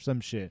 counties or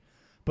some shit.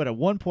 But at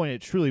one point,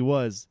 it truly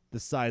was the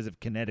size of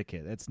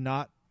Connecticut. That's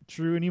not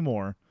true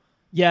anymore.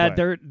 Yeah, But,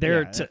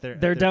 they're at they're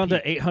their down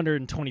peak. to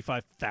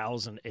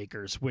 825,000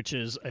 acres, which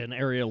is an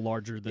area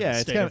larger than Yeah, the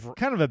it's state of.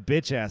 kind of a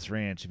bitch ass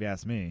ranch, if you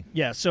ask me.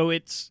 Yeah, so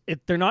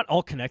they're not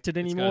all connected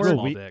It's got anymore. a Real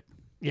small weak. dick.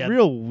 Yeah,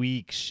 Real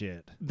weak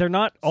shit. they're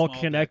not all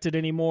Small connected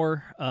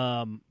anymore.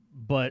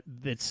 But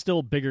it's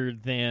still bigger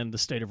than the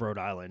state of Rhode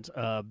Island.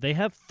 They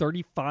have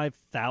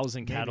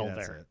 35,000 Maybe cattle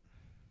that's there. it.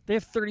 They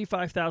have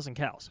 35,000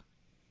 cows.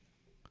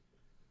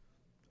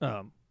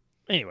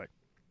 Anyway,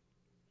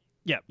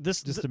 yeah,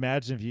 Just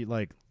imagine if you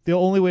like the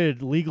only way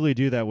to legally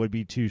do that would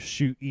be to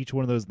shoot each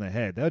one of those in the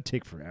head. That would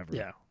take forever.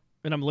 yeah.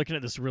 And I'm looking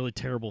at this really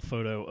terrible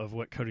photo of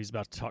what Cody's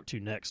about to talk to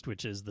next,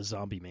 which is the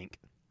zombie mink.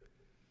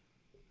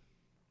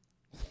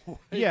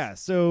 Yeah,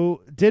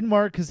 so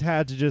Denmark has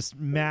had to just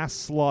mass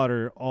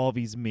slaughter all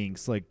these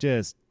minks, like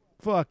just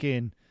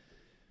fucking,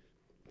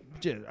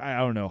 I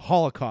don't know,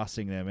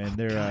 holocausting them, and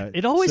they're.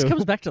 It always so-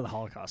 comes back to the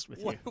Holocaust with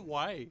you.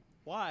 Why?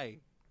 Why?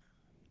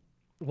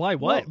 Well,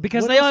 What?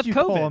 Because what they else have do you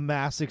call a COVID.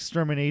 mass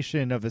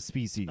extermination of a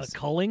species. A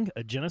culling,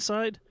 a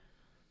genocide,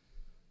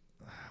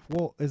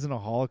 Well, isn't a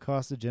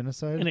Holocaust a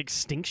genocide? an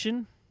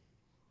extinction.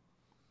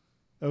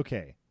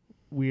 Okay,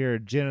 we are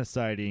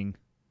genociding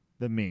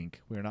the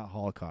mink. We're not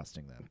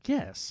holocausting them.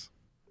 Yes.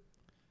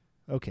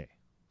 Okay,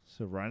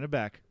 so run it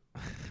back.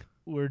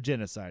 We're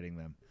genociding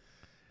them.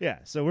 Yeah,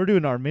 so we're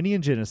doing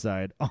Armenian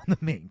genocide on the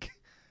mink.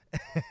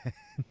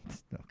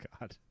 Oh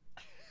God.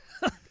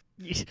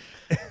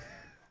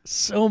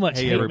 So much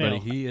Hey hate everybody, mail.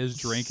 he is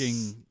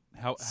drinking.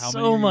 How So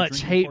many? are you much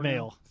drinking hate for now?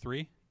 mail.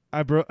 3.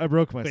 I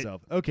broke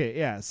myself. Okay,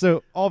 yeah.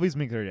 So all these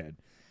mink are dead,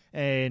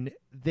 and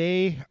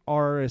they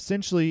are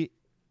essentially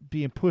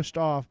being pushed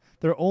off.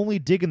 They're only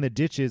digging the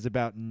ditches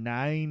about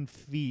 9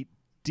 feet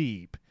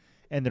deep,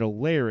 and they're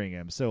layering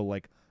them. So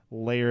like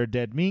layer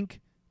dead mink,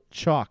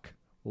 chalk,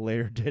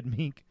 layer dead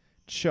mink,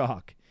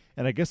 chalk,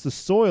 and I guess the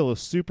soil is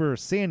super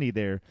sandy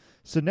there.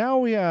 So now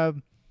we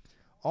have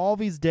all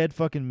these dead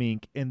fucking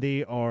mink, and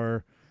the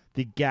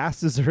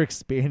gases are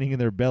expanding in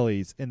their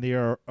bellies, and they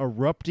are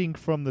erupting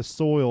from the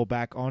soil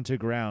back onto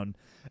ground,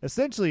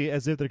 essentially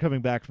as if they're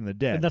coming back from the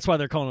dead. And that's why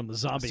they're calling them the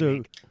zombie So,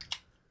 mink.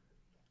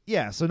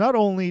 yeah, so not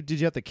only did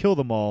you have to kill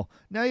them all,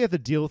 now you have to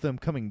deal with them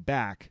coming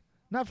back,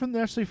 not from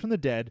necessarily from the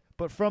dead,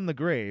 but from the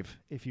grave,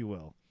 if you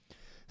will.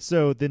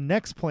 So the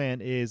next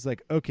plan is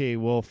like, okay,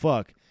 well,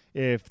 fuck,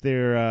 if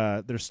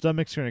their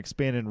stomachs are going to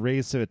expand and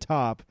raise to the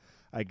top,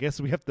 I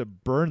guess we have to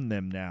burn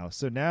them now.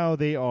 So now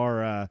they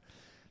are.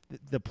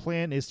 The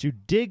plan is to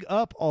dig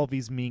up all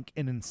these mink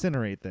and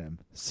incinerate them.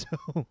 So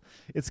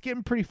it's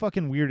getting pretty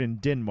fucking weird in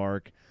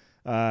Denmark.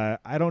 I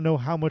don't know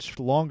how much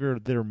longer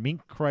their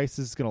mink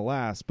crisis is going to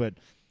last, but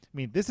I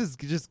mean, this is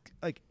just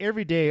like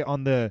every day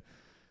on the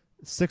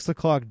 6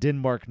 o'clock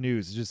Denmark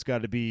news. It's just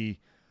got to be,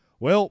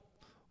 well,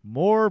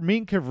 more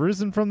mink have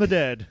risen from the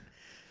dead.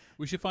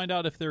 We should find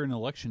out if they're in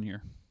election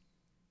year.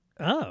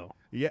 Oh.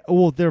 Yeah,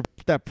 well,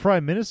 that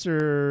prime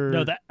minister.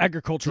 No, the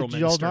agricultural did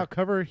y'all minister. not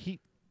cover? It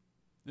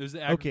was the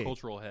Okay.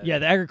 agricultural head. Yeah,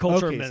 the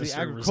agricultural Okay, so the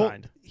minister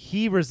resigned.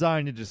 He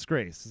resigned in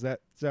disgrace. Is that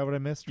what I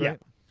missed? Yeah. Right.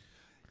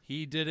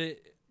 He did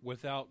it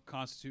without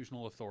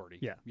constitutional authority.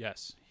 Yeah.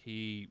 Yes.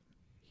 He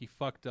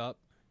fucked up.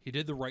 He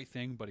did the right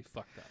thing, but he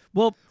fucked up.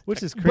 Well,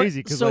 Which is but-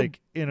 crazy because so- like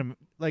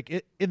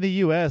in the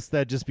U.S.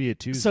 that'd just be a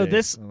Tuesday. So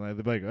this- And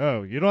they'd be like,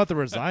 oh, you don't have to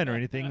resign or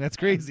anything. That's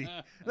crazy.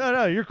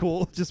 No, you're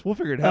cool. Just we'll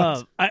figure it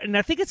out. and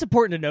I think it's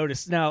important to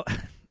notice now.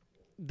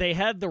 They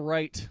had the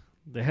right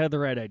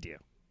idea.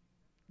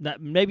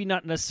 Maybe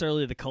not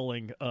necessarily the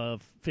culling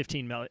of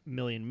 15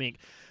 million mink,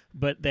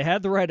 but they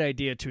had the right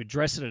idea to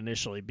address it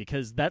initially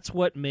because that's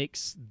what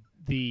makes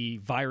the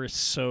virus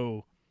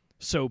so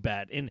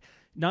bad. And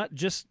not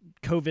just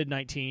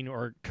COVID-19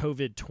 or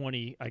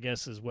COVID-20, I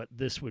guess is what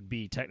this would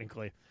be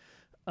technically.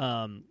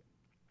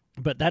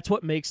 But that's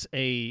what makes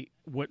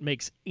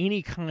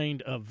any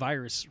kind of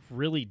virus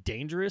really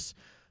dangerous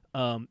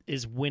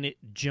is when it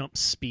jumps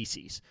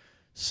species.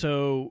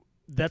 So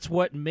that's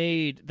what's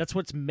made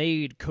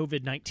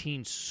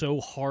COVID-19 so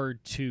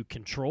hard to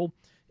control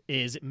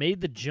is it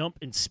made the jump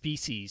in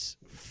species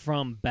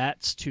from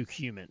bats to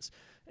humans.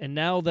 And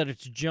now that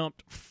it's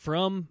jumped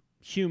from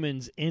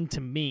humans into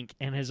mink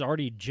and has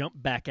already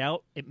jumped back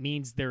out, it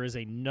means there is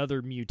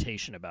another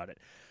mutation about it.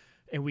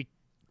 And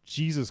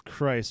Jesus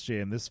Christ,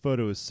 Jam, this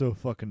photo is so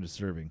fucking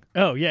disturbing.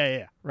 Oh,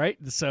 yeah, right?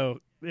 So,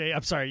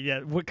 I'm sorry, yeah,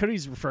 what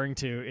Cody's referring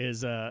to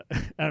is,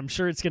 I'm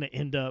sure it's going to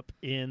end up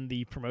in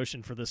the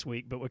promotion for this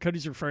week, but what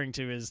Cody's referring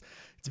to is,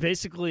 it's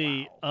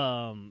basically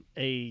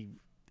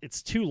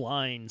it's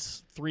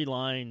 3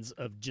 lines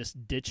of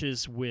just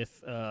ditches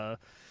with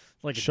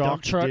like a chalk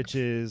dump truck.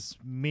 ditches,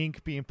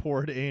 mink being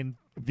poured in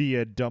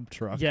via dump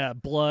truck. Yeah,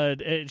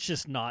 blood. It's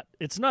just not.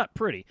 It's not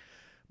pretty.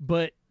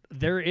 But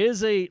there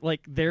is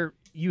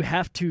you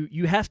have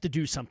to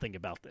do something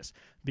about this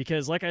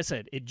because, like I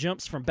said, it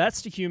jumps from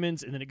bats to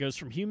humans, and then it goes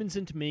from humans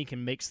into mink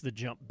and makes the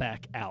jump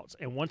back out.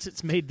 And once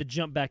it's made the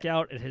jump back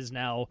out, it has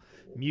now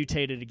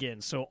mutated again.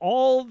 So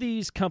all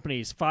these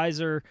companies,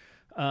 Pfizer,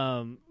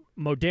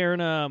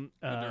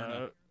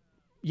 Moderna.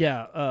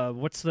 Yeah,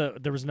 what's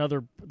there was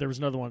another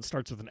one that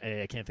starts with an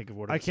A. I can't think of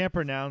what it is. I can't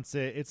pronounce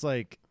it. It's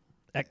like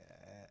Ec-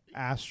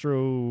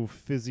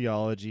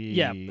 astrophysiology.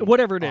 Yeah,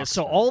 whatever it is. Oxford.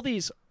 So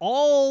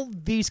all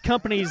these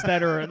companies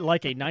that are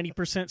like a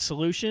 90%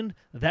 solution,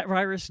 that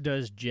virus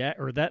does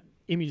that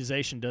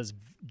immunization does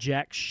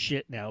jack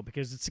shit now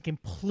because it's a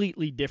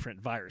completely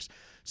different virus.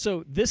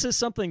 So this is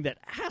something that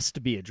has to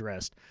be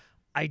addressed.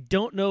 I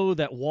don't know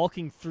that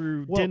walking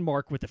through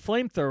Denmark with a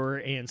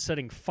flamethrower and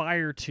setting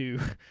fire to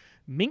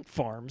mink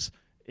farms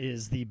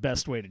is the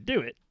best way to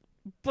do it.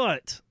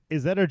 But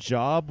is that a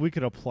job we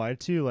could apply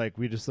to? Like,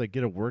 we just like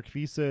get a work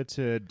visa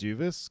to do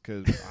this?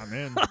 Because I'm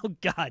in. oh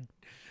God,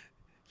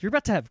 you're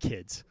about to have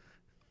kids.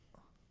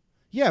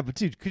 Yeah, but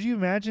dude, could you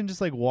imagine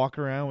just like walk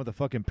around with a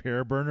fucking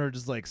pear burner,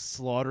 just like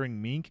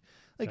slaughtering mink?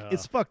 Like,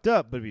 it's fucked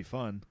up, but it'd be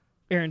fun.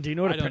 Aaron, do you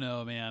know what I don't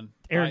know, man.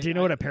 Aaron, do you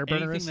know what a pear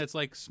burner anything is? that's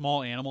like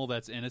small animal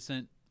that's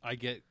innocent, I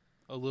get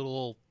a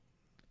little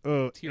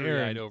Oh, teary-eyed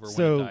Aaron, over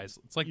so when it dies.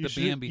 It's like you the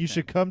should, Bambi You thing.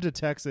 should come to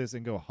Texas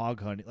and go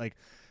hog hunting. Like,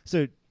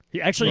 so.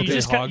 Actually, Okay, you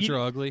just hogs are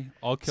ugly.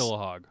 I'll kill a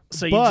hog.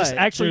 so you But just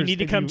actually there's- need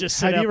to if come you- just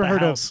sit have you out ever the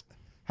heard house.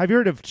 Have you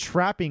heard of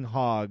trapping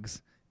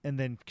hogs and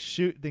then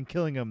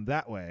killing them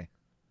that way?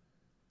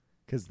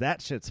 Because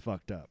that shit's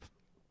fucked up.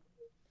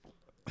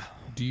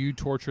 Do you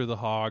torture the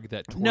hog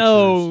that tortures?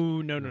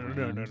 No.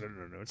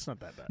 It's not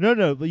that bad.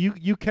 No, but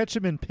you catch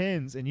them in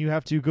pens and you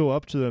have to go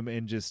up to them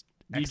and just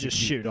You just execute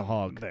shoot the 'em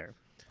hog. there.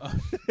 You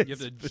have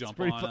to It's jump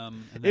pretty on fu-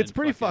 them. It's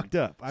pretty fucked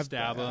up. I've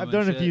stab 'em I've and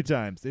done it a shit. few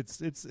times.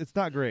 It's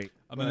not great.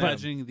 I'm but-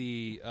 imagining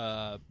the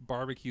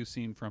barbecue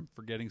scene from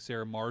Forgetting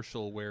Sarah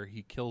Marshall where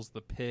he kills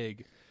the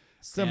pig.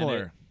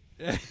 Similar.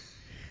 And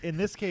In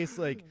this case,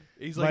 like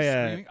he's My, like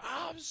screaming,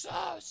 "I'm so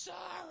sorry!"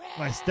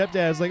 my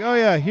stepdad's like, oh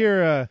yeah,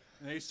 here.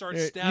 And he starts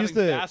Here, stabbing use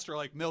the- faster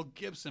like Mel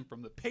Gibson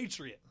from The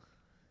Patriot.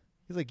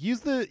 He's like,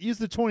 use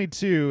the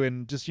 22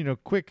 and just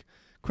quick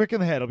in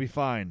the head, it'll be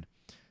fine.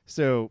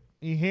 So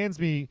he hands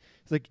me.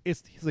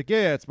 He's like,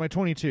 yeah, it's my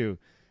 22.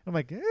 I'm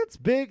like, it's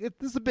big.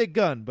 This is a big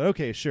gun, but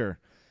okay, sure.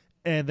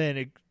 And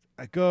then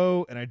I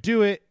go and I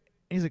do it.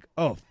 And he's like,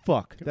 oh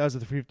fuck, that was a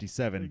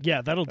 357.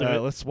 Yeah, that'll do it.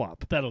 Let's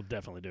swap. That'll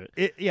definitely do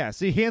it. Yeah,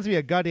 so he hands me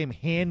a goddamn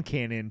hand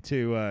cannon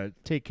to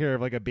take care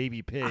of like a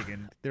baby pig,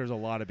 and there's a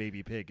lot of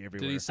baby pig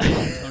everywhere. Did he say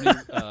it in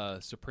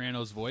Tony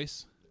Soprano's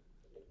voice?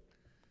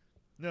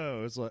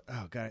 No, it's like,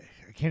 oh god,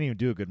 I can't even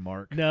do a good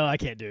mark. No, I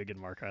can't do a good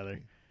mark either.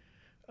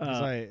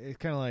 It's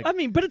kind of like, I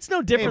mean, but it's no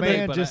hey different.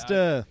 man, but just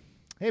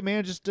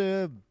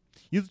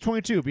use the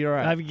 22, be all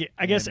right.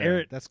 I guess And,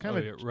 Aaron. that's kind Oh,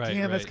 of yeah, right,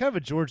 damn. That's right. kind of a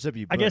George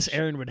W. Bush. I guess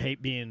Aaron would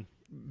hate being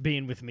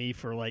with me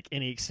for like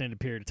any extended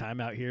period of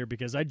time out here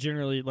because I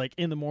generally like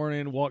in the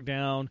morning walk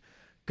down,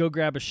 go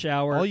grab a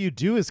shower. all you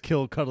do is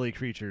kill cuddly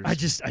creatures. I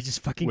just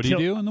fucking What do you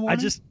kill, do in the I morning?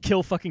 just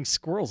kill fucking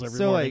squirrels every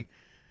so morning.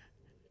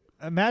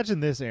 like, imagine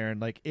this, Aaron.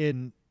 Like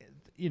in,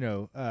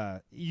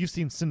 you've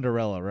seen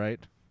Cinderella, right?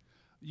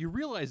 You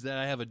realize that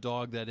I have a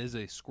dog that is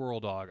a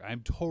squirrel dog.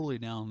 I'm totally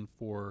down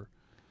for.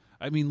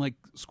 I mean, like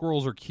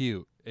squirrels are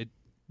cute.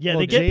 Yeah, well,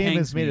 they get James pangs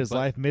has made me, his but-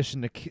 life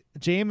mission to.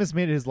 James has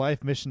made it his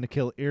life mission to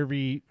kill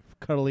every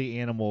cuddly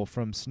animal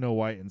from Snow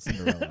White and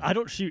Cinderella. I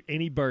don't shoot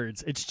any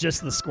birds. It's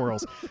just the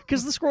squirrels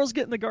because the squirrels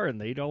get in the garden.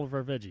 They eat all of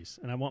our veggies,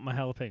 and I want my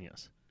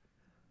jalapenos.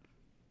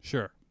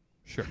 Sure,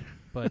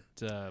 but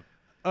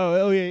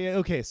Oh yeah.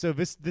 Okay, so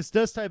this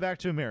does tie back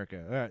to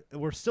America. All right,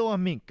 we're still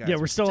on mink, guys. Yeah,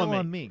 we're still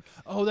on mink.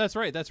 oh, that's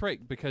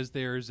right, because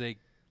there's a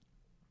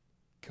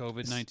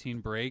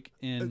COVID-19 break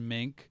in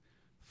mink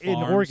In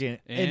farms Oregon,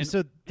 and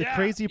so the Yeah,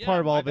 crazy yeah, part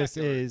of all my this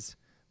backyard. is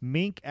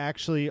mink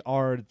actually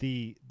are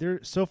they're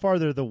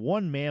the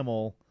one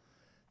mammal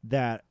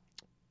that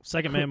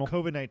Second mammal.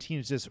 COVID-19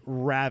 is just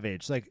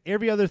ravaged. Like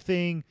every other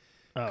thing,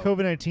 Oh.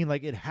 COVID-19,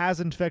 like it has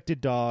infected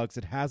dogs,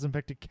 it has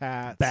infected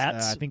cats,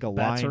 Bats? I think a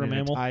Bats lion are a and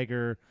mammal? a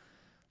tiger,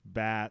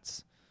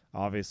 bats,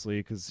 obviously,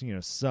 because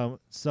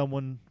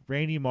someone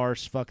Randy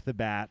Marsh fucked the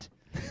bat.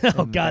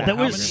 Oh And God, that that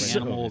how was many so-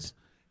 animals?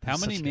 How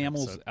Such many an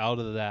mammals episode. out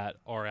of that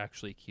are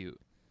actually cute?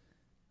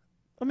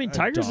 I mean,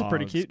 tigers are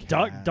pretty dogs, cute. cats.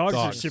 Dogs are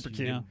Dogs, super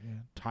cute. yeah. Yeah,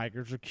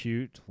 tigers are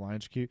cute,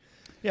 lions are cute.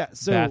 Yeah,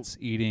 so Bats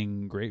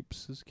eating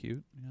grapes is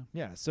cute. Yeah.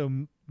 yeah,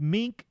 so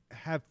mink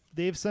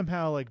they've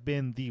somehow like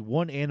been the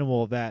one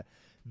animal that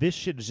this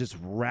shit is just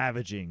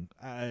ravaging.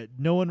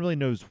 No one really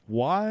knows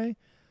why,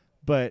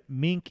 but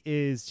mink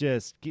is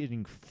just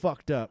getting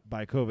fucked up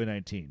by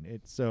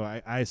COVID-19. So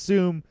I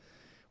assume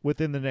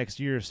within the next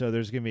year or so,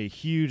 there's going to be a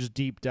huge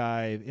deep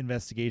dive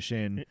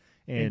investigation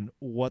in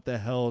what the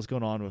hell is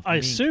going on with I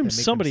mink assume that make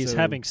them somebody's so-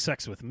 having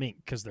sex with mink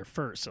because their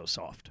fur is so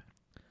soft.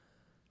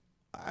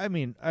 I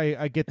mean,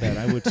 I get that.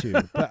 I would too.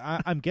 But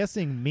I'm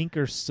guessing mink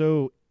are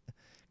so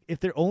if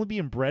they're only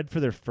being bred for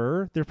their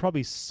fur, they're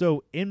probably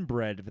so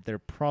inbred that they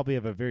probably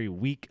have a very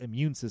weak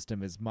immune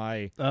system. Is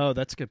my Oh,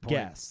 that's a good point.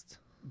 guess.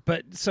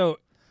 But so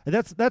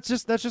That's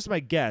just my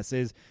guess.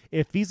 Is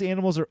if these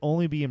animals are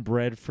only being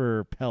bred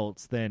for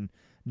pelts, then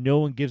no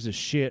one gives a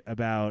shit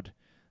about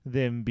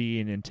them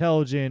being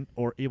intelligent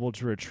or able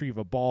to retrieve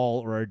a ball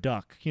or a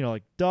duck.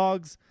 Like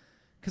dogs,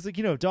 because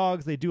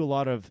dogs, they do a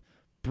lot of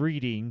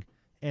breeding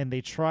and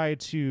they try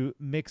to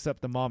mix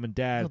up the mom and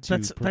dad to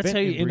that's prevent how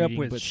you end up inbreeding,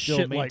 with but still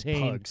shit like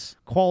maintain pugs.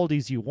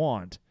 qualities you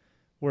want.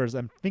 Whereas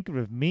I'm thinking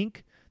of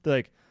mink, they're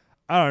like,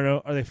 I don't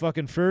know, are they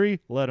fucking furry?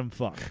 Let them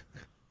fuck.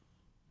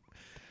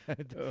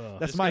 That's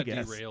This my got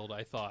guess. Derailed,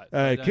 I thought.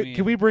 But, I mean,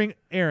 Can we bring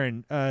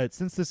Aaron?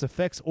 Since this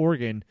affects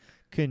Oregon,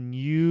 can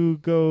you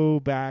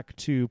go back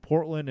to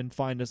Portland and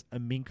find us a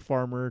mink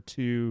farmer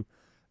to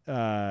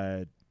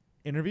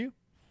interview?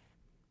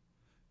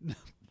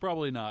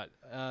 Probably not.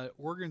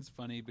 Oregon's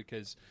funny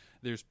because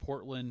there's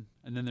Portland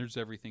and then there's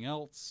everything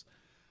else.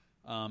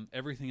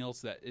 Everything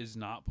else that is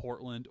not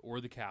Portland or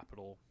the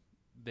capital,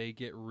 they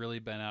get really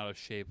bent out of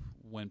shape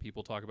when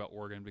people talk about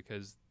Oregon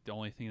because the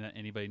only thing that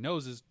anybody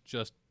knows is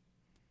just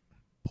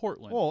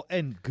Portland. Well,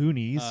 and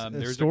Goonies,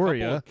 There's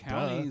Astoria, a couple of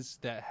counties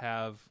that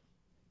have.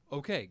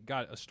 Okay,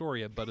 got it,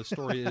 Astoria, but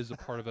Astoria is a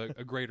part of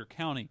a greater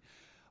county.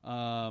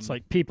 It's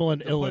like people in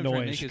the point I'm trying to Illinois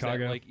and make is that,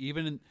 Chicago. like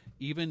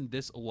even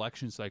this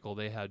election cycle,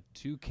 they had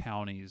 2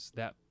 counties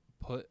that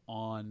put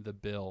on the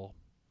bill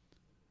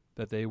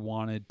that they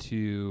wanted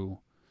to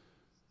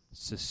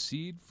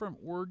secede from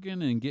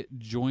Oregon and get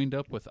joined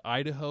up with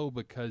Idaho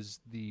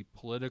because the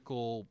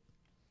political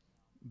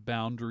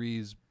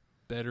boundaries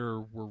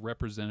better were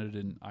represented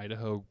in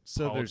Idaho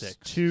So politics. there's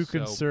 2 So,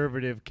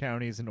 conservative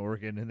counties in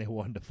Oregon, and they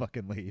wanted to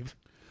fucking leave.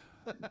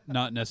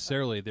 not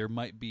necessarily. There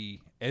might be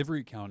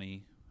every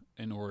county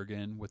in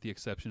Oregon, with the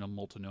exception of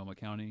Multnomah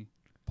County,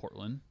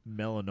 Portland.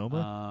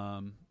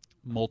 Melanoma.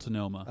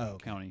 Multnomah Oh,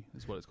 okay. County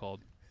is what it's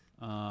called.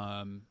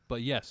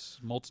 But yes,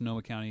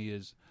 Multnomah County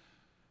is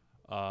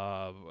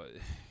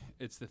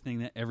it's the thing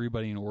that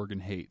everybody in Oregon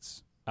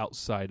hates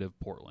outside of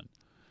Portland.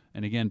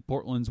 And again,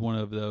 Portland's one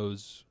of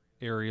those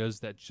areas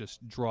that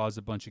just draws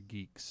a bunch of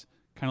geeks,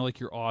 kind of like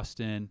your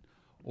Austin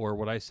or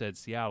what I said,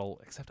 Seattle,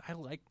 except I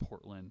like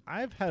Portland.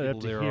 I've had it up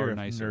people to there here are of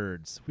nicer.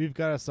 nerds. We've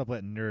got to stop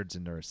letting nerds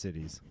into our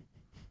cities.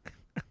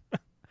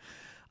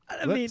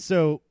 I mean,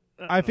 So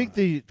I think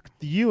the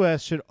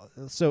U.S. should.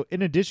 So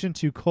in addition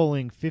to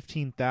culling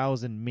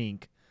 15,000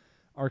 mink,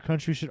 our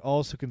country should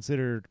also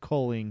consider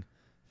culling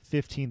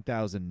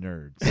 15,000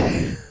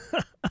 nerds.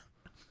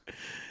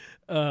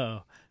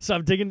 so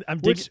I'm digging.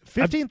 Which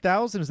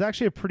 15,000 is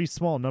actually a pretty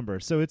small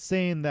number. So it's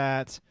saying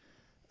that,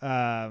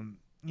 so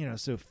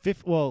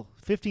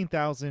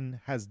 15,000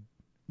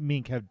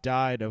 mink have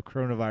died of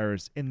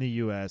coronavirus in the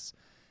U.S.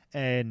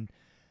 and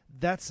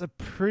that's a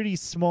pretty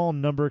small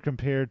number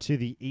compared to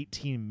the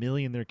 18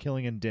 million they're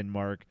killing in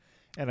Denmark.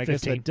 And I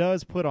guess 15. that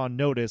does put on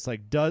notice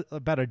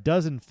about a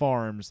dozen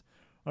farms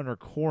under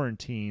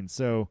quarantine.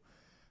 So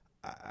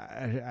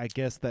I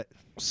guess that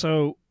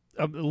So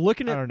I'm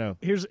looking I at. don't know.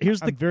 Here's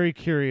I'm the very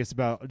curious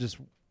about just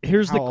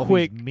here's how the all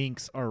quick these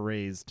minks are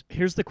raised.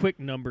 here's the quick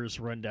numbers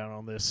rundown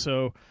on this.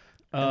 So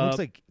It looks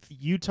like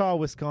Utah,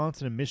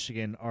 Wisconsin, and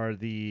Michigan are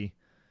the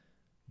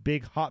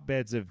big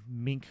hotbeds of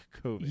mink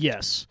COVID.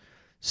 yes.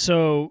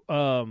 So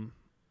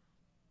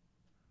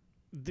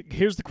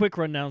here's the quick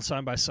rundown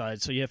side by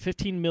side. So you have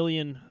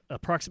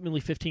approximately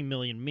 15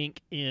 million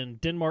mink in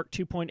Denmark.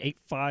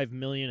 2.85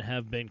 million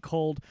have been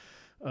culled.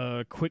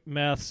 Quick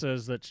math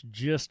says that's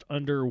just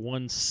under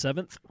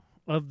 1/7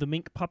 of the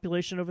mink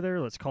population over there.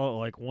 Let's call it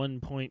like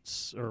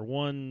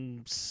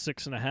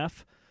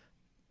 1.6.5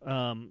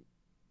 or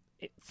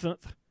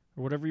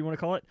whatever you want to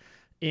call it.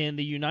 In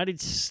the United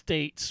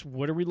States,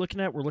 what are we looking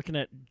at? We're looking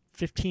at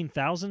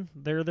 15,000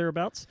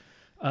 thereabouts.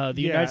 The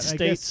United I States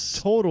guess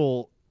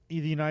total. The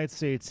United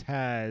States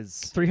has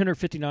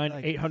 359,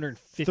 like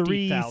 850,000.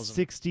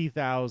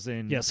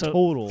 360,000 Yeah, so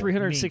total.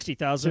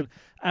 360,000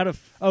 out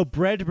of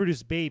Bred to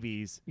produce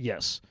babies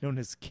yes. known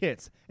as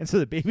kits, and so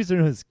the babies are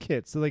known as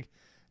kits. So like,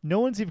 no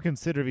one's even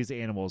considered these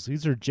animals.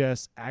 These are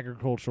just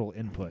agricultural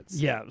inputs.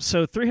 Yeah,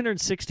 so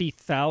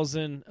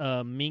 360,000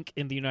 mink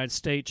in the United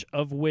States,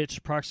 of which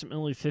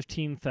approximately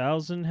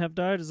 15,000 have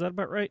died. Is that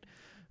about right?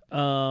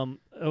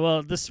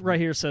 Well, this right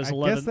here says I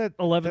 11 guess that's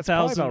probably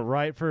 11,000. about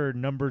right for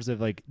numbers of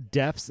like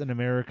deaths in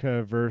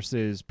America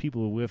versus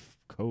people with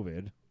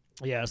COVID.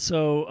 Yeah,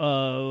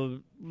 so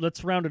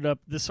let's round it up.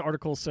 This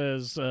article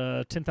says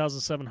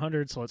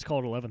 10,700, so let's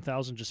call it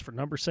 11,000 just for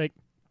number's sake.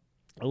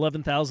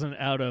 11,000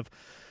 out of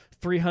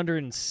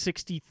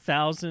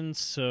 360,000,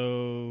 so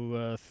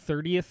a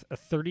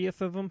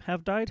 30th of them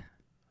have died.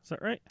 Is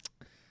that right?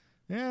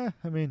 Yeah,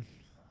 I mean,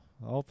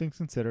 all things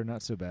considered,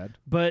 not so bad.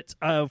 But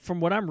from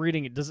what I'm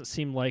reading, it doesn't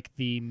seem like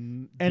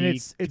And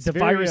it's the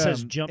very, virus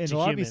has jumped in to a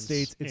lot humans. of these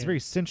states. It's and- very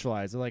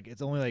centralized. Like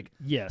it's only like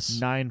yes.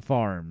 9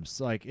 farms.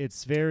 Like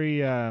it's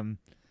very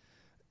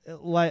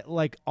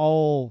like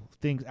all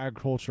things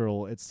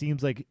agricultural. It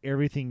seems like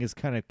everything is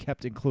kind of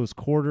kept in close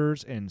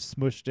quarters and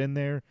smushed in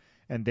there,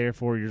 and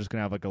therefore you're just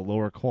gonna have like a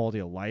lower quality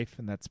of life,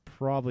 and that's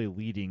probably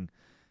leading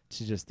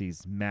to just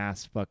these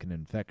mass fucking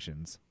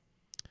infections.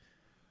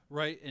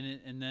 Right,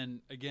 and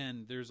then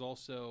again, there's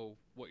also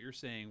what you're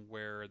saying,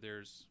 where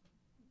there's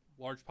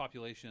large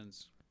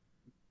populations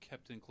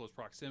kept in close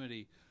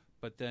proximity,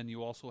 but then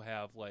you also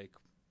have like,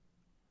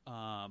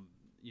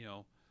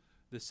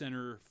 the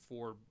Center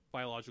for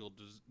Biological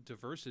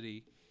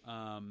Diversity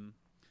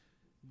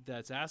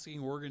that's asking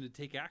Oregon to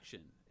take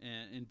action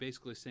and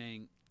basically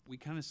saying we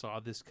kind of saw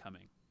this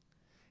coming.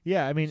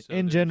 Yeah, I mean, So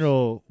in there's-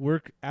 general,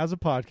 as a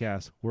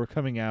podcast, we're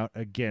coming out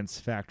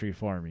against factory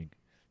farming.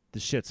 The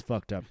shit's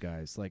fucked up,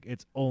 guys. Like,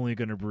 it's only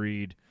going to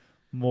breed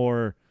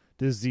more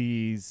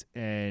disease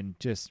and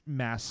just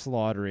mass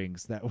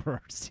slaughterings that we're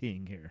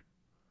seeing here.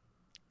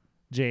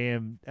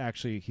 JM,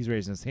 actually, he's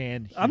raising his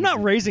hand. I'm He's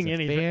not raising he's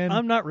a anything. fan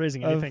I'm not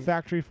raising of anything.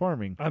 factory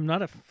farming. I'm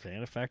not a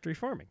fan of factory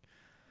farming.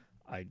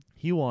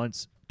 He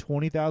wants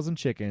 20,000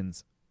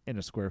 chickens in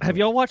a square foot. Have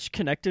y'all watched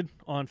Connected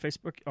on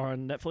Facebook or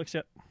on Netflix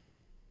yet?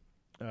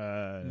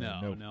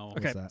 No.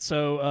 What's Okay, that?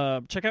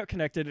 so check out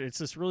Connected. It's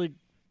this really.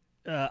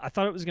 I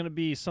thought it was going to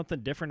be something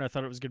different. I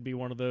thought it was going to be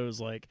one of those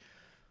like,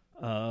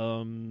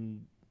 hey,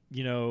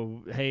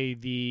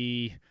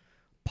 the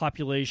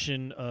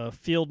population of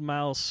field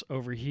mouse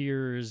over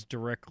here is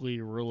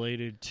directly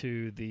related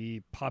to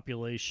the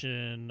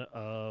population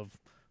of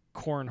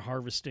corn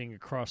harvesting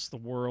across the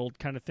world,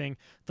 kind of thing.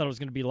 Thought it was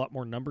going to be a lot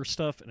more number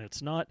stuff, and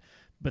it's not.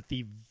 But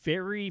the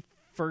very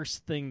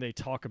first thing they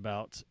talk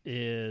about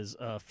is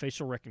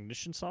facial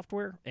recognition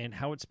software and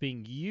how it's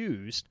being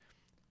used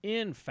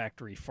in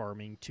factory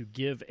farming to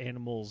give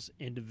animals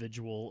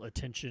individual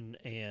attention,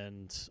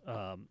 and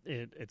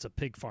it's a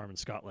pig farm in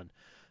Scotland,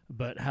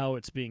 but how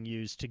it's being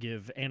used to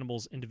give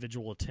animals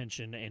individual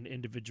attention and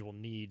individual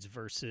needs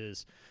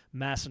versus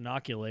mass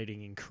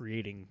inoculating and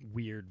creating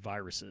weird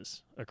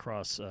viruses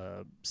across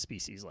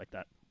species like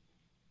that.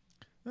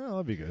 Oh,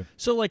 that'd be good.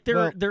 So like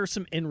Well- there are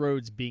some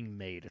inroads being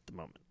made at the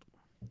moment.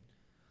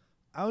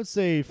 I would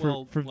say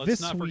for let's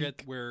this not week,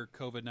 forget where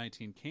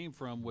COVID-19 came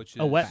from, which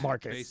is A wet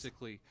market.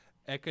 basically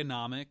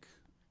economic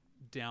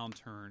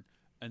downturn,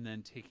 and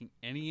then taking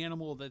any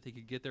animal that they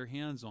could get their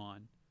hands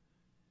on,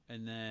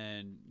 and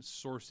then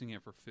sourcing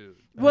it for food.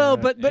 Well,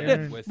 but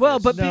Aaron- With well,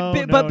 this- but No, be,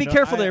 no, but be no,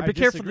 careful there. I Be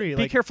careful. disagree.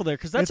 Be Like, careful there,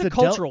 because that's it's a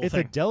cultural it's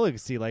thing. a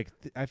delicacy. Like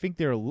I think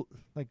they're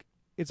like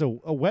it's a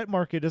wet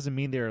market doesn't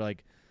mean they're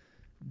like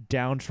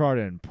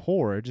downtrodden and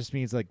poor. It just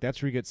means like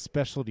that's where you get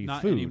specialty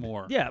not food.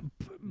 anymore. Yeah,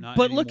 Not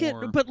but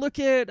anymore. look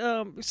at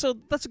so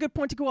that's a good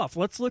point to go off.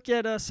 Let's look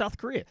at South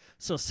Korea.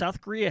 So South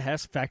Korea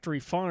has factory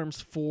farms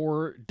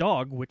for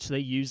dog, which they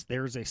use.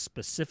 There's a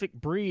specific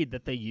breed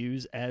that they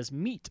use as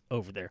meat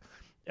over there.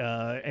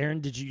 Aaron,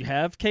 did you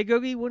have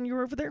Kgogi when you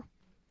were over there?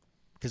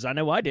 Because I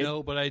know I did.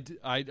 No, but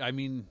I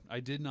mean, I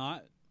did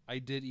not. I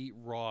did eat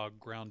raw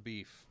ground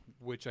beef,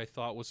 which I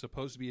thought was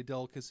supposed to be a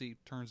delicacy.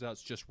 Turns out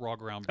it's just raw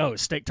ground beef. Oh,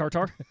 steak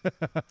tartare.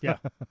 Yeah.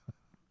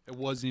 It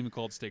wasn't even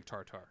called steak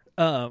tartare.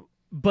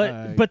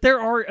 But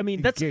there are. I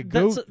mean, that's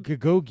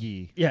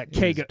Gagogi. Yeah,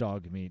 is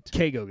dog meat.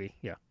 Kgogi.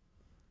 Yeah.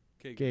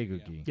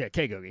 Gagogi. Yeah,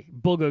 Kgogi.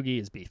 Bulgogi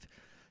is beef.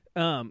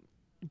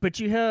 But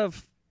you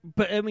have,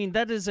 but I mean,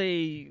 that is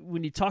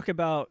when you talk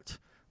about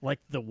like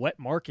the wet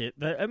market,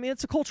 I mean,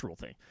 it's a cultural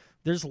thing.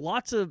 There's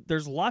lots of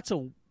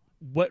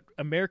what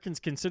Americans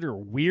consider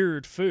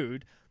weird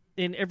food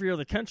in every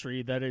other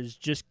country that is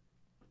just,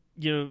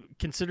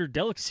 considered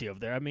delicacy over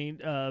there. I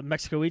mean,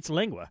 Mexico eats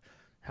lengua.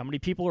 How many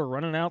people are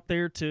running out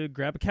there to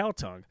grab a cow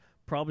tongue?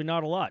 Probably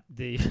not a lot.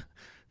 A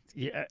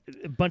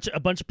bunch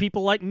of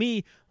people like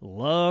me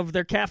love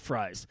their calf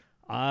fries.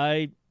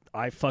 I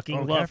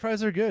fucking love calf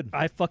fries are good.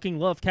 I fucking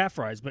love calf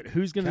fries, but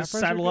who's going to Calf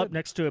fries are saddle up good.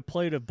 next to a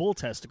plate of bull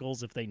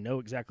testicles if they know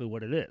exactly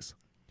what it is?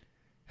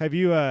 Have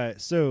you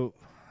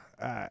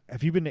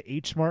have you been to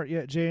H Mart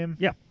yet, JM?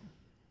 Yeah.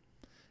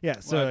 Yeah,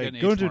 so Well, like,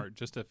 again, going to H-Mart,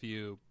 just a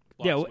few.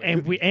 blocks Yeah,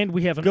 away. and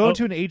we have an going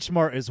to an H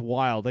Mart is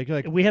wild. Like, you're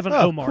like we have an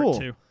oh, Omart cool.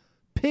 too.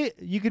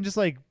 You can just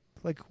like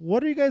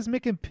what are you guys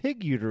making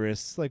pig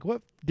uterus? Like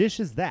what dish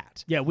is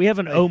that? Yeah, we have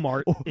an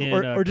Omart in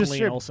or just Killeen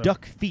straight also.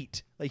 duck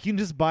feet. Like you can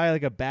just buy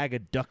like a bag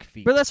of duck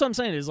feet. But that's what I'm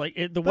saying is like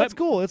the That's wet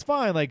cool. It's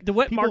fine. Like the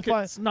wet people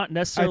market's find, not I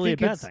necessarily a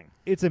think bad thing.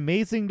 it's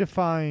amazing to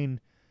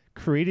find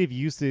creative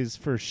uses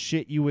for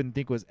shit you wouldn't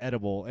think was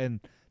edible, and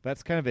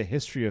that's kind of a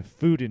history of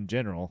food in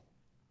general.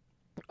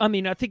 I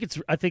mean, I think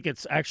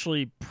it's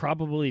actually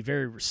probably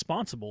very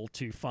responsible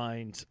to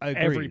find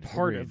every Agreed,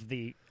 part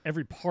agreed.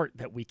 every part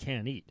that we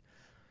can eat.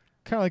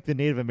 Kind of like the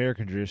Native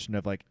American tradition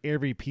of like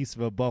every piece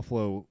of a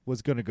buffalo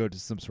was going to go to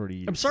some sort of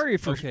use. I'm sorry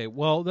for Okay,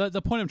 well,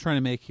 the point I'm trying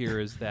to make here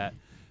is that,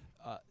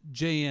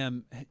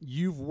 JM,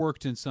 you've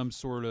worked in some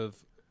sort of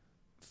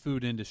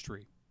food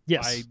industry.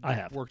 Yes, I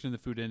have. worked in the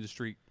food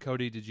industry.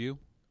 Cody, did you?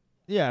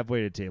 Yeah, I've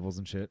waited tables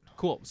and shit.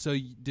 Cool. So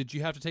did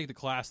you have to take the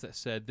class that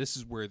said this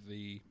is where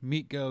the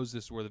meat goes,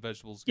 this is where the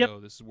vegetables Yep. go,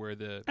 this is where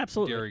the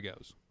Absolutely. dairy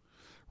goes?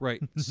 Right.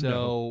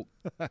 So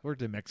I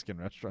worked in a Mexican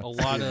restaurant. a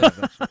lot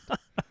of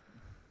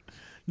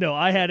No,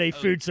 I had a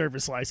food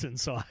service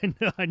license, so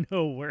I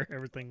know where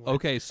everything went.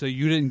 Okay, so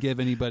you didn't give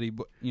anybody,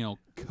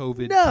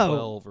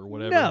 COVID-12 or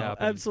whatever No,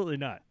 happened. absolutely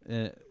not.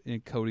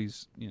 In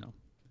Cody's,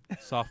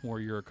 sophomore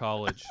year of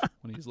college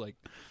when he's like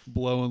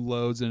blowing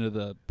loads into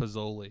the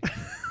Pozzoli.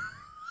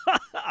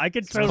 I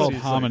could It's called totally.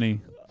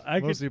 hominy. I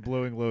could. Mostly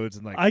blowing loads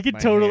and like. I could my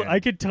totally. hand. I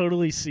could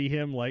totally see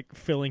him like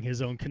filling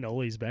his own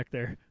cannolis back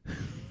there.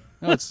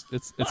 No, it's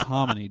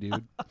hominy,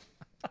 dude.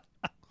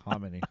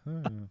 Hominy.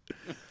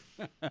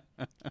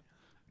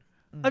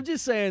 I'm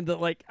just saying that,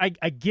 like, I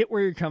get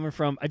where you're coming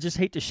from. I just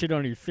hate to shit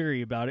on your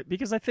theory about it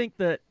because I think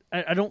that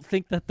I don't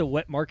think that the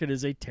wet market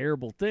is a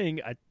terrible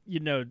thing.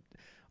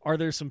 Are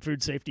there some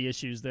food safety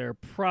issues there?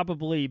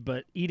 Probably,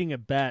 but eating a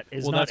bat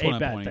is Well, not that's a what I'm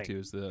bad pointing thing. to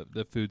is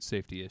the food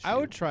safety issue. I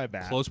would try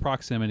bat. Close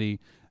proximity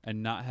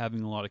and not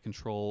having a lot of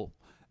control,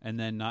 and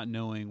then not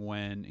knowing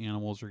when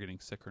animals are getting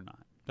sick or not.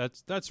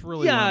 That's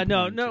really what I'm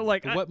pointing to.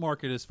 like, the wet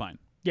market is fine.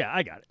 Yeah,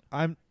 I got it.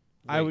 I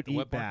Wait, would the eat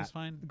wet market bat. is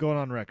fine. Going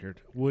on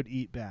record, would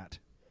eat bat.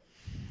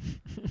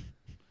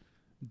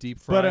 Deep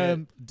fry But,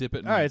 it, dip it.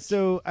 In All right, rice.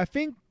 so I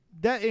think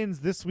that ends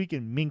this week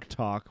in Mink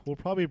Talk. We'll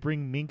probably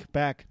bring Mink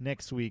back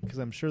next week because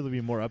I'm sure there'll be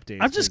more updates.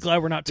 I'm just 'cause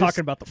glad we're not this-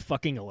 talking about the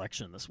fucking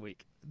election this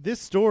week. This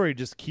story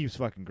just keeps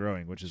fucking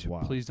growing, which is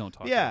wild. Please don't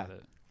talk Yeah. about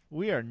it.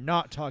 We are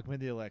not talking about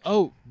the election.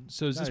 Oh,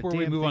 so is Not this a where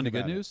we damn move on thing to good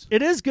about it. news?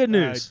 It is good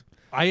news.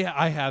 I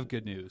have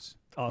good news.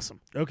 Awesome.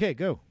 Okay,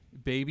 go.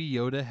 Baby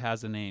Yoda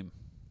has a name.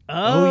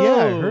 Oh,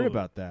 yeah, I heard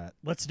about that.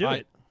 Let's do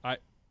it.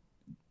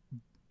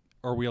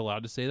 Are we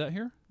allowed to say that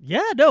here?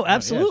 Yeah, no,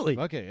 absolutely.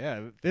 Okay,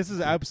 yeah. This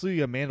is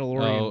absolutely a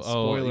Mandalorian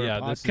spoiler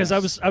yeah, podcast. this Because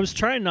is- I was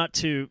trying not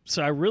to,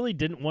 so I really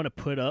didn't want to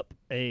put up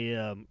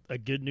a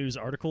good news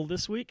article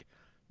this week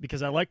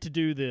because I like to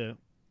do the.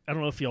 I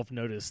don't know if y'all have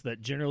noticed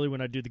that generally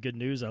when I do the good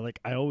news,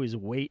 I always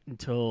wait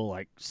until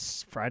like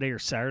Friday or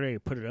Saturday to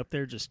put it up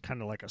there, just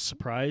kind of like a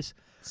surprise.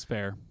 It's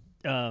fair.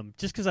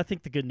 Just because I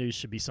think the good news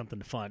should be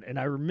something fun. And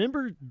I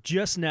remember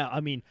just now,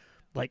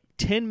 like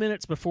 10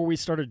 minutes before we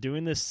started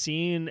doing this,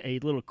 seeing a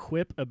little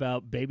quip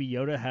about Baby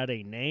Yoda had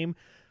a name.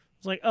 I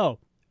was like, oh,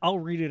 I'll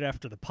read it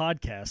after the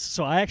podcast.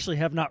 So I actually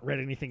have not read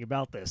anything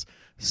about this.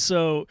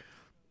 So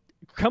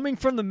coming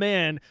from the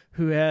man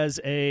who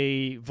has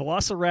a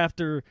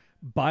Velociraptor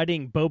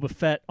biting Boba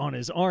Fett on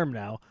his arm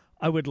now,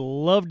 I would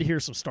love to hear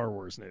some Star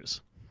Wars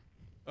news.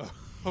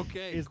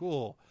 Okay,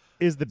 cool.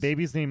 Is the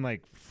baby's name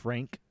like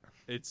Frank?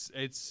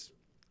 It's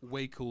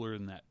way cooler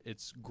than that.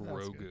 It's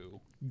Grogu.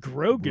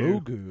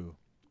 Grogu.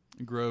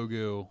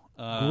 Grogu.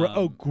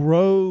 Grogu.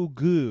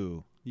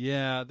 Grogu.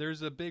 Yeah,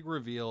 there's a big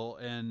reveal,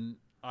 and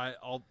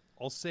I'll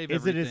save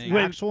Is it his everything.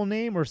 actual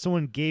name or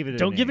someone gave it a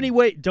Don't give name?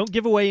 don't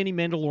give away any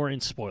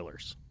Mandalorian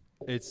spoilers.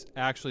 It's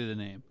actually the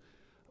name.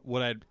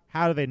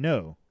 How do they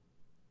know?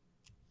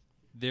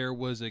 There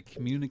was a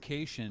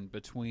communication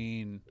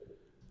between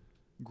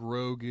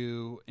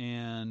Grogu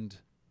and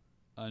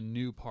a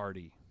new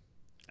party.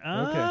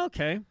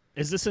 Okay.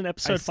 Is this in I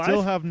episode 5?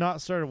 still have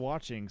not started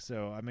watching,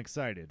 so I'm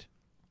excited.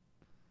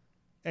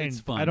 And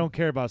It's fun. I don't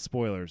care about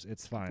spoilers.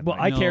 It's fine. Well,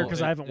 Like, I care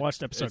because I haven't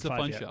watched episode It's a 5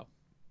 fun yet. show.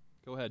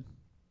 Go ahead.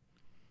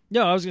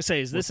 No, I was gonna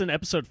say, is this in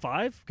episode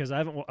 5? Because I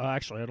haven't.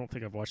 Actually, I don't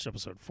think I've watched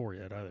episode 4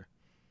 yet either.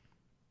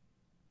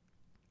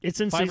 It's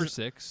in 5 season or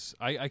 6.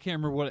 I can't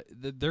remember what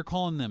they're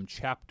calling them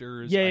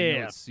chapters. Yeah, I know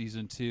yeah. It's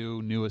season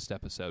 2, newest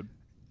episode.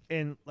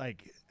 and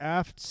like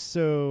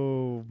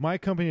so my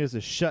company is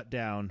a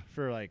shutdown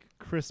for like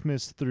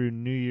Christmas through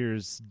New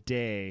Year's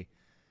Day.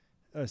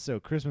 So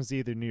Christmas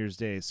Eve through New Year's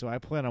Day. So I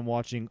plan on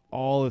watching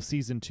all of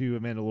season 2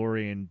 of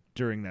Mandalorian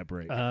during that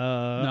break.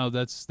 No,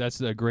 that's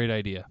a great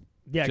idea.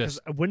 yeah. Because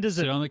just when does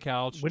Sit it? on the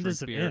couch, when drink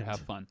does it beer, end? have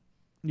fun.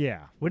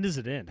 Yeah. When does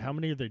it end? How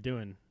many are they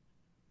doing?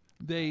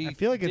 They I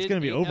feel like it's did gonna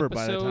be 8 over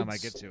by the time I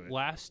episodes get to it.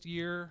 Last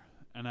year,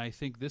 and I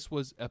think this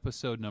was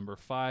episode number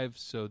 5,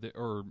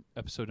 or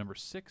episode number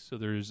 6. So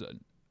there's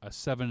a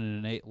 7 and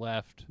an 8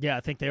 left. Yeah, I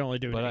think they only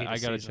do. But an 8 I a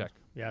gotta season. check.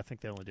 Yeah, I think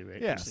they only do 8.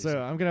 Yeah, a so season.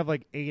 I'm going to have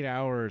like 8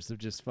 hours of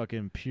just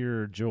fucking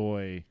pure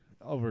joy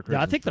over Christmas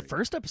Yeah, I think the break.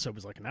 first episode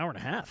was like an hour and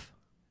a half.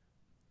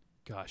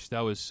 Gosh, that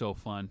was so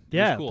fun.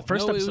 Yeah, it was cool. the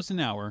first no, episode- it was an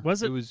hour.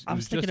 Was it? It was, I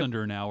was just thinking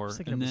under an hour,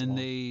 thinking and it was then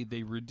long.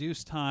 they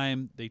reduced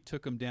time. They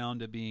took them down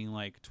to being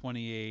like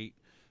 28,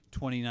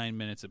 29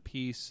 minutes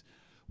apiece,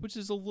 which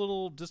is a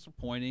little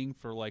disappointing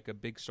for like a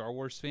big Star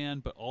Wars fan.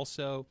 But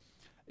also,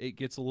 it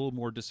gets a little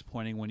more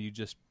disappointing when you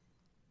just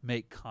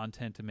make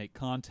content to make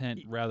content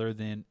rather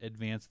than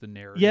advance the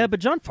narrative. Yeah, but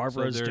Jon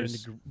Favreau's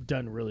there's-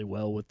 done really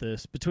well with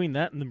this. Between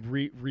that and the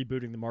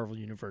rebooting the Marvel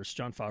Universe,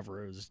 Jon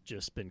Favreau's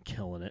just been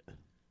killing it.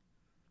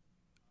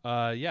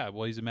 Yeah.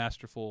 Well, he's a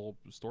masterful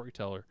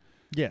storyteller.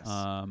 Yes.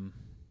 Uh,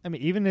 I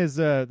mean, even his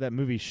that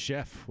movie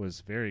Chef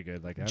was very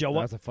good. Like Joe, that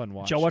was a fun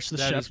watch. Did y'all watch the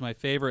That Chef? is my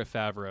favorite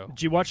Favreau.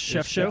 Do you watch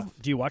Chef Is Show?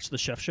 Chef. Do you watch the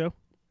Chef Show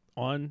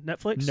on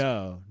Netflix?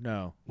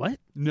 No. What?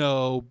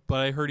 No, but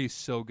I heard he's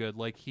so good.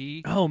 Like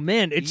he Oh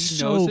man, it's he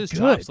so knows his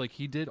good. chops. Like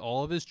he did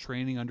all of his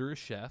training under a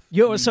chef.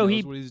 Yo, He so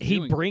knows what he's he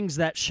doing. brings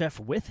that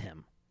chef with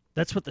him.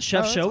 That's what the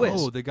Chef Oh, Show is.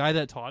 Oh, the guy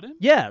that taught him.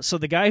 Yeah, so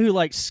the guy who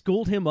like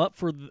schooled him up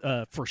for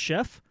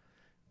Chef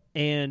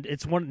and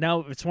it's one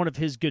of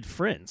his good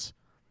friends.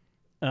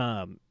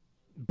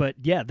 But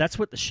yeah, that's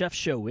what the chef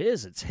show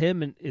is. It's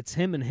him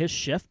and his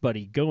chef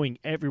buddy going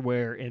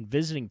everywhere and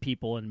visiting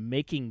people and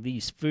making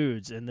these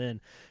foods. And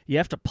then you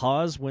have to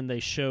pause when they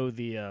show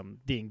the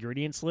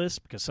ingredients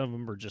list because some of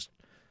them are just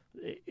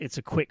it's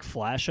a quick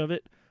flash of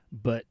it.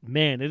 But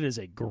man, it is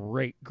a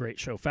great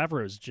show.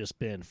 Favreau's just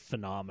been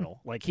phenomenal.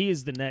 Like he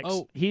is the next.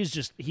 Oh. He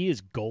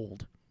is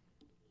gold.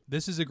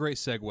 This is a great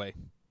segue.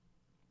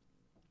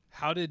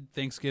 How did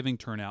Thanksgiving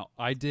turn out?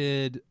 I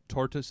did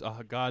tortas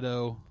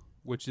ahogado,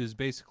 which is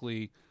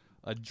basically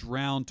a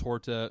drowned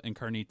torta and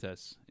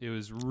carnitas. It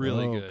was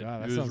really Oh, good.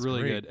 God, that it was sounds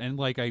really great. good. And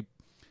like I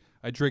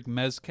drank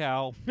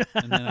mezcal,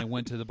 and then I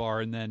went to the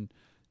bar, and then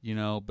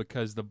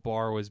because the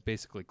bar was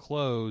basically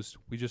closed,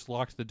 we just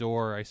locked the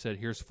door. I said,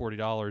 "Here's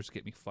 $40.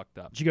 Get me fucked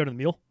up." Did you go to the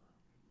meal?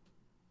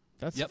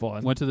 That's Yep.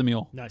 fun. Went to the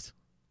meal. Nice.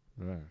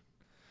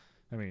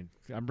 I mean,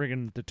 I'm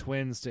bringing the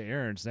twins to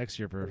Aaron's next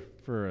year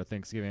for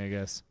Thanksgiving, I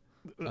guess.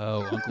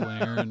 Oh, Uncle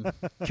Aaron.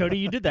 Cody,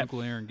 you did that.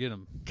 Uncle Aaron, get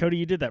him. Cody,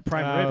 you did that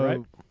prime rib,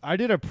 right? I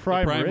did a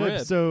prime prime rib.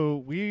 rib.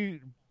 So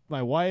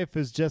my wife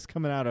is just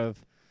coming out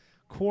of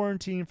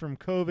quarantine from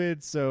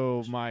COVID.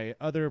 So my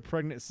other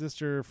pregnant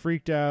sister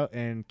freaked out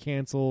and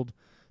canceled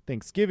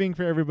Thanksgiving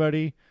for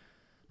everybody,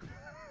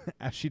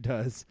 as she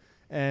does.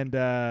 And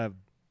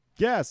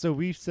so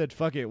we said,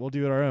 "Fuck it, we'll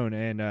do it our own."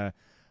 And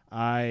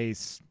I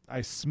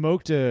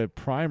smoked a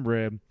prime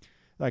rib.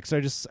 Like,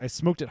 so I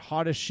smoked it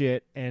hot as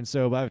shit, and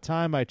so by the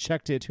time I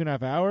checked it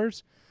 2.5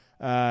 hours,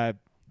 the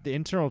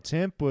internal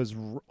temp was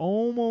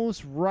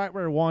almost right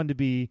where I wanted to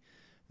be.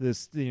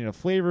 This,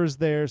 flavors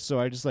there, so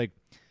I just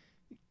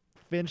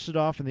finished it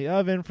off in the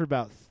oven for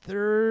about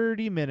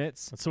 30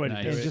 minutes. That's the way to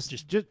Nice. do And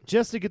it.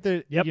 just to get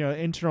the Yep.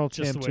 internal Just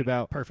the temp way to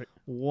about perfect.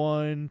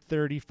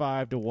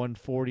 135 to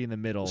 140 in the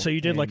middle. So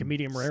you did like a And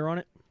medium rare on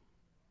it?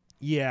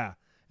 yeah,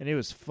 and it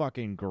was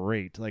fucking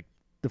great. Like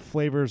the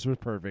flavors were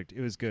perfect.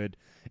 It was good.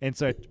 And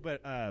so,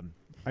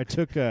 I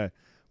took when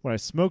I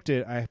smoked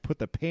it, I put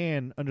the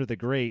pan under the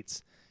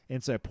grates,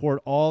 and so I poured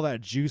all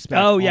that juice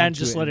back. Oh, yeah, and onto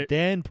just let it-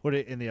 then put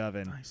it in the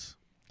oven. Nice.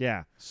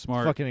 Yeah,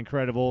 Smart. fucking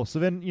incredible. So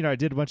then I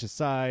did a bunch of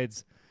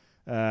sides,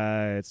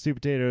 sweet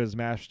potatoes,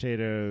 mashed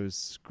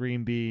potatoes,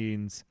 green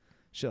beans,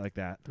 shit like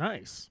that.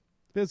 Nice.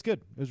 It was good.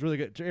 It was really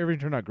good.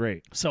 Everything turned out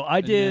great. So I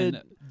And did.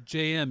 then,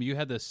 JM, you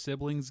had the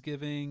siblings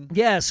giving.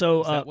 Yeah.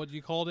 So Is that what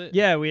you called it?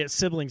 yeah, we had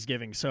siblings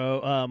giving.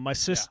 So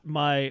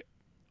my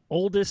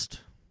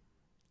oldest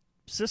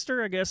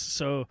sister, I guess.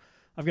 So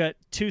I've got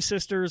two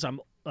sisters.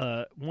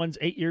 One's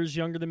 8 years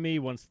younger than me.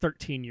 One's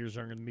 13 years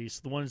younger than me. So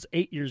the one's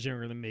 8 years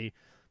younger than me.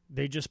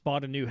 They just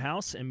bought a new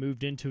house and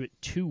moved into it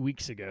 2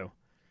 weeks ago.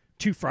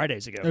 2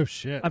 Fridays ago. Oh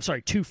shit! I'm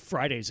sorry, 2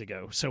 Fridays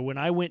ago. So when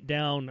I went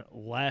down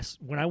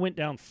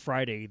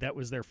Friday, that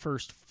was their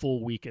first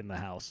full week in the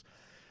house.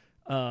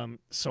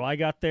 So I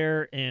got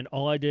there and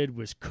all I did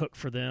was cook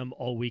for them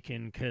all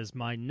weekend because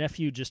my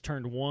nephew just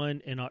turned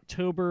 1 in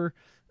October.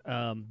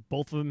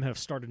 Both of them have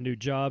started new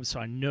jobs, so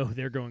I know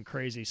they're going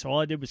crazy. So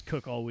all I did was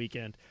cook all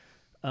weekend.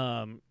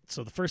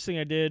 So the first thing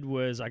I did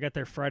was I got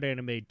there Friday and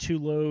I made 2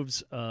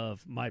 loaves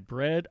of my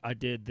bread. I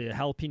did the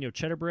jalapeno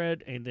cheddar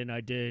bread, and then I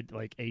did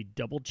like a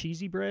double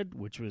cheesy bread,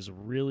 which was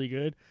really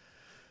good.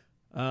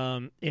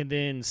 And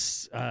then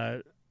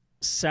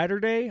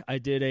Saturday I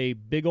did a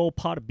big old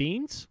pot of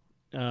beans.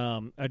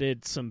 I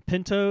did some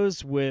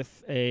pintos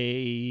with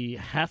a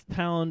half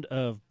pound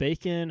of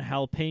bacon,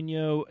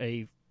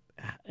 jalapeno,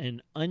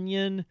 an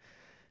onion,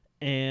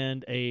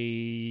 and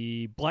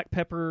a black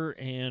pepper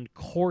and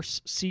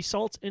coarse sea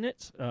salt in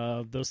it.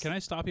 Those. Can I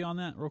stop you on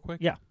that real quick?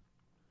 Yeah.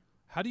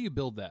 How do you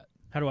build that?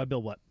 How do I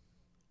build what?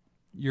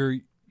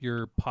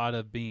 Your pot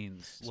of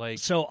beans, like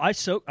So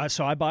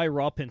I buy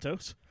raw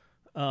pintos.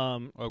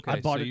 okay, I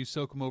bought so it. you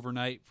soak them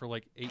overnight for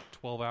like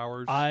 8-12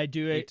 hours. I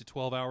do 8 to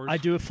 12 hours. I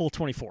do a full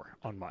 24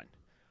 on mine.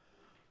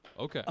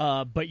 Okay.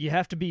 But you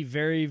have to be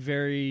very,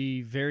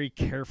 very, very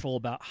careful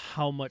about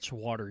how much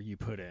water you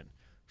put in.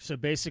 So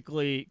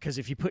basically, because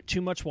if you put too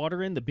much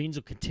water in, the beans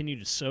will continue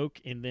to soak,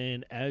 and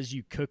then as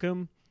you cook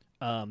them,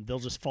 they'll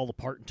just fall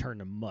apart and turn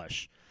to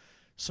mush.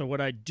 So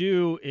what I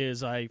do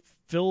is I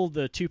fill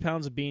the 2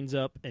 pounds of beans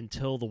up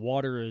until the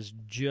water is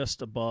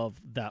just above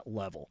that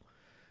level.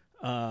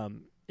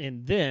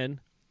 And then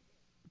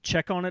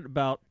check on it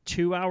about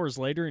 2 hours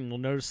later, and you'll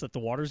notice that the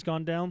water's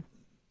gone down.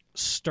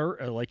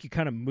 You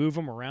kind of move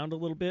them around a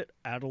little bit,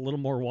 add a little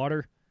more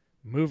water,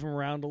 move them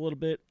around a little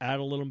bit, add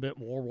a little bit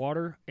more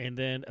water, and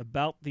then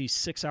about the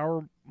 6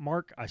 hour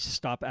mark, I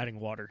stop adding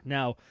water.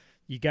 Now,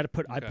 you got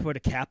to I put a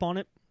cap on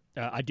it.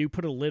 I do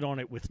put a lid on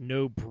it with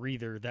no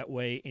breather. That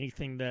way,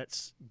 anything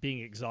that's being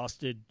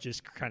exhausted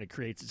just kind of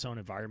creates its own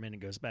environment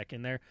and goes back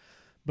in there.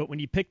 But when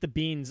you pick the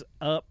beans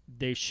up,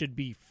 they should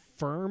be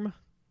firm,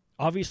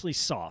 obviously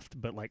soft,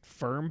 but like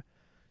firm.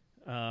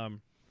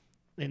 And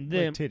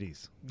then Like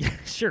titties. yeah,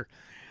 sure.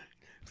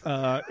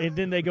 And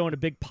then they go into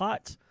big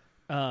pots.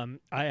 I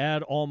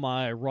add all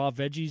my raw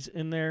veggies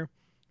in there,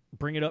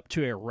 bring it up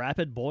to a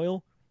rapid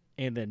boil,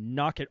 and then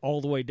knock it all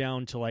the way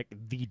down to like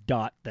the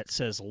dot that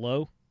says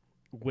low.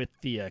 with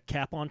the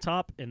cap on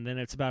top, and then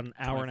it's about an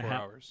hour and a 24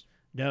 half. hours.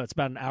 No, it's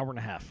about an hour and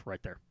a half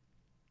right there.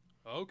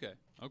 Okay.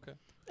 Okay.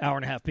 Hour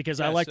and a half because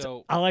I Yeah, like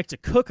so- to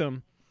cook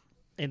them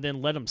and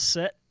then let them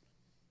set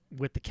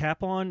with the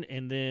cap on,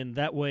 and then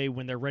that way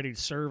when they're ready to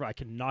serve, I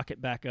can knock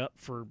it back up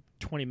for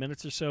 20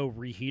 minutes or so,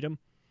 reheat them,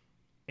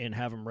 and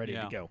have them ready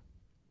Yeah. to go.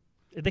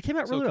 They came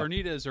out So really well.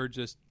 carnitas are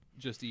just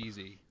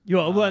easy.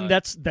 Yeah, well, and Uh,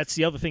 that's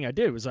the other thing I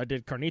did was I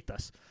did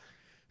carnitas.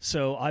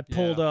 So I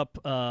pulled Yeah.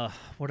 up.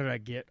 What did I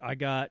get? I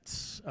got.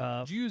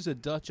 Did you use a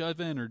Dutch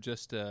oven or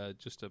just a?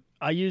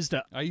 I used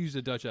a. I used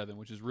a Dutch oven,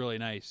 which is really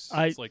nice.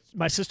 I It's like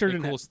my sister the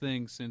didn't. coolest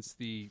thing since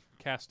the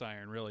cast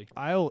iron, really.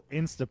 I'll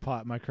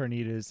Instapot my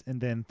carnitas and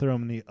then throw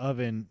them in the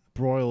oven,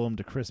 broil them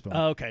to crisp them.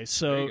 Okay, There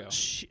so you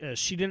go.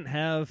 she didn't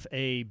have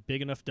a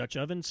big enough Dutch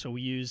oven, so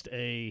we used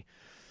a.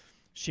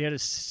 She had a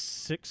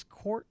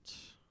 6-quart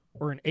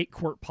or an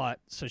 8-quart pot.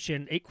 So she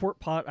had an 8-quart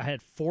pot. I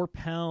had 4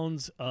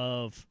 pounds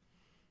of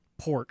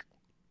pork,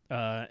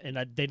 and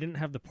they didn't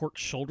have the pork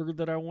shoulder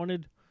that I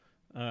wanted.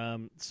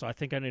 So I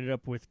think I ended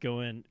up with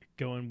going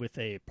with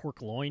a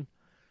pork loin.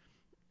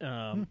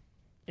 And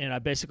I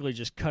basically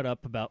just cut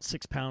up about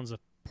 6 pounds of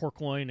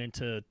pork loin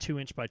into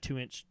 2-inch by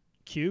 2-inch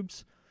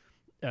cubes.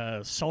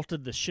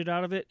 Salted the shit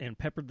out of it and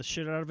peppered the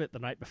shit out of it the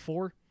night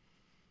before.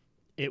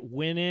 It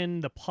went in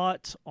the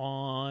pot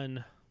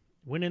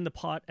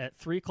at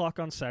 3:00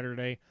 on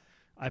Saturday.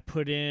 I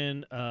put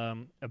in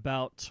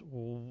about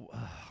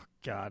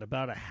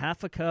a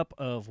half a cup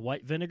of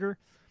white vinegar.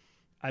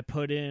 I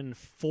put in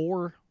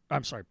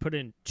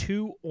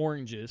 2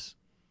 oranges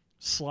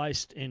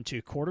sliced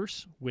into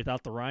quarters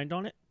without the rind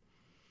on it.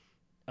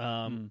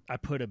 I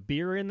put a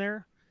beer in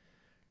there.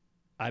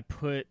 I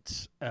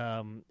put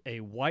a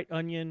white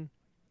onion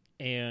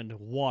and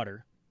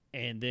water,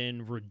 and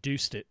then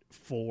reduced it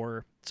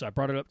so I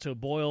brought it up to a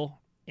boil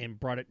and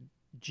brought it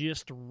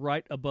just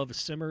right above a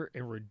simmer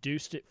and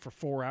reduced it for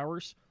 4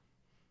 hours,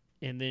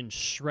 and then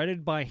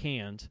shredded by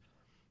hand.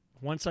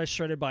 Once I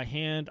shredded by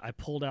hand, I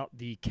pulled out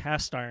the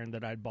cast iron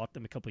that I'd bought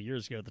them a couple of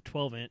years ago, the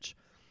 12-inch,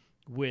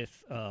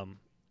 with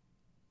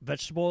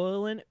vegetable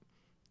oil in it,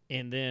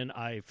 and then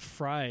I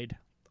fried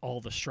all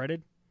the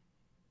shredded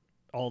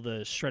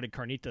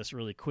carnitas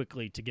really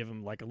quickly to give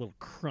them like a little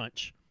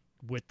crunch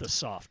with the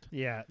soft.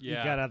 Yeah, you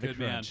Yeah, got out of the good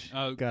crunch.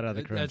 man. Got out of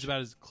the crunch. That's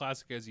about as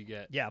classic as you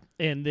get. Yeah,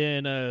 and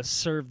then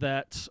serve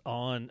that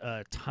on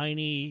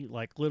tiny,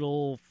 like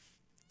little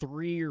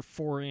 3 or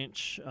 4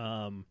 inch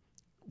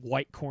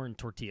white corn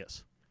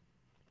tortillas.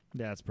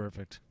 That's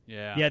perfect.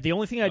 Yeah. Yeah, the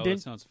only thing I That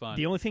didn't sounds fun.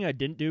 the only thing I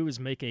didn't do is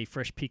make a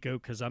fresh pico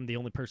because I'm the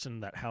only person in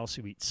that house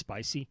who eats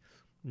spicy.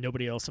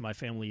 Nobody else in my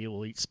family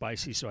will eat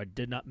spicy, so I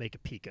did not make a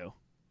pico.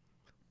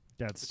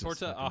 That's The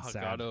just torta fucking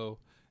sad. ahogado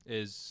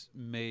is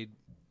made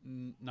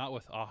not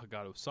with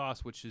ahogado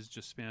sauce, which is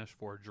just Spanish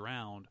for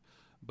drowned,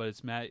 but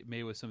it's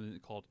made with something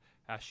called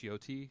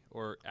achiote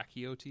or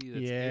achiote.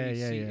 That's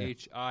Yeah.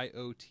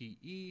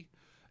 achiote,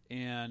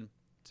 and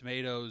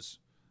tomatoes,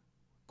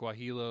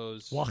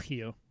 guajilos,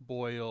 Guajillo.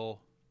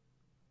 boil.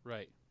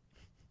 Right.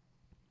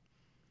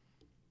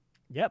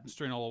 Yep.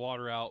 Strain all the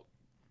water out,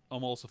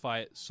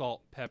 emulsify it,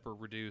 salt, pepper,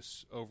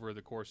 reduce over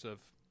the course of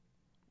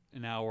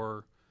an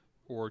hour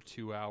or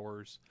 2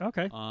 hours.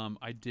 Okay.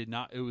 I did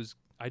not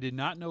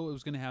know it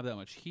was going to have that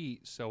much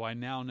heat, so I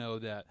now know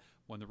that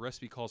when the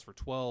recipe calls for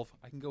 12,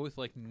 I can go with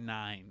like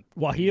 9.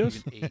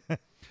 Guajillos? Even 8.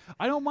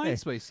 I don't mind Hey,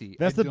 spicy.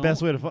 That's I the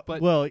best way to.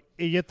 but, Well,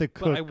 you have to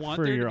but I cook want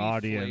for there your to be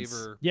audience.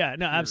 flavor. Yeah,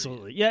 no, period.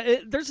 absolutely. Yeah,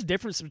 there's a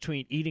difference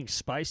between eating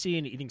spicy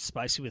and eating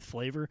spicy with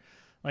flavor.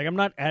 Like I'm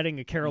not adding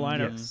a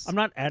Carolina. Yes. I'm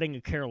not adding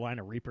a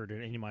Carolina Reaper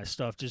to any of my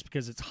stuff just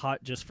because it's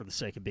hot, just for the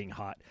sake of being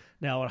hot.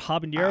 Now a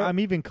habanero, I'm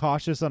even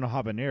cautious on a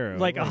habanero.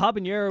 like a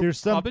habanero, There's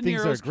some things that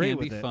are Habaneros great can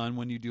with be it. fun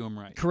when you do them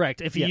right.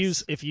 correct. If you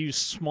Yes. use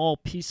small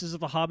pieces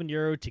of a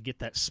habanero to get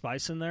that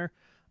spice in there,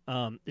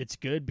 it's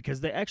good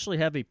because they actually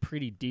have a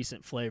pretty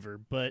decent flavor.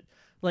 But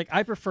like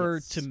I prefer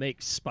Yes. to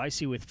make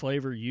spicy with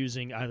flavor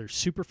using either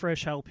super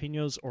fresh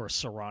jalapenos or a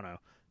serrano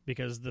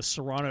because the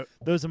serrano,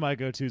 Those are my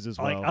go-tos as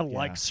well. I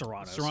like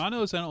serranos.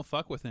 Serranos, I don't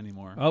fuck with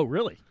anymore. Oh,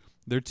 really?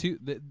 They're too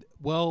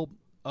well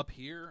up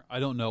here. I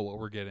don't know what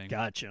we're getting.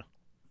 Gotcha.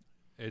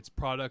 It's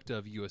product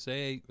of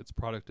USA. It's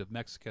product of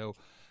Mexico,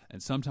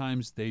 and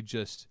sometimes they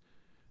just.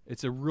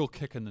 It's a real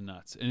kick in the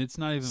nuts, and it's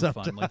not even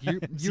fun. Like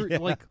you're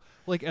yeah.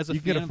 like as a You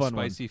fan get a of fun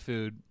one. spicy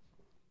food.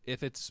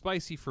 If it's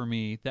spicy for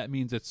me, that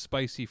means it's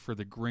spicy for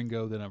the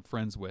gringo that I'm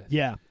friends with.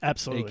 Yeah,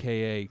 absolutely.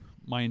 AKA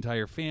my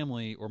entire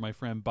family or my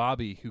friend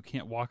Bobby, who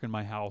can't walk in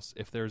my house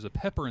if there's a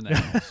pepper in the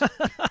house.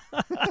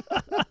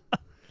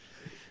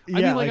 Yeah,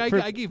 I mean, like,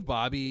 for- I gave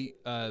Bobby.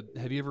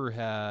 Have you ever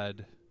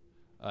had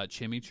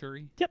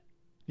chimichurri?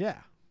 yeah.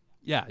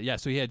 Yeah.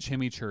 So he had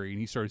chimichurri and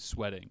he started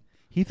sweating.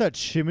 He thought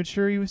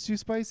chimichurri was too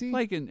spicy.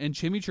 Like, and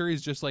chimichurri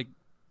is just like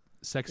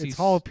sexy. it's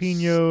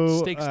jalapeno,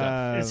 steak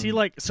stuff. Is he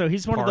like? So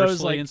he's one Parsley of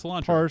those like. and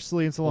cilantro.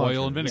 parsley and cilantro,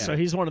 Oil and vinegar. So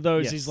he's one of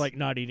those. Yes. He's like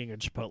not eating a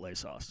chipotle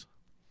sauce.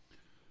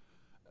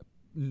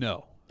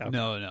 No, Okay.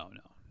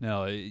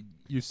 no.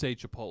 You say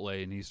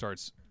Chipotle and he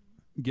starts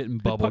getting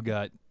bubble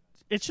gut.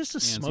 It's just a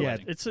And smoked.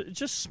 sweating. It's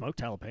just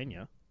smoked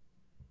jalapeno.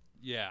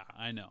 Yeah,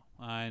 I know.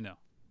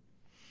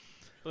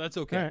 But that's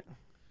okay. All right.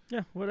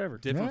 Yeah, whatever.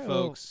 Different Yeah,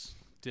 well- folks,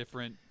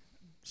 different.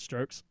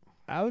 Strokes.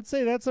 I would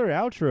say that's our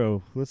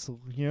outro. Let's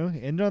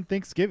end on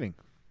Thanksgiving.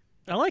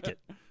 I like it.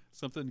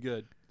 Something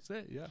good. Say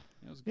it, yeah.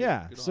 That was good.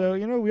 Yeah. Good So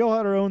on. we all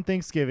had our own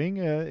Thanksgiving.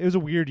 It was a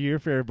weird year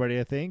for everybody,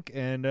 I think.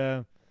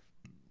 And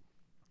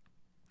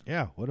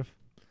yeah, what if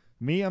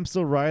me? I'm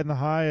still riding the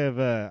high of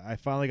I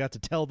finally got to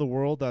tell the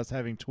world I was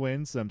having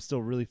twins. So I'm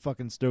still really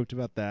fucking stoked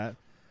about that.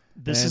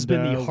 This has And,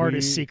 been the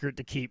hardest we- secret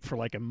to keep for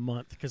like a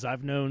month because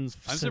I've known I'm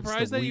since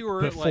surprised the that week you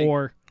were,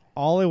 before.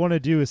 All I want to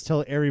do is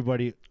tell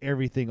everybody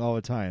everything all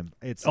the time.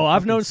 It's Oh,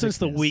 I've fucking known since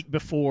the sickness. week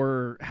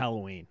before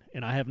Halloween,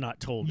 and I have not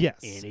told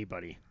Yes.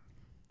 anybody.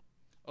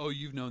 Oh,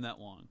 you've known that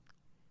long.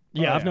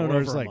 Yeah, Oh, I've yeah, known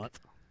whereas, over a like, month.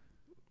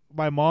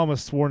 My mom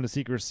was sworn to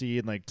secrecy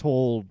and like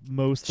told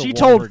most. Of She the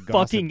told Walmart gossip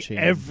fucking chain.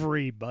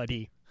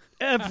 everybody.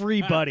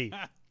 Everybody.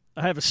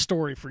 I have a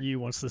story for you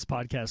once this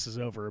podcast is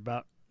over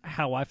about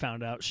how I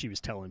found out she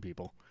was telling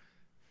people.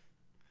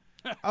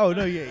 Oh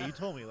no, yeah, you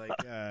told me like.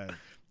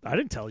 I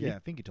didn't tell you. Yeah, I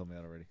think you told me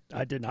that already.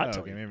 I did not Oh,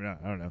 tell okay, you. maybe not.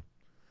 I don't know.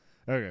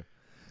 Okay.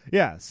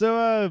 Yeah,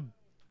 so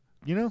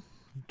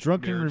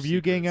drunken Marriage review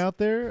gang secrets. out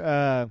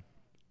there.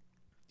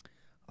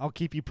 I'll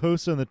keep you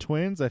posted on the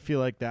twins. I feel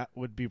like that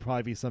would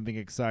probably be something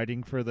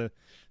exciting for the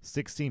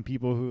 16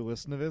 people who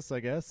listen to this,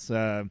 I guess.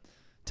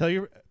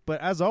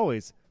 But as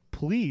always,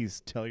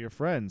 please tell your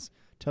friends.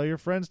 Tell your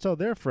friends, tell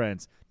their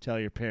friends. Tell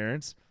your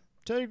parents,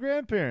 tell your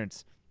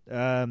grandparents.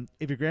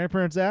 If your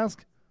grandparents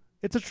ask,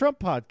 it's a Trump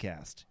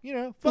podcast.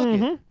 Fuck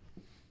it. Mhm.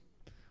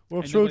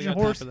 We'll Ain't nobody Trojan got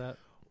time horse. for that.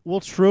 We'll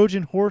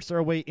Trojan horse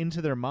our way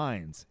into their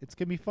minds. It's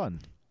gonna be fun.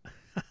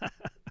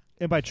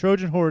 And by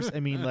Trojan horse, I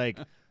mean like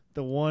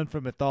the one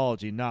from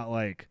mythology, not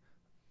like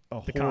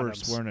a The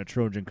horse condoms. wearing a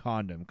Trojan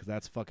condom, because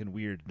that's fucking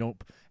weird.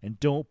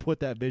 Don't put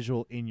that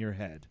visual in your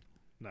head.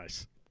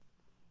 Nice.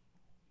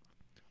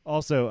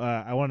 Also,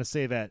 I want to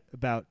say that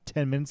about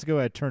 10 minutes ago,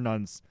 I turned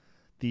on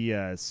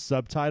the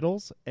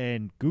subtitles,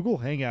 and Google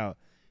Hangout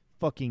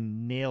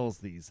fucking nails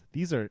these.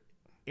 These are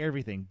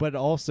everything, but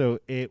also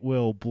it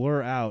will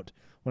blur out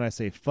when I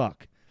say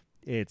fuck.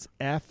 It's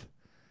F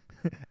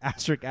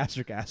asterisk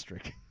asterisk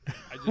asterisk.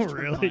 I just turned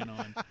Really? mine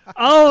on.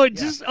 Oh,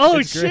 it's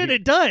shit, great.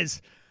 it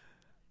does.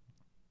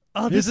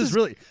 Oh, This is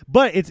really,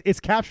 but it's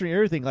capturing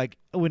everything. Like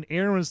when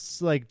Aaron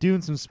was like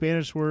doing some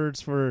Spanish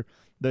words for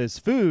this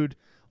food,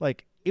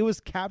 like it was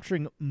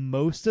capturing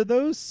most of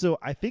those. So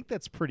I think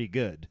that's pretty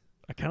good.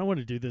 I kind of want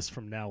to do this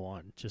from now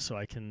on, just so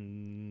I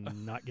can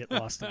not get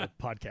lost in the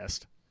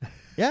podcast.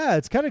 Yeah,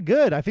 it's kind of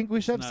good. I think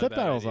we should have Not a bad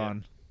subtitles idea.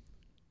 on.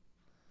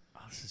 Oh,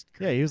 this is Yeah,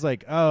 great. he was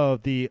like, "Oh,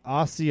 the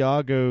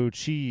Asiago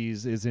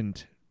cheese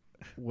isn't."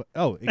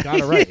 Oh, it got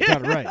it right. It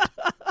got it right.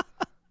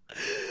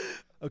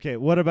 Okay,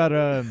 what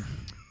about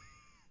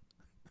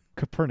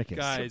Copernicus?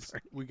 Guys,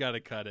 we got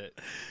to cut it.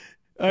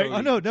 Uh,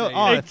 Oh no, no! Say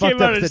Oh, it. I it fucked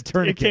came up. out Said as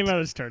tourniquet. it came out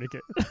as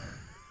tourniquet.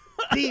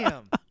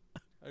 Damn.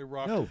 I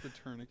rocked No. with the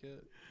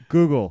tourniquet.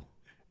 Google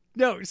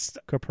No,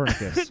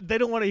 Copernicus. they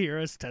don't want to hear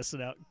us test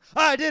it out.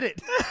 I did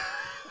it.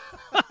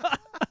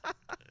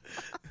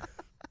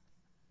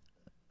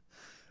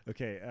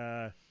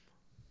 Okay.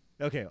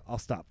 Okay, I'll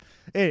stop.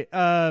 Hey,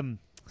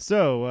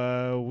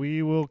 so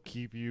we will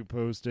keep you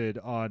posted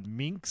on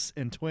Minks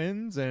and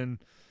Twins and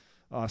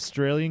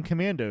Australian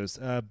Commandos.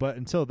 But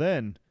until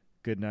then,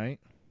 good night,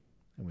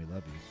 and we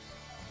love you.